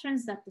the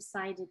patterns that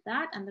decided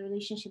that and the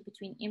relationship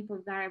between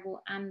input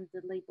variable and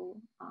the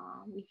label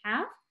we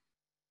have.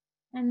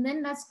 And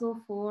then let's go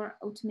for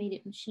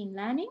automated machine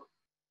learning.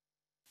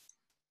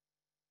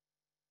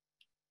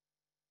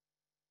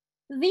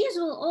 These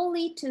will all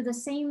lead to the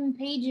same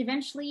page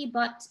eventually,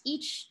 but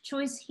each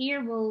choice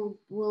here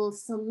will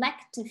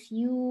select a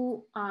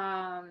few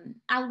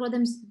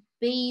algorithms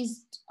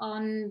based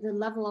on the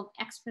level of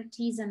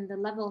expertise and the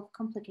level of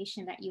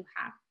complication that you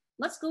have.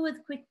 Let's go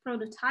with quick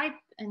prototype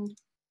and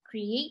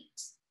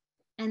create,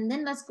 and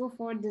then let's go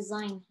for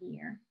design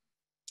here.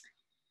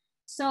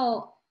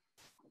 So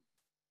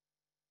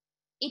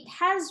it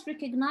has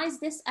recognized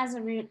this as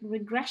a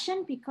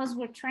regression because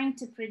we're trying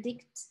to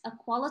predict a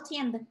quality,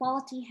 and the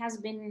quality has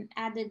been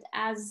added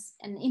as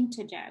an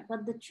integer.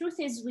 But the truth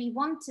is we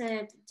want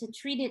to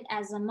treat it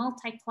as a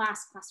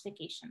multi-class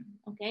classification,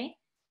 okay?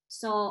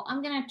 So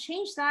I'm gonna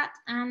change that,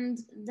 and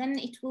then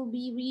it will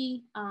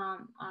be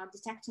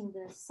detecting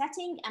the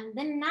setting. And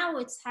then now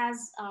it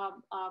has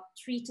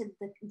treated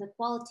the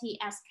quality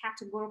as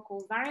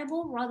categorical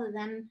variable rather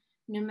than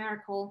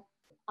numerical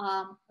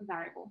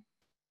variable.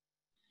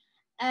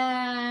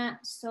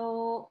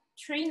 So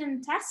train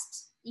and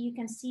test, you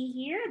can see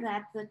here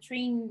that the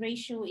train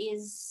ratio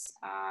is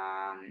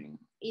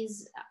 80%,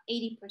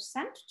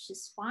 which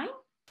is fine.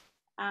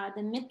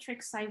 The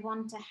metrics I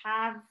want to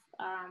have,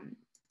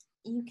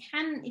 you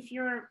can, if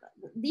you're,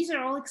 these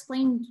are all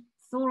explained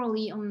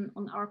thoroughly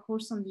on our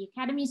course on the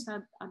Academy,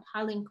 so I'd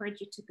highly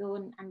encourage you to go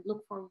and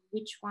look for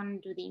which one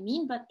do they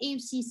mean, but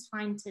AUC is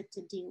fine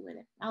to deal with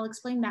it. I'll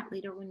explain that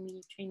later when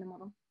we train the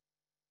model.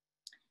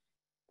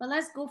 But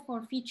let's go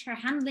for feature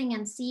handling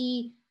and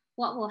see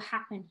what will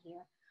happen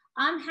here.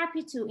 I'm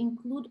happy to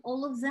include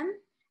all of them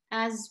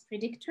as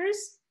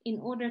predictors in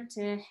order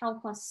to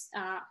help us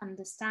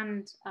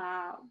understand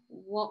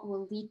what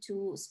will lead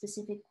to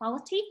specific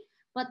quality.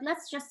 But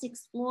let's just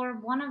explore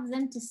one of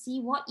them to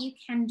see what you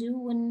can do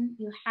when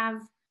you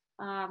have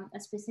a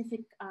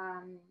specific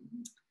a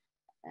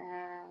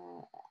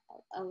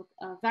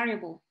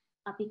variable.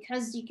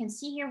 Because you can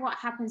see here what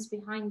happens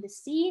behind the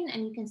scene,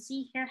 and you can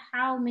see here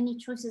how many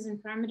choices and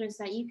parameters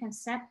that you can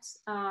set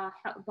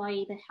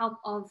by the help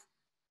of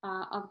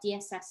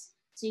DSS.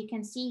 So you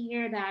can see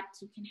here that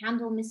you can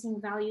handle missing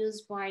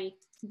values by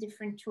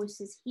different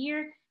choices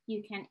here.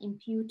 You can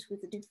impute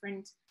with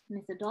different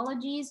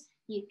methodologies.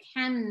 You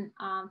can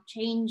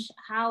change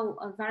how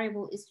a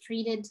variable is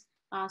treated.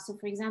 So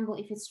for example,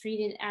 if it's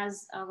treated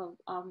as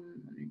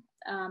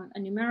a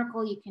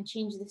numerical, you can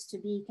change this to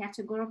be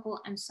categorical,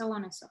 and so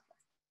on and so forth.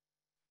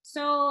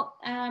 So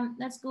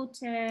let's go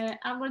to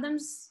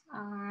algorithms.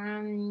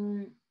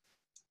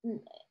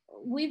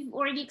 we've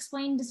already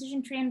explained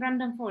decision tree and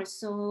random forest,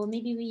 so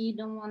maybe we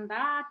don't want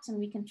that, and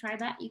we can try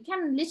that. You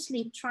can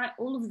literally try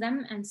all of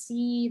them and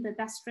see the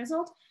best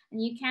result.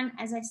 And you can,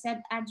 as I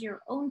said, add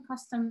your own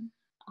custom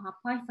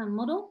Python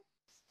model.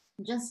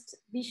 Just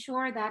be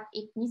sure that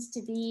it needs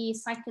to be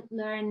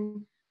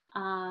scikit-learn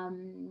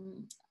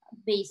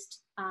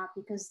based,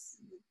 because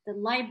the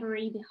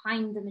library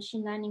behind the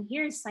machine learning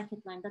here is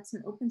scikit-learn. That's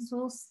an open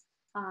source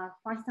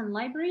Python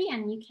library,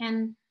 and you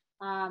can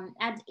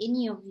add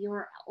any of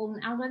your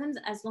own algorithms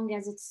as long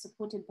as it's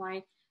supported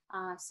by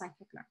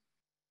scikit-learn.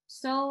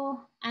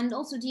 So, and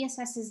also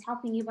DSS is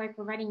helping you by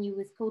providing you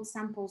with code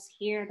samples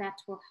here that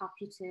will help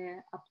you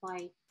to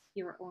apply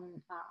your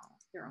own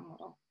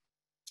model.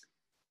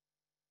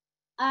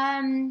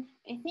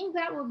 I think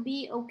that will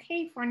be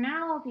okay for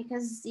now,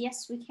 because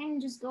yes, we can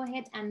just go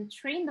ahead and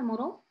train the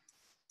model.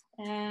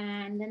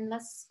 And then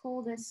let's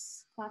call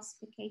this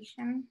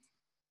classification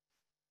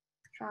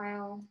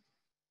trial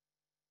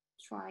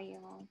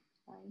 1,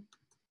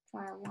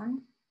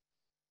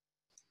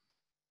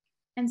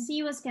 and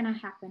see what's gonna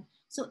happen.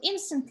 So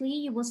instantly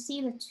you will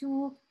see the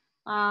two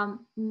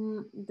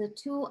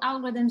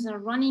algorithms are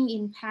running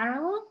in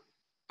parallel,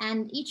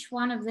 and each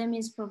one of them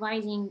is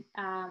providing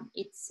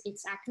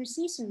its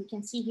accuracy. So we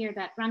can see here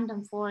that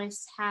random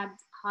forest had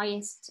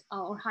highest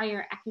or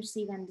higher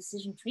accuracy than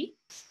decision tree.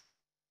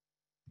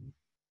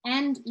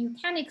 And you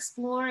can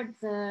explore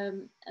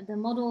the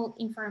model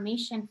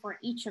information for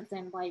each of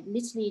them by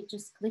literally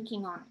just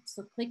clicking on it.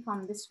 So click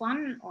on this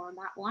one or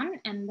that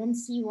one, and then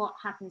see what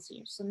happens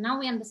here. So now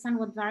we understand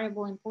what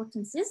variable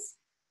importance is.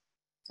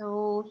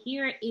 So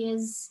here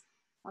is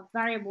a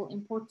variable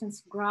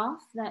importance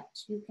graph that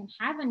you can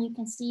have, and you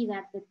can see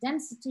that the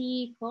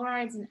density,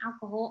 chlorides, and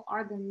alcohol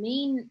are the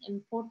main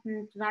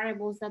important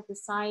variables that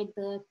decide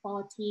the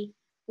quality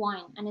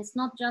wine. And it's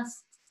not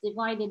just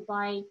divided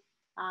by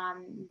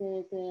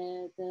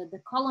the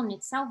column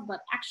itself,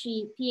 but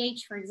actually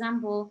pH, for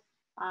example,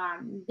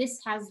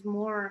 this has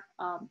more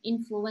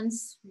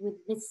influence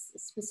with this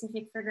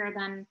specific figure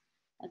than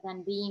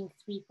being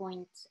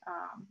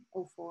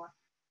 3.04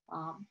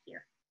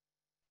 here.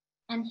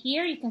 And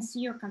here you can see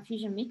your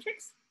confusion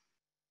matrix.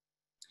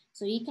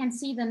 So you can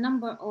see the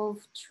number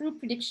of true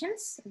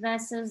predictions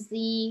versus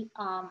the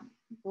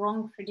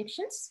wrong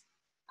predictions.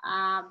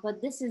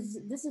 But this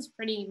is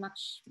pretty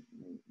much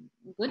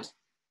good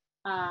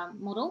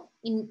model.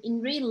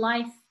 In real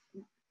life,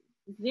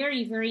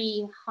 very,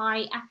 very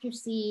high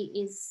accuracy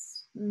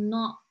is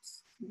not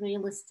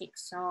realistic.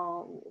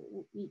 So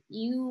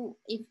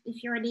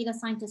if you're a data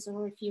scientist,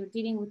 or if you're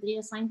dealing with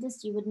data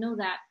scientists, you would know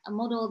that a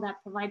model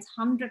that provides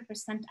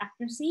 100%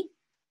 accuracy,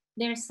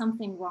 there's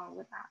something wrong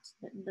with that.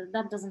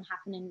 That doesn't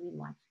happen in real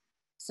life.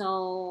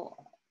 So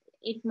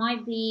it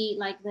might be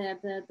like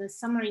the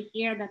summary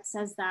here that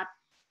says that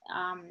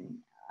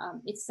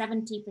it's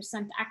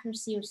 70%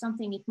 accuracy or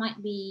something. It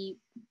might be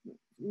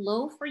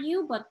low for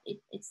you, but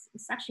it's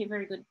actually a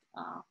very good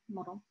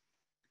model.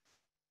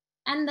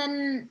 And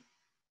then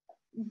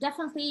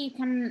definitely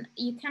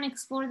you can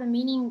explore the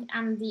meaning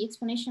and the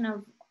explanation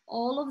of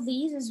all of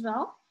these as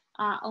well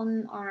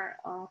on our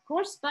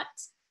course. But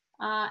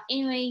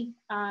anyway,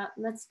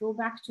 let's go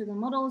back to the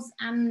models,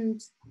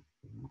 and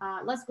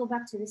let's go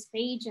back to this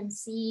page and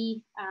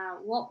see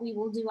what we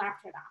will do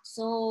after that.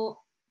 So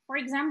for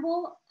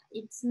example,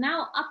 it's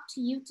now up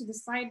to you to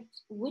decide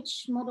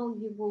which model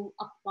you will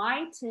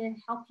apply to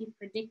help you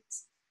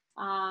predict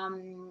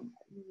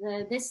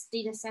this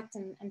data set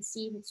and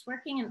see if it's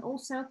working, and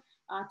also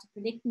to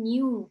predict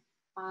new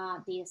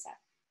data set.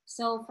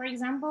 So for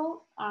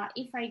example,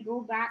 if I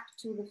go back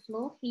to the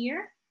flow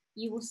here,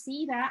 you will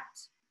see that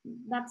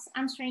that's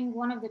answering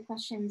one of the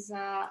questions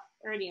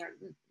earlier.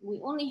 We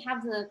only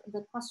have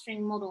the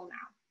clustering model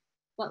now,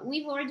 but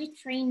we've already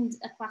trained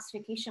a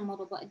classification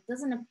model, but it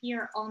doesn't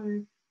appear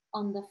on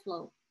the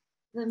flow.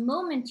 The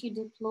moment you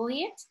deploy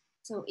it,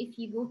 so if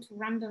you go to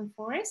random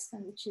forest,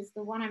 and which is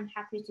the one I'm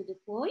happy to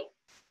deploy,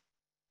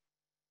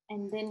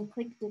 and then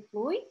click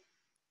deploy,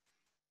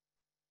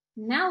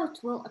 now it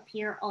will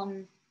appear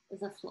on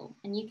the flow.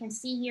 And you can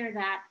see here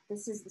that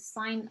this is the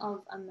sign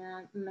of a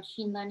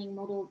machine learning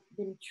model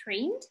been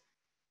trained,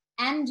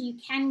 and you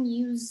can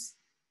use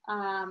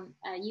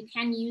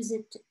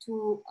it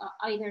to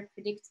either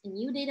predict a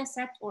new data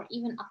set or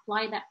even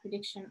apply that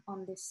prediction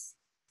on this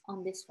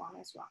one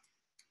as well.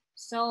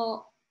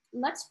 So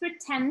let's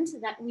pretend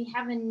that we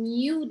have a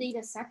new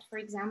data set, for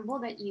example,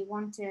 that you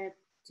want to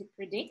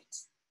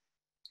predict.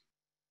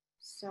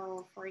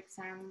 So for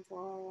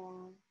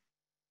example,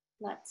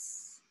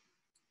 let's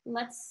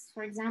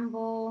for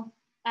example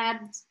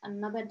add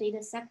another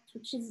data set,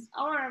 which is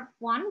our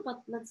one,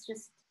 but let's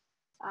just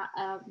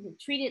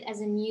treat it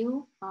as a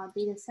new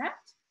data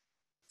set.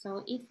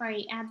 So if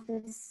I add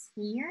this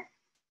here,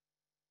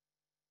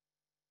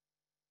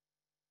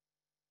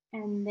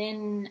 and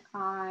then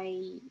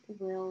I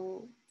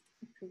will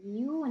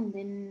preview, and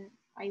then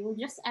I will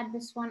just add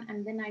this one,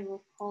 and then I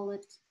will call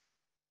it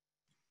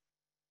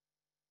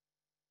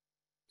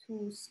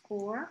to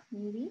score,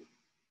 maybe.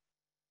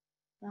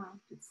 Oh,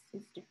 it's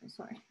different,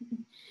 sorry.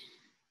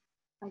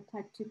 I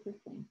typed too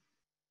quickly.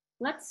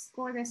 Let's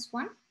score this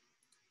one.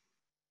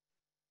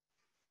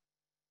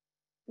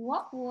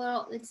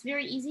 It's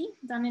very easy,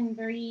 done in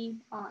very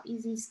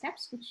easy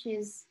steps, which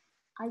is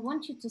I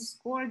want you to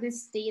score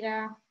this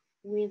data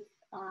with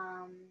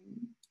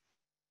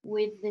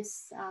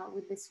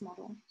this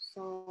model.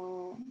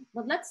 So,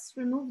 but let's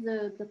remove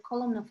the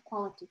column of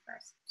quality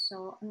first.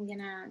 So I'm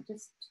gonna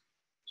just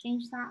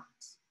change that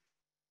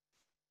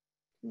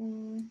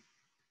to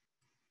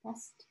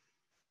test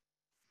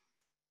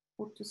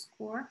or to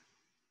score.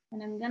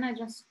 And I'm gonna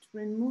just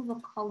remove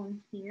a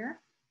column here,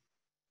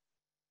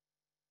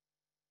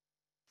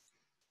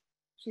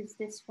 which is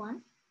this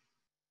one,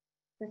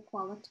 the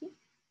quality.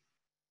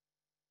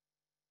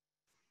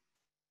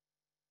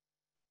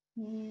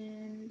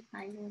 And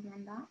I will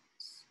run that.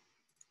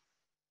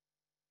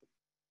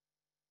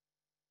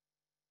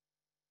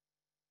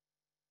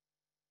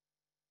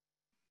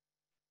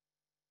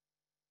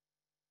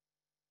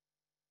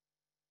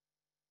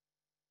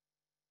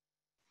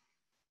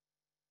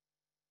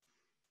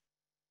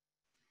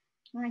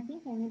 I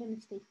think I made a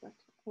mistake, but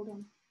hold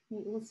on.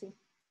 We will see.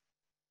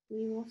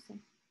 We will see.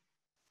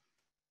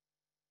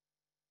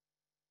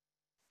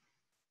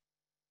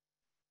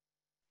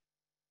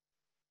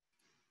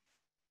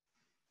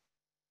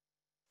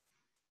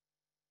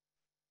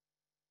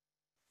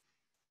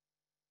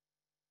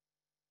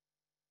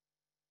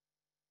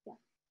 Yeah.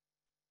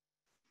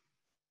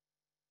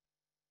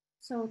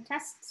 So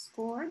test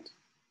scored.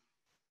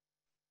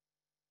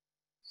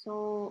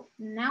 So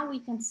now we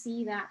can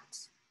see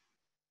that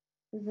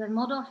the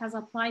model has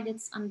applied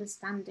its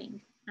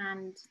understanding.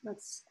 And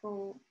let's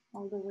go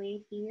all the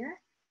way here.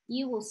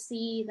 You will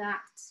see that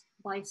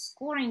by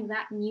scoring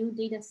that new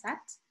data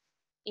set,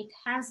 it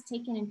has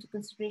taken into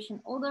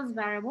consideration all those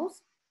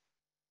variables.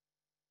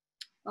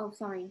 Oh,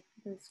 sorry,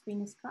 the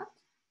screen is cut.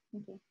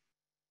 Okay.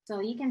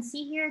 So you can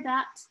see here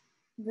that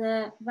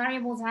the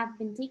variables have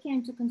been taken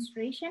into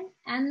consideration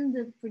and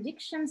the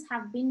predictions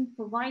have been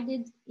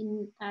provided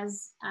in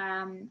as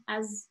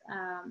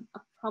a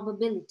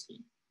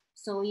probability.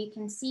 So you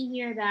can see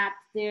here that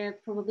the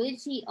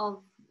probability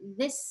of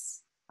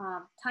this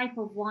type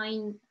of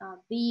wine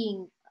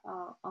being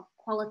of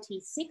quality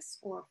 6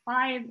 or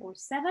 5 or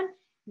 7,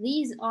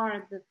 these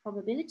are the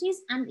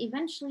probabilities, and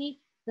eventually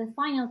the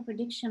final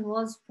prediction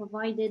was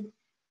provided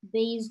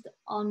based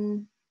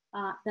on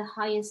the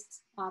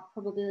highest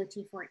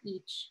probability for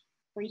each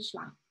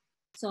line.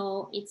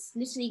 So it's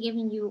literally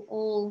giving you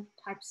all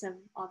types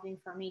of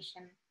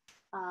information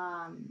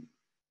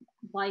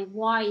by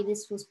why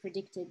this was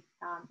predicted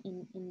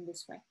in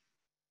this way.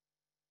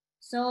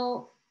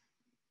 So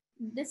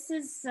this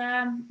is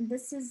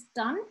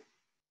done.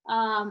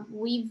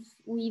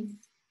 We've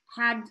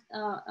had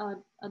a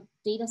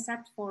data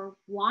set for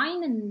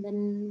wine, and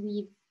then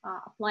we've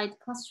applied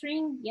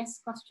clustering. Yes,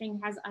 clustering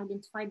has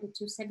identified the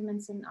 2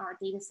 segments in our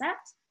data set.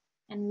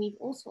 And we've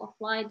also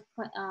applied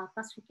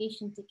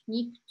classification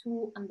technique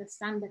to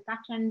understand the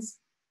patterns,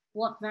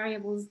 what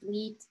variables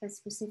lead to a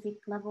specific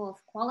level of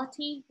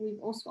quality. We've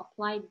also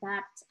applied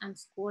that and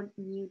scored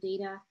new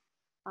data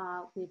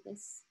with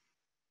this.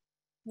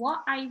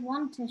 What I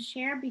want to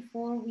share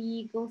before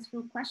we go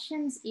through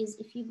questions is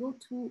if you go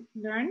to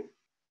learn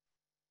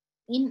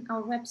in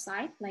our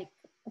website, like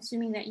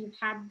assuming that you've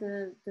had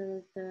the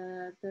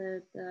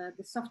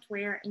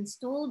software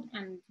installed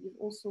and you've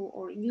also,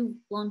 or you've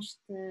launched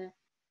the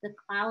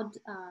cloud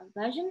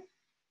version,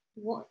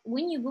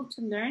 when you go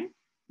to learn,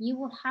 you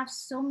will have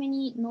so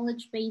many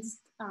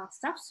knowledge-based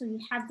stuff. So you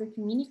have the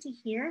community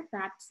here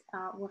that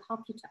will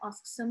help you to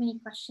ask so many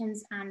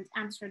questions and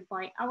answered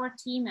by our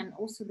team and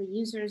also the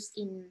users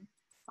in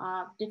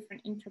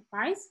different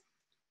enterprise.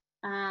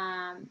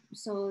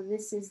 So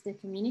this is the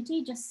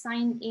community. Just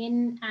sign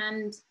in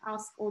and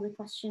ask all the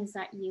questions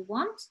that you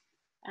want.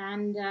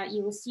 And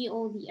you will see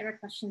all the error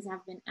questions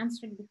have been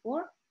answered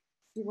before.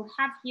 You will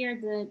have here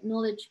the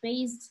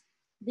knowledge-based.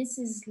 This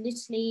is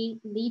literally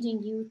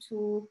leading you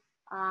to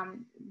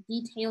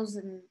details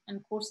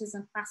and courses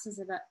and classes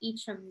about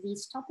each of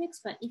these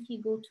topics. But if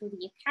you go to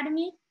the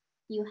academy,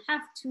 you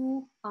have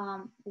 2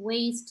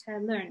 ways to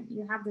learn.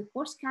 You have the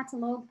course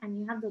catalog and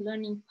you have the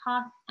learning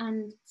path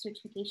and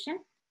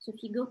certification. So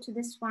if you go to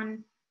this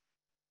one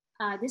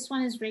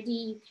is ready.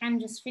 You can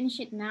just finish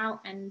it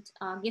now and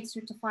get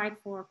certified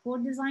for a core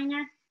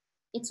designer.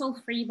 It's all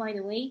free, by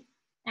the way.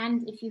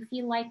 And if you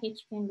feel like it,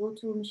 you can go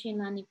to Machine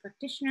Learning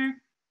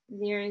Practitioner.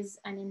 There is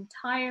an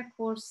entire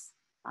course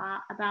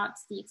about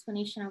the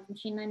explanation of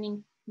machine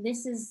learning.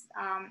 This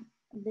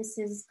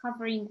is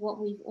covering what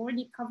we've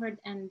already covered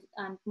and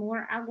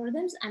more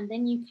algorithms, and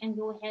then you can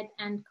go ahead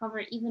and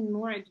cover even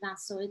more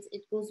advanced. So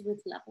it goes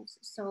with levels.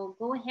 So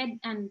go ahead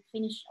and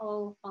finish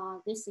all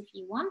this if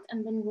you want,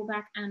 and then go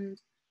back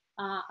and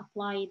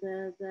apply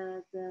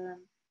the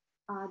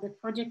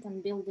project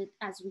and build it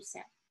as we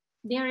said.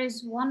 There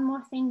is one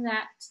more thing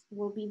that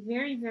will be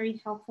very, very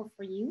helpful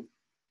for you.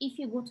 If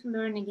you go to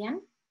learn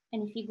again,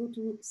 and if you go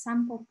to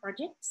sample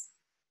projects,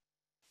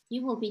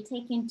 you will be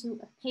taken to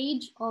a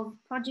page of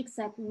projects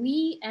that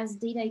we as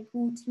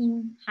Dataiku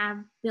team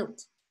have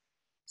built.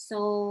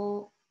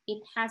 So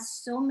It has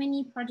so many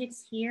projects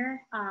here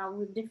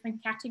with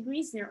different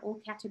categories. They're all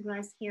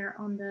categorized here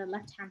on the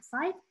left-hand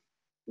side.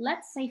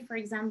 Let's say, for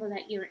example,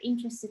 that you're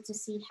interested to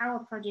see how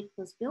a project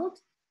was built.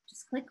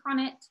 Just click on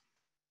it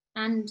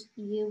and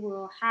you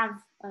will have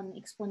an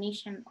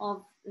explanation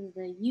of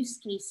the use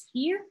case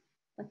here,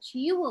 but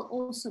you will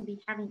also be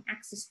having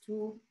access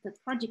to the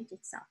project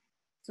itself.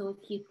 So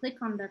if you click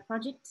on the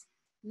project,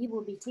 you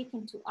will be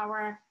taken to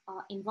our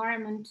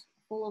environment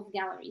full of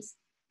galleries.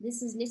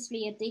 This is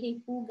literally a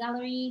Dataiku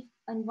gallery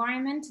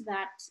environment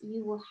that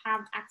you will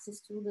have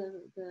access to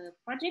the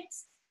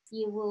projects.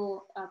 You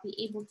will be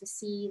able to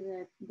see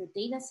the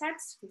data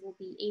sets. You will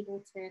be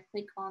able to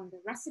click on the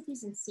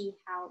recipes and see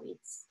how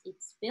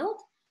it's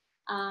built.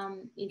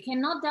 You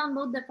cannot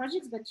download the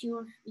projects, but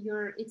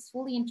it's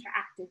fully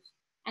interactive.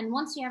 And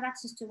once you have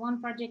access to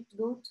one project,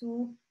 go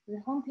to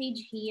the homepage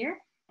here,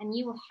 and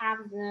you will have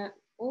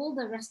all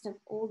the rest of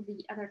all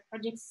the other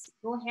projects.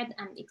 Go ahead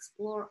and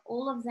explore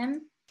all of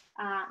them.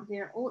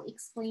 They're all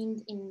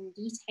explained in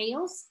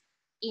details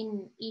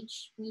in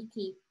each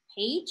wiki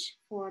page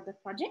for the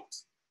project.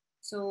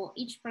 So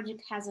each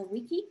project has a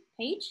wiki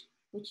page,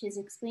 which is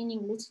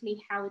explaining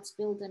literally how it's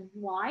built and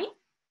why.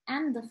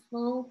 And the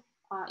flow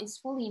is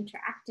fully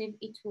interactive.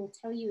 It will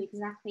tell you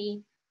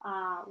exactly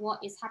what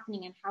is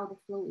happening and how the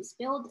flow is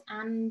built.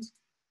 And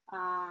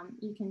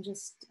you can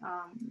just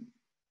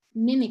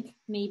mimic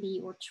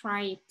maybe or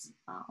try it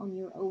on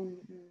your own.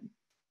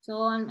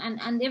 So,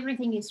 and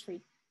everything is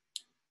free.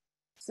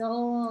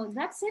 So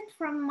that's it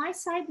from my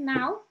side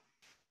now.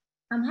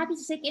 I'm happy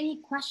to take any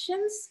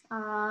questions.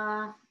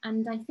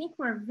 And I think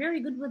we're very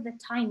good with the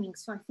timing.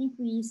 So I think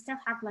we still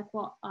have like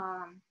what,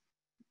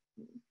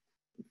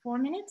 4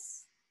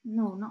 minutes?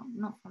 No,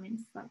 not 4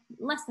 minutes, like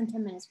less than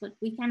 10 minutes, but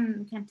we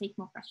can take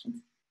more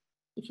questions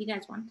if you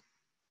guys want.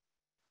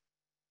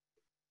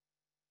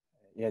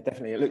 Yeah,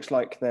 definitely. It looks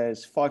like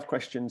there's 5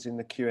 questions in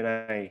the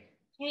Q&A.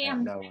 Okay,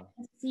 I'm trying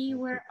to see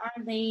where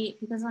are they,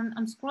 because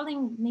I'm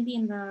scrolling maybe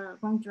in the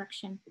wrong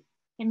direction.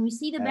 Can we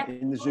see the back?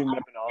 In the Zoom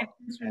webinar,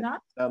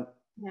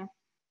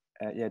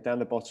 yeah, down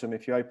the bottom,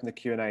 if you open the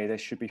Q&A, there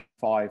should be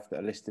 5 that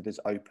are listed as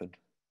open.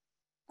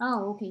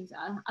 Oh, okay. So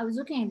I was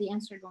looking at the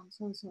answered one,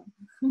 so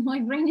my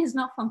brain is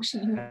not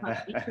functioning.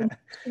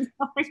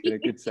 It's been a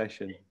good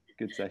session.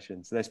 Good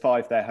session. So there's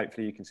 5 there.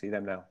 Hopefully you can see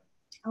them now.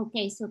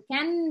 Okay, so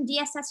can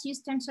DSS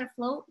use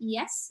TensorFlow?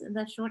 Yes,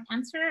 the short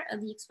answer.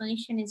 The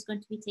explanation is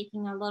going to be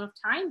taking a lot of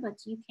time, but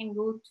you can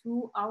go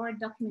to our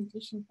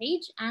documentation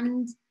page,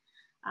 and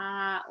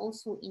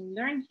also in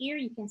Learn here,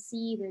 you can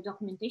see the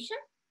documentation.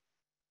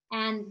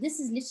 And this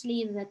is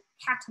literally the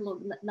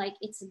catalog, like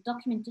it's a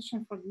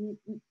documentation for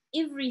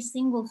every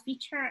single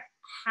feature,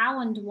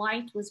 how and why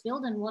it was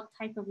built and what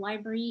type of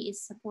library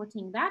is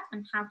supporting that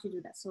and how to do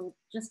that. So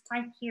just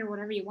type here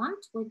whatever you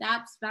want with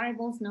apps,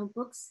 variables,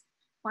 notebooks,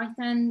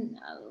 Python,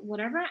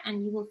 whatever,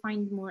 and you will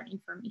find more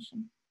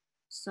information.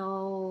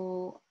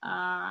 So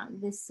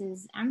this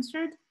is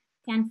answered.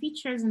 Can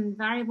features and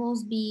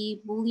variables be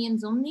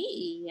Booleans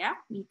only? Yeah,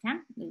 you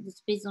can.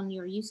 It's based on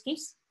your use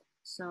case.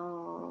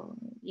 So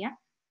yeah.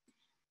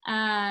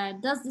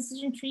 Does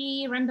decision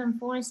tree random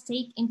forest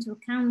take into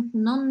account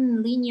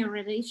non-linear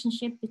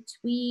relationship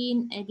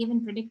between a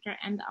given predictor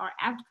and our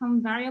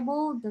outcome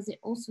variable? Does it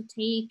also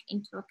take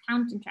into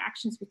account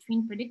interactions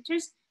between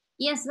predictors?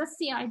 Yes, that's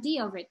the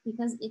idea of it,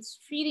 because it's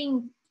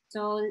treating,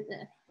 so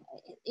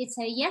it's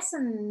a yes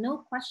and no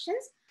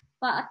questions,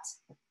 but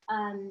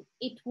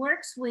it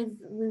works with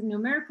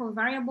numerical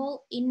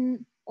variable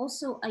in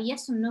also a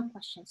yes or no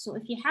question. So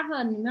if you have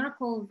a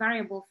numerical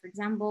variable, for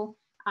example,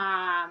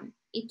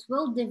 it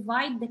will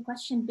divide the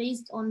question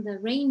based on the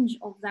range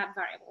of that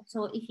variable.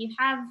 So if you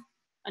have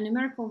a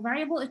numerical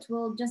variable, it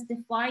will just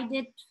divide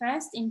it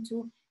first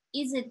into,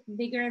 is it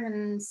bigger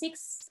than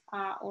 6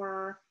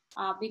 or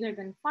bigger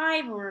than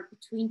 5 or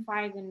between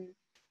 5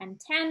 and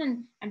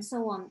 10 and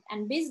so on.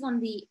 And based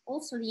on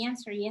also the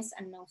answer yes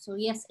and no. So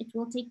yes, it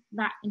will take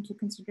that into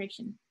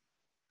consideration.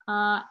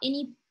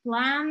 Any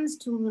plans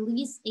to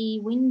release a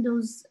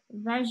Windows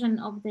version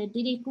of the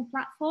Dataiku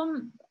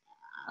platform?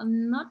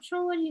 I'm not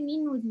sure what you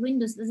mean with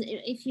Windows.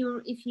 If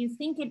you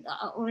think it,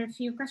 or if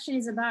your question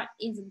is about,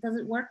 does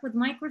it work with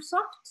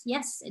Microsoft?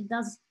 Yes, it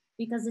does,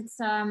 because it's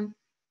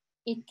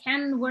it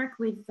can work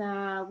with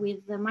the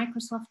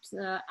Microsoft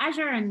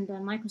Azure and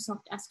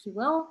Microsoft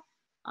SQL.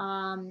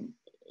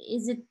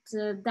 Is it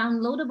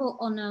downloadable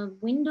on a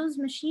Windows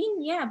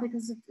machine? Yeah,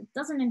 because it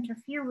doesn't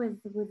interfere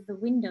with the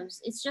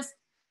Windows. It's just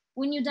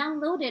when you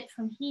download it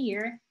from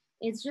here,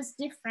 it's just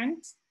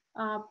different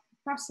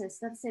process.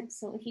 That's it.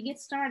 So if you get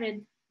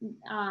started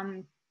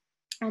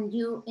and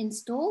you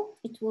install,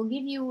 it will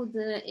give you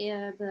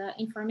the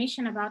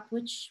information about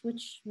which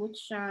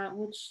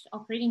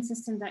operating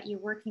system that you're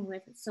working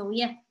with. So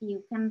yeah,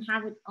 you can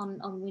have it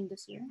on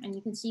Windows here, and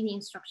you can see the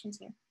instructions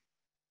here.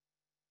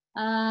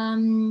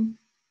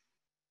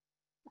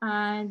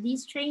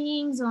 These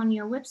trainings on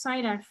your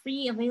website are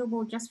free,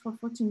 available just for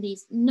 14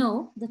 days.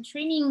 No, the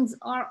trainings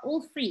are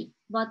all free,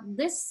 but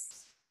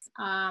this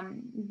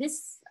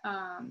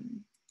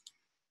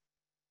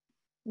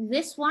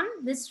This one,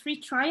 this free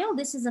trial,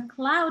 this is a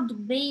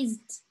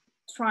cloud-based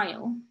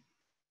trial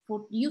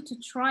for you to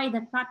try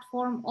the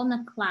platform on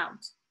a cloud.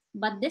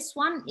 But this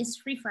one is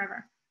free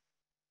forever.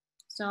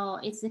 So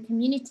it's the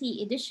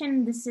community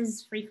edition. This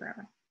is free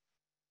forever.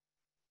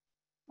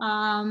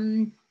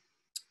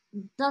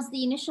 Does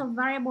the initial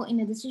variable in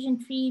a decision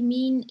tree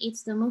mean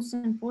it's the most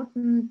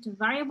important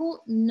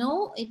variable?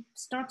 No, it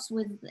starts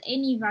with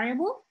any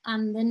variable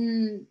and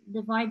then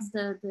divides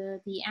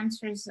the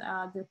answers,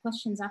 the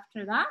questions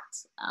after that.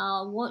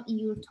 What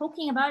you're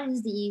talking about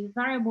is the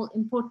variable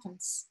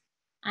importance.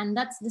 And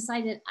that's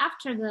decided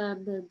after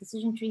the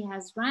decision tree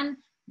has run.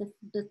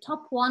 The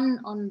top one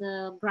on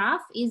the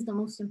graph is the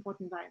most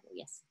important variable,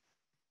 yes.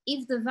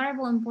 If the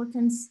variable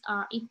importance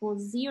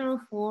equals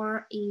 0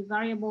 for a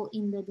variable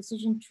in the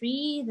decision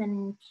tree,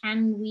 then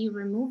can we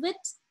remove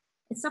it?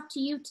 It's up to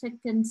you to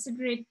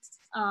consider it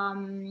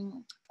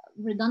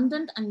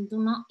redundant and do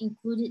not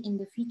include it in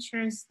the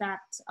features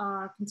that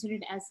are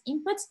considered as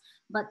inputs,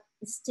 but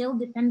it still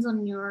depends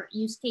on your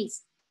use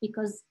case,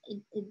 because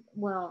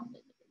well,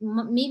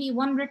 maybe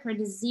one record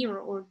is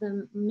 0 or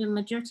the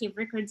majority of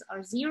records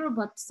are 0,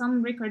 but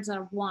some records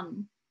are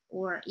 1.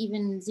 Or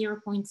even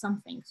 0 point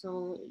something.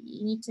 So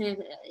you need to,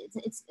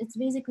 it's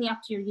basically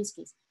up to your use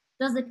case.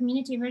 Does the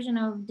community version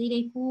of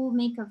Dataiku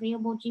make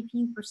available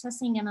GPU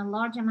processing and a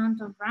large amount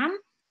of RAM?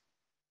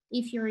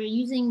 If you're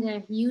using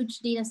a huge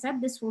data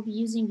set, this will be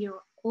using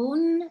your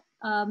own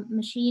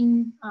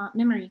machine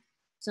memory.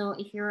 So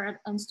if you're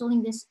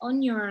installing this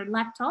on your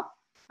laptop,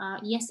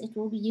 yes, it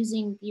will be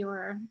using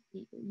your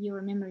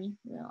memory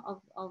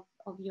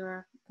of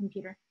your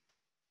computer.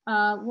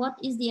 What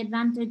is the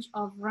advantage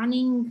of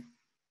running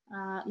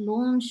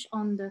launch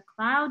on the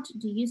cloud?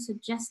 Do you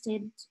suggest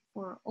it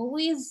for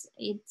always?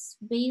 It's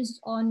based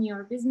on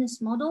your business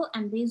model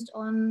and based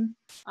on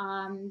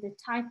the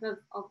type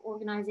of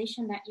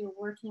organization that you're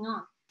working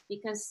on,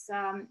 because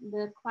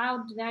the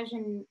cloud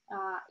version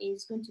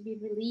is going to be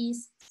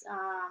released,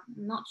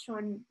 not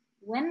sure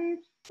when,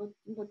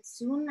 but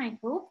soon, I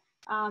hope.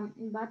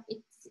 But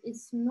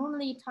it's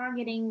normally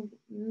targeting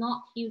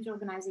not huge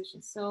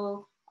organizations.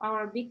 So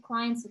our big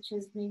clients, such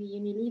as maybe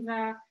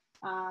Unilever,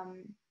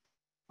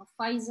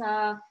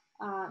 Pfizer,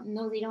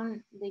 no, they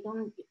don't,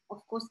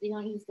 of course, they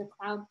don't use the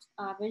cloud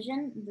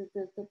version.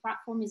 The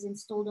platform is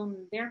installed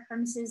on their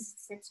premises,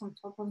 sits on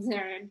top of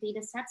their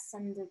data sets,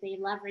 and they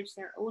leverage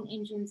their own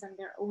engines and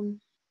their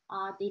own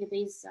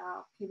database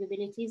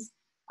capabilities.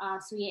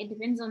 So yeah, it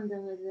depends on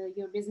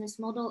your business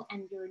model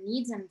and your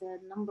needs and the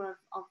number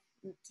of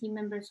team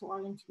members who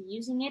are going to be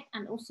using it,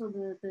 and also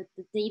the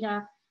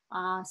data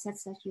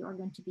sets that you are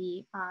going to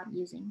be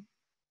using.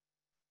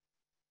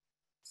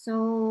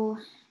 So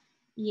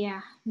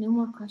yeah, no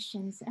more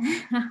questions.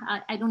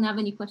 I don't have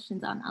any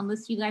questions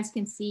unless you guys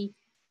can see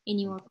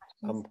any more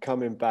questions. I'm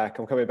coming back.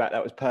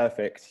 That was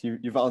perfect.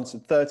 You've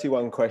answered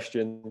 31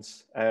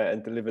 questions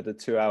and delivered a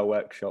 2-hour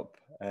workshop,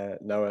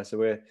 Noah. So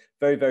we're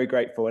very, very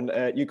grateful.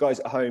 And you guys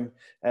at home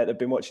that have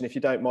been watching, if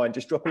you don't mind,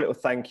 just drop a little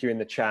thank you in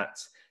the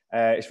chat.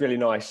 It's really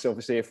nice.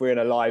 Obviously, if we're in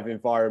a live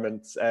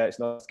environment, it's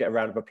nice to get a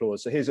round of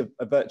applause. So here's a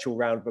virtual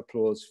round of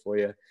applause for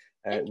you,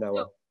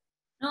 Noah.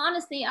 No,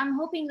 honestly, I'm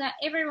hoping that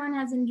everyone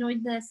has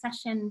enjoyed the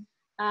session.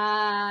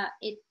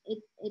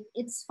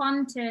 It's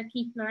fun to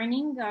keep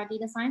learning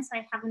data science.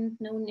 I haven't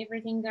known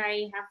everything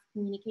I have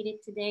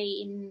communicated today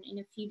in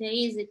a few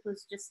days. It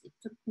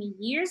took me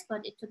years,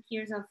 but it took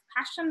years of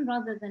passion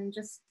rather than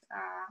just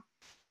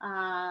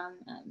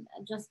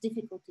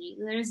difficulty.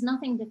 There is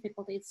nothing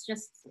difficult. It's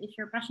just, if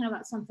you're passionate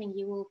about something,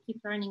 you will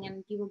keep learning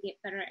and you will get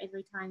better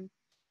every time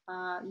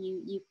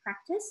you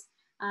practice.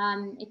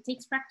 It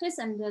takes practice,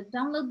 and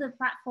download the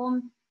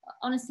platform.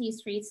 Honestly,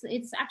 is free.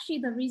 It's actually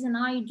the reason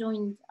I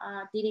joined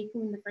Dataiku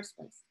in the first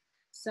place.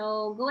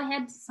 So go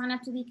ahead, sign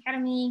up to the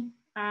academy,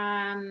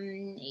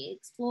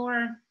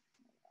 explore.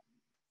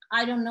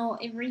 I don't know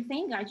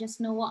everything. I just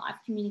know what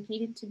I've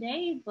communicated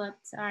today, but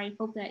I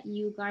hope that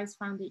you guys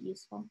found it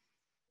useful.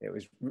 It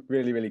was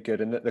really, really good.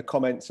 And the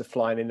comments are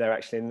flying in there,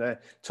 actually. And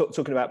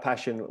talking about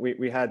passion,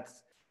 we had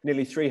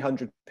nearly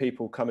 300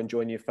 people come and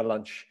join you for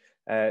lunch.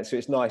 So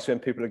it's nice when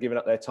people are giving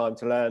up their time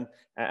to learn.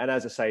 And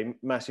as I say,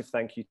 massive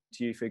thank you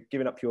to you for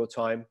giving up your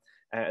time.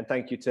 And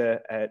thank you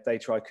to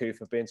Dataiku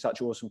for being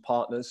such awesome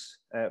partners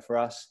for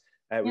us.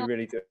 We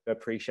really do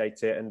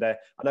appreciate it. And I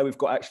know we've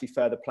got actually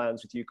further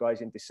plans with you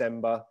guys in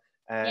December.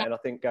 And I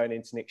think going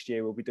into next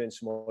year, we'll be doing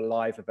some more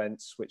live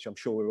events, which I'm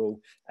sure we're all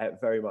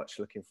very much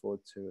looking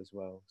forward to as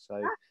well.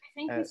 So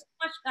thank you so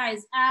much,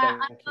 guys. I'm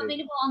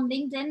available on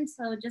LinkedIn,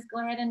 so just go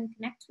ahead and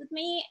connect with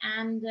me.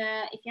 And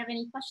if you have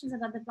any questions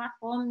about the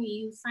platform,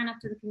 you sign up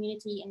to the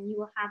community and you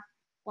will have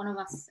one of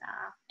us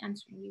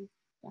answering you,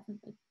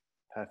 definitely.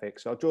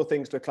 Perfect. So I'll draw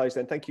things to a close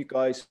then. Thank you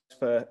guys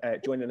for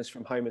joining us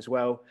from home as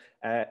well.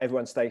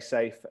 Everyone stay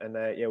safe, and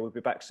yeah, we'll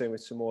be back soon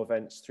with some more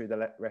events through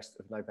the rest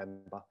of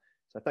November.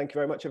 So thank you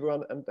very much,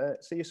 everyone, and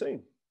see you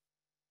soon.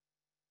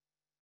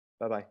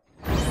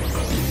 Bye-bye.